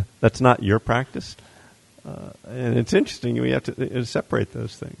 That's not your practice. And it's interesting, we have to separate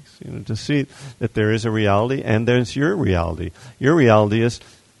those things, to see that there is a reality and there's your reality. Your reality is,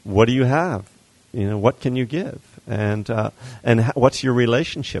 what do you have? What can you give? And what's your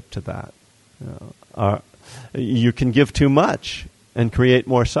relationship to that? You can give too much and create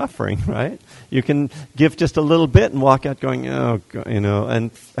more suffering, right? You can give just a little bit and walk out going,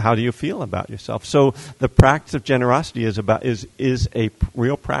 and how do you feel about yourself? So the practice of generosity is a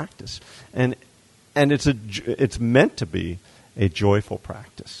real practice, and it's meant to be a joyful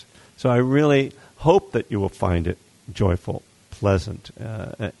practice. So I really hope that you will find it joyful, pleasant,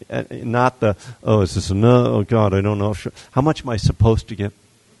 not the, is this oh God, I don't know, how much am I supposed to give?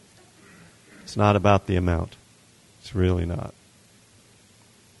 It's not about the amount. It's really not.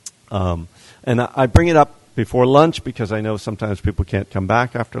 And I bring it up before lunch because I know sometimes people can't come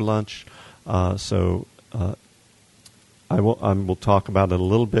back after lunch. So I will talk about it a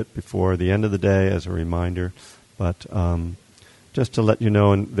little bit before the end of the day as a reminder. But just to let you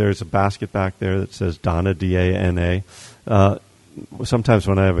know, and there's a basket back there that says Dana, D-A-N-A. Sometimes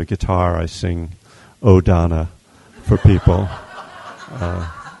when I have a guitar, I sing O Dana for people.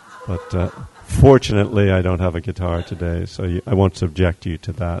 But fortunately, I don't have a guitar today, so I won't subject you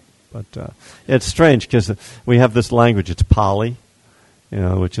to that. But it's strange because we have this language. It's Pali,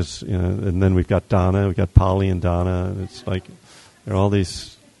 which is, and then we've got Dana, we've got Pali and Dana. And it's like there are all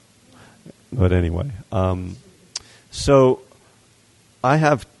these. But anyway, so I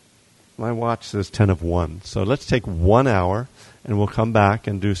have my watch says 10 of 1. So let's take 1 hour, and we'll come back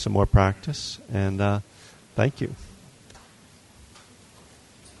and do some more practice. And thank you.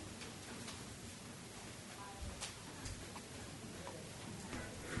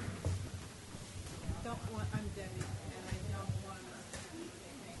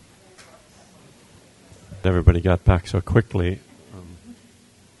 Everybody got back so quickly.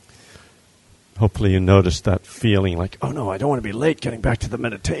 Hopefully you noticed that feeling like, oh no, I don't want to be late getting back to the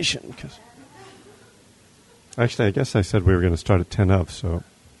meditation. Actually, I guess I said we were going to start at 10 of, so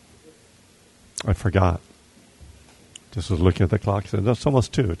I forgot. Just was looking at the clock and said, no, it's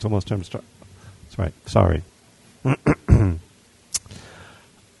almost 2. It's almost time to start. That's right. Sorry.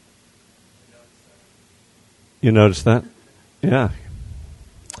 You noticed that? Yeah.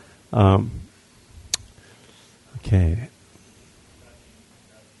 Okay.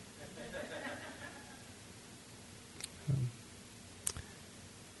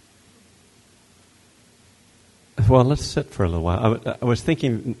 Well, let's sit for a little while. I was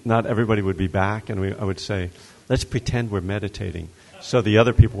thinking not everybody would be back, and I would say, let's pretend we're meditating. So the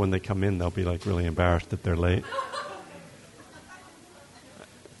other people, when they come in, they'll be like really embarrassed that they're late.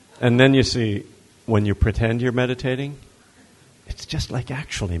 And then you see, when you pretend you're meditating, it's just like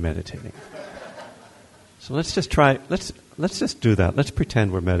actually meditating. So let's just try, let's just do that. Let's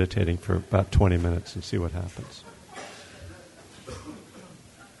pretend we're meditating for about 20 minutes and see what happens.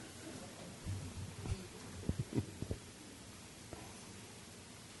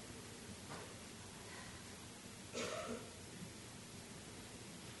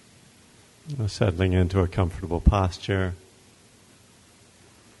 Settling into a comfortable posture.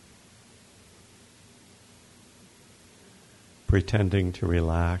 Pretending to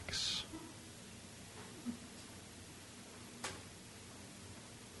relax.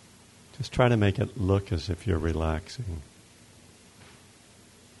 Just try to make it look as if you're relaxing.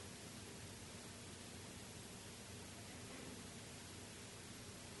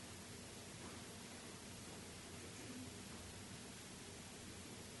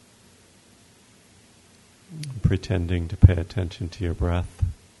 Pretending to pay attention to your breath.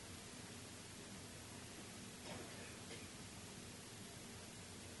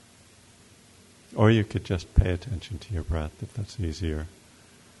 Or you could just pay attention to your breath if that's easier.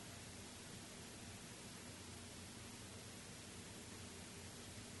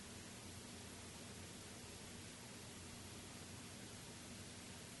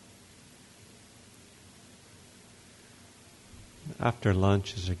 After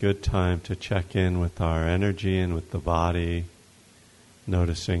lunch is a good time to check in with our energy and with the body,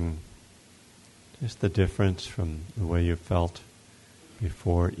 noticing just the difference from the way you felt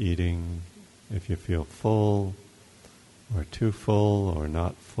before eating, if you feel full or too full or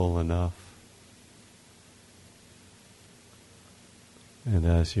not full enough. And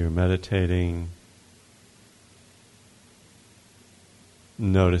as you're meditating,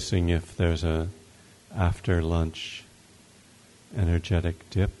 noticing if there's a after lunch energetic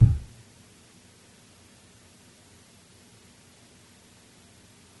dip.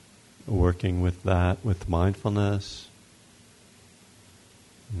 Working with that with mindfulness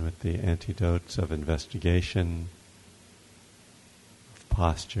and with the antidotes of investigation, of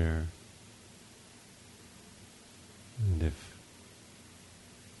posture. And if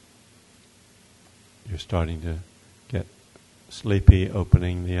you're starting to get sleepy,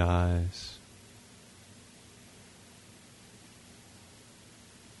 opening the eyes.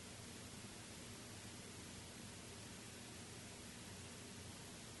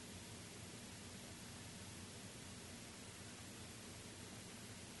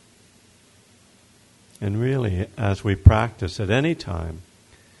 And really, as we practice at any time,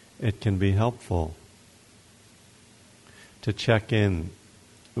 it can be helpful to check in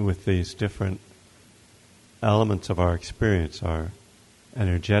with these different elements of our experience, our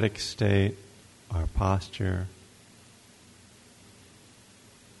energetic state, our posture.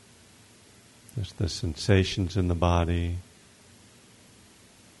 There's the sensations in the body.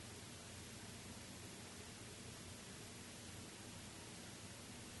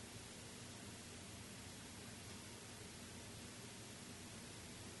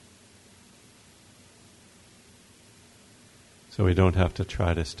 So we don't have to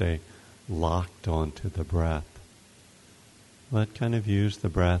try to stay locked onto the breath. But kind of use the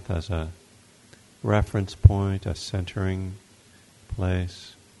breath as a reference point, a centering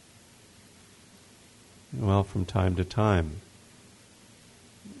place. Well, from time to time,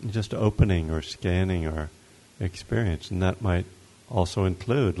 just opening or scanning our experience. And that might also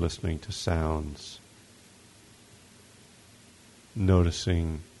include listening to sounds,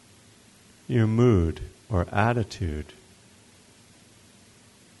 noticing your mood or attitude.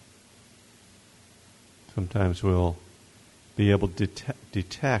 Sometimes we'll be able to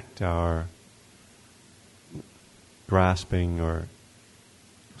detect our grasping or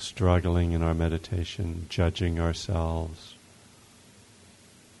struggling in our meditation, judging ourselves,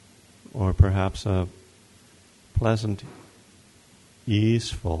 or perhaps a pleasant,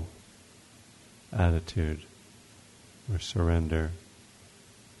 easeful attitude or surrender.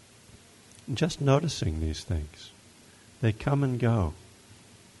 Just noticing these things. They come and go.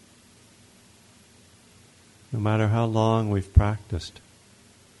 No matter how long we've practiced,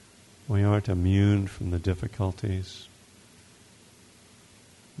 we aren't immune from the difficulties.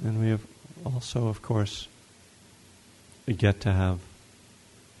 And we have also, of course, get to have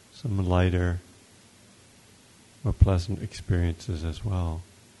some lighter or pleasant experiences as well.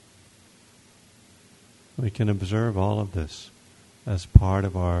 We can observe all of this as part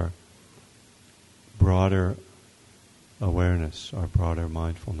of our broader awareness, our broader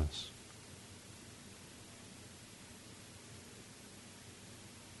mindfulness.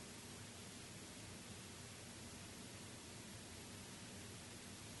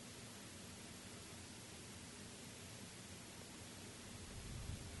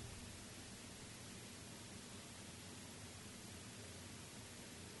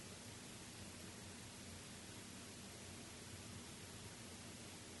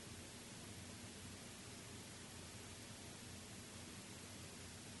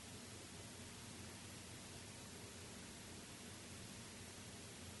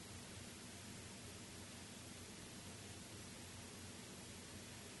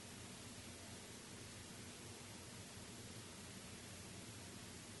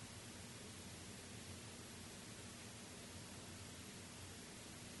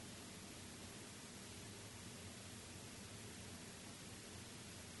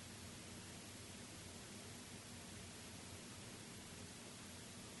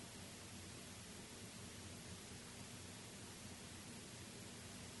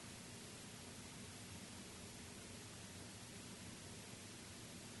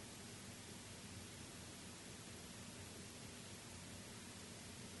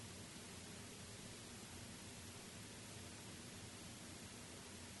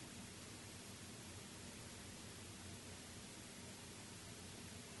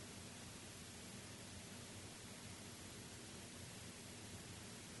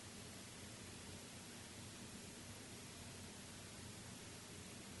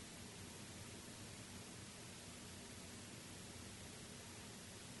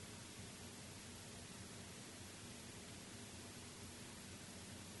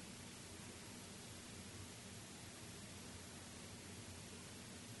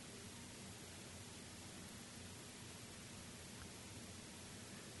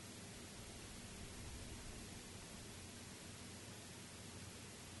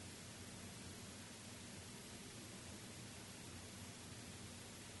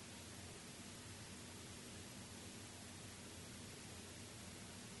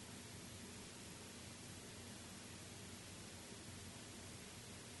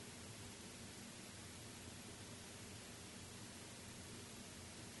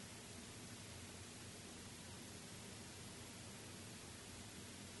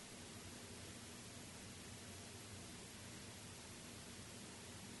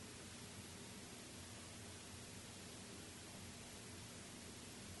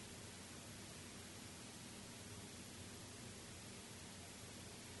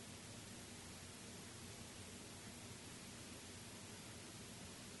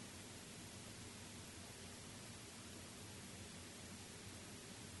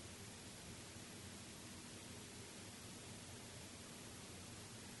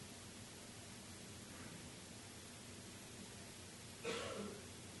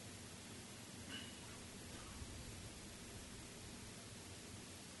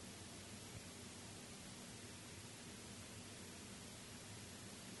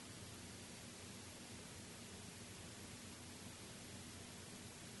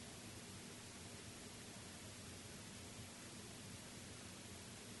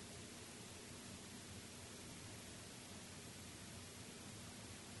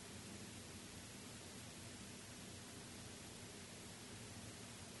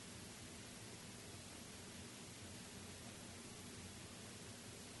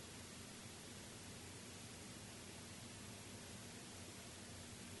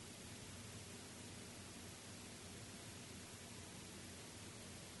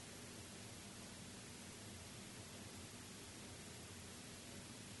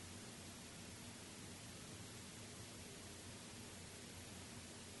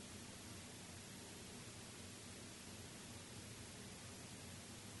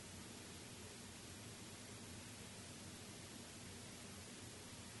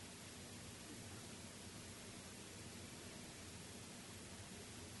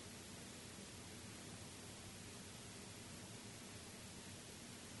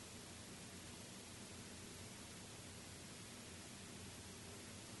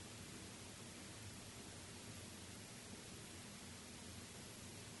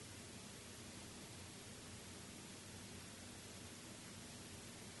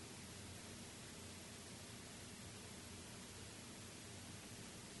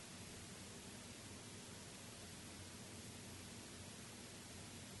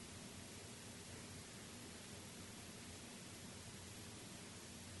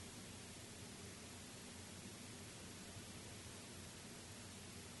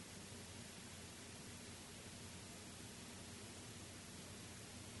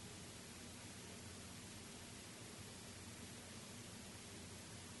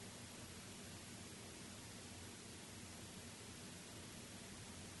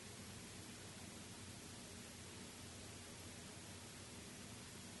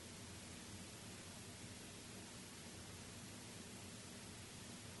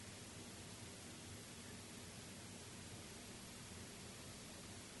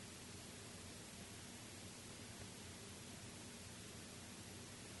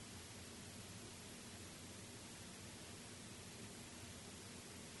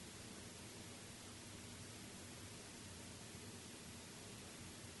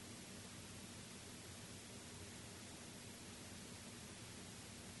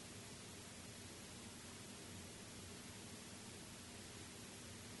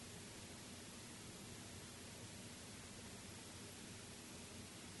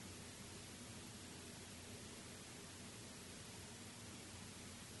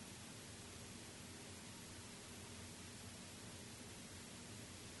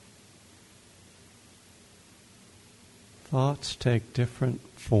 thoughts take different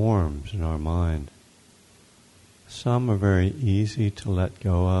forms in our mind. Some are very easy to let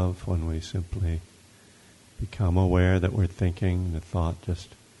go of when we simply become aware that we're thinking, the thought just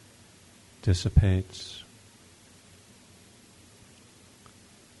dissipates.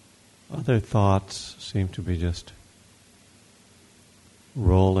 Other thoughts seem to be just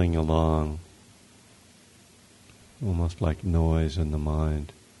rolling along, almost like noise in the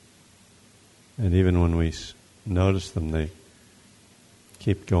mind. And even when we notice them, they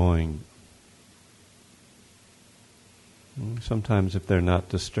keep going. Sometimes if they're not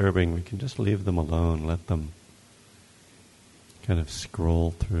disturbing, we can just leave them alone, let them kind of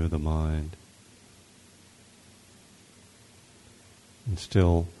scroll through the mind, and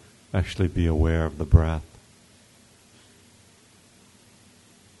still actually be aware of the breath.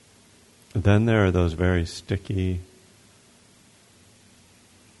 Then there are those very sticky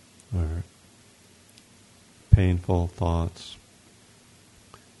or painful thoughts,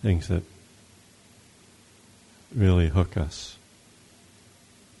 things that really hook us.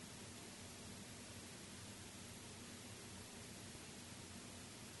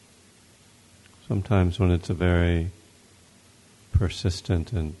 Sometimes when it's a very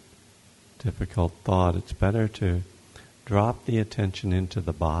persistent and difficult thought, it's better to drop the attention into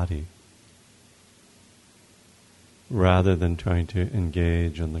the body rather than trying to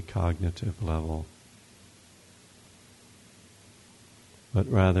engage on the cognitive level, but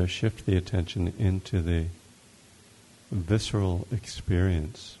rather shift the attention into the visceral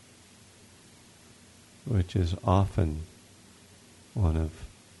experience, which is often one of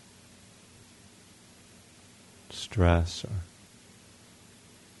stress or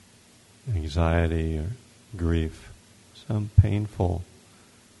anxiety or grief, some painful,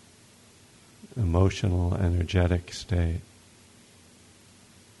 emotional, energetic state.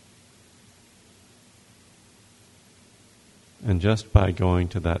 And just by going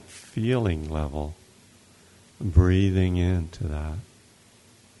to that feeling level, breathing into that,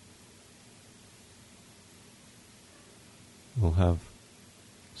 we'll have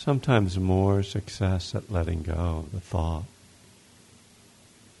sometimes more success at letting go of the thought.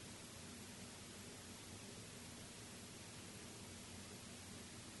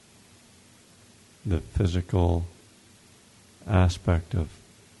 The physical aspect of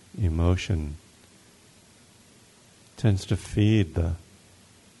emotion tends to feed the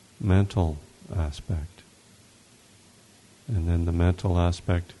mental aspect. And then the mental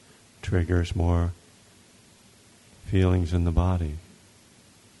aspect triggers more feelings in the body.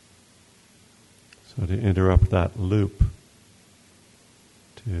 So to interrupt that loop,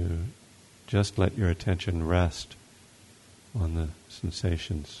 to just let your attention rest on the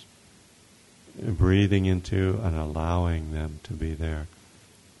sensations, breathing into and allowing them to be there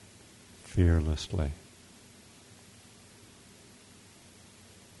fearlessly.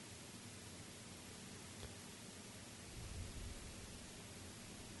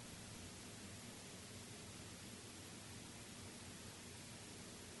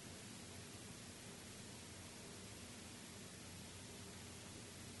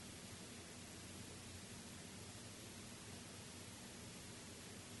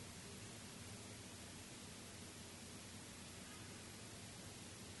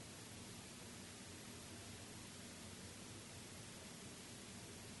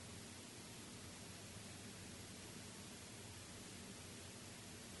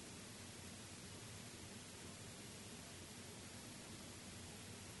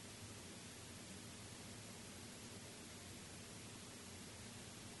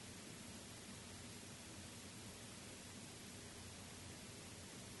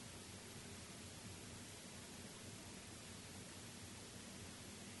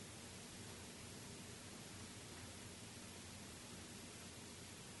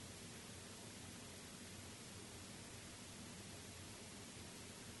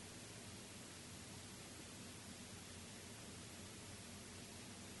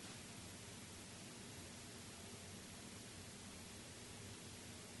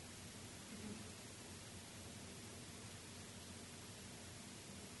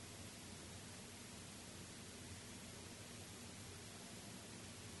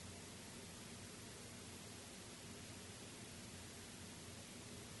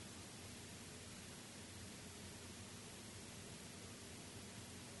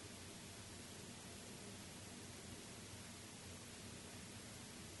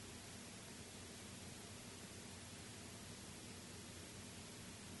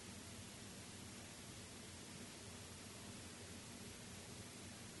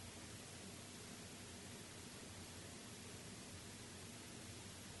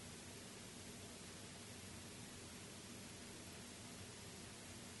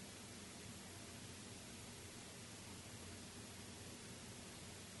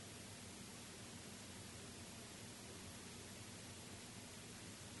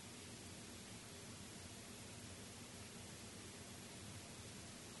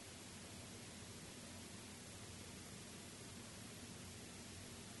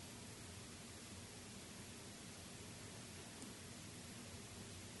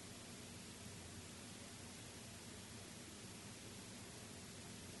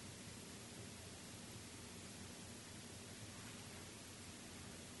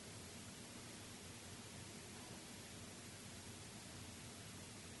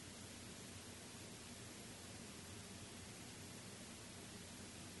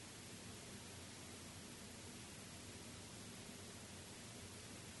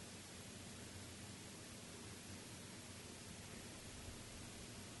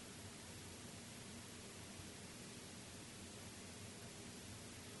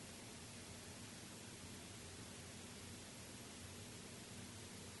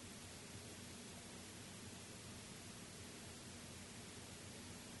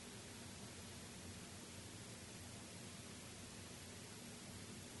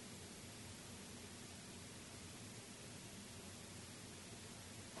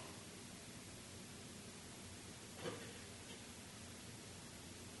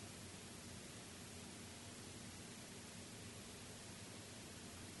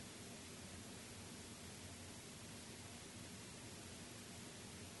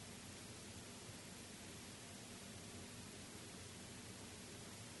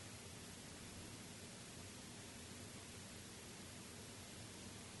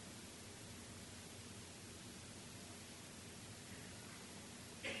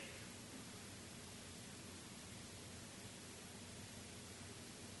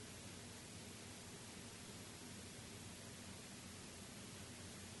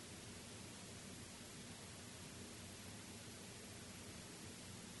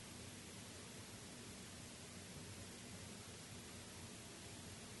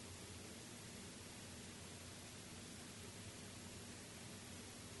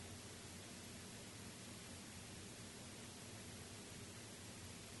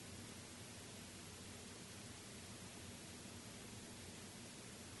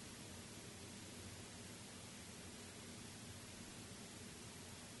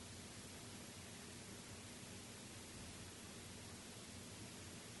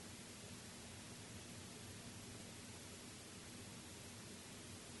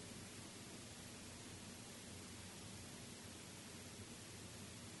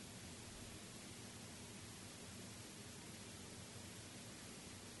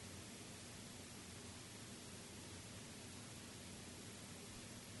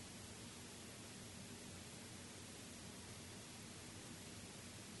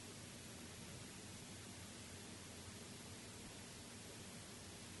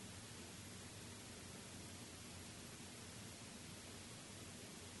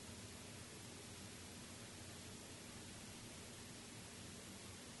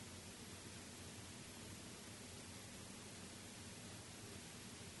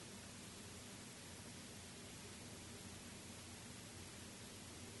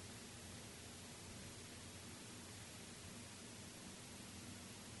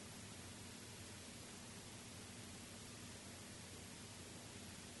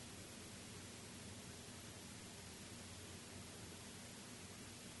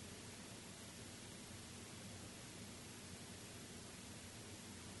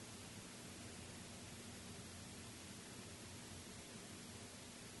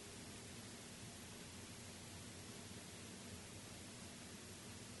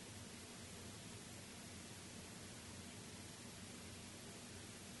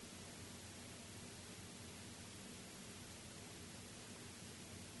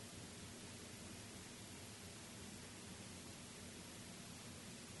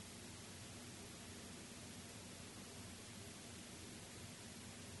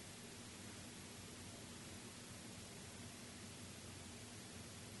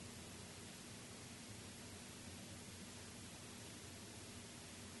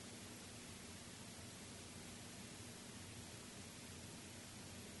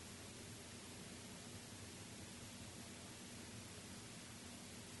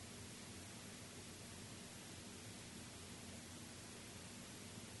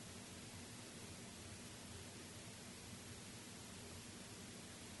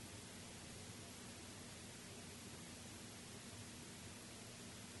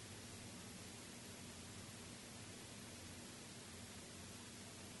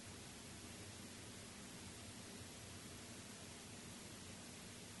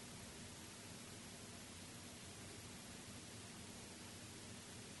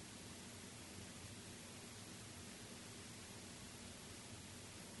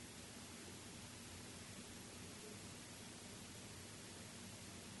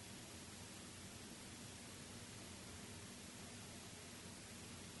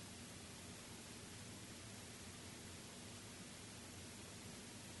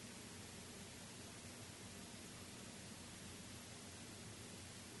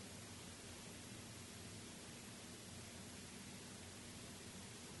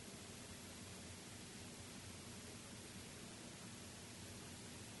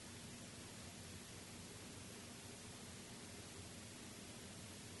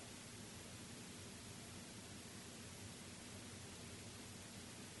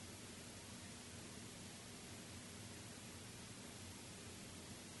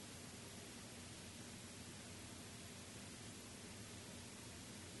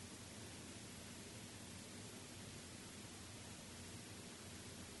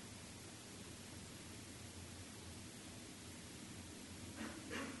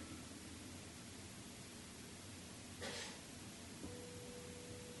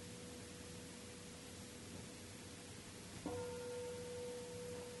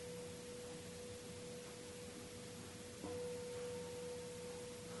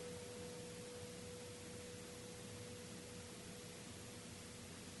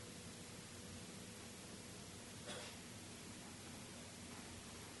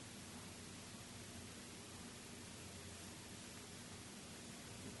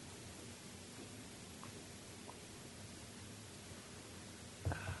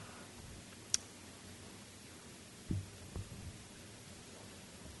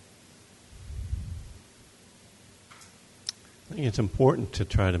 I think it's important to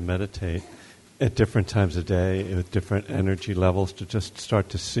try to meditate at different times of day with different energy levels to just start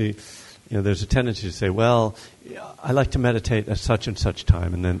to see. There's a tendency to say, well, I like to meditate at such and such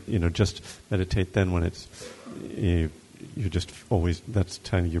time, and then, just meditate then when it's, you're just always, that's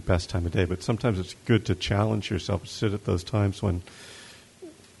kind of your best time of day. But sometimes it's good to challenge yourself, sit at those times when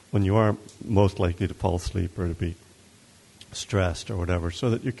you are most likely to fall asleep or to be stressed or whatever, so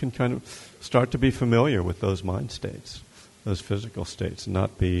that you can kind of start to be familiar with those mind states, those physical states, and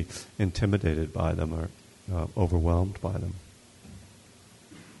not be intimidated by them or overwhelmed by them.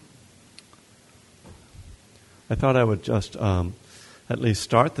 I thought I would just at least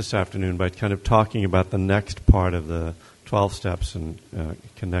start this afternoon by kind of talking about the next part of the 12 steps and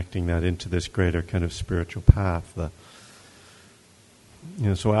connecting that into this greater kind of spiritual path.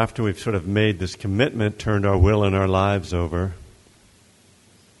 So after we've sort of made this commitment, turned our will and our lives over,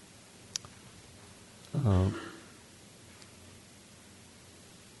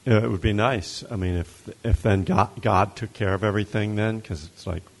 it would be nice. I mean, if then God took care of everything then, because it's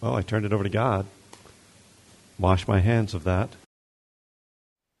like, well, I turned it over to God. Wash my hands of that.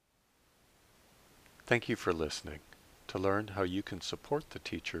 Thank you for listening. To learn how you can support the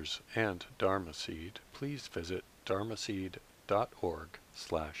teachers and Dharma Seed, please visit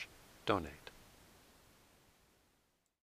dharmaseed.org/donate.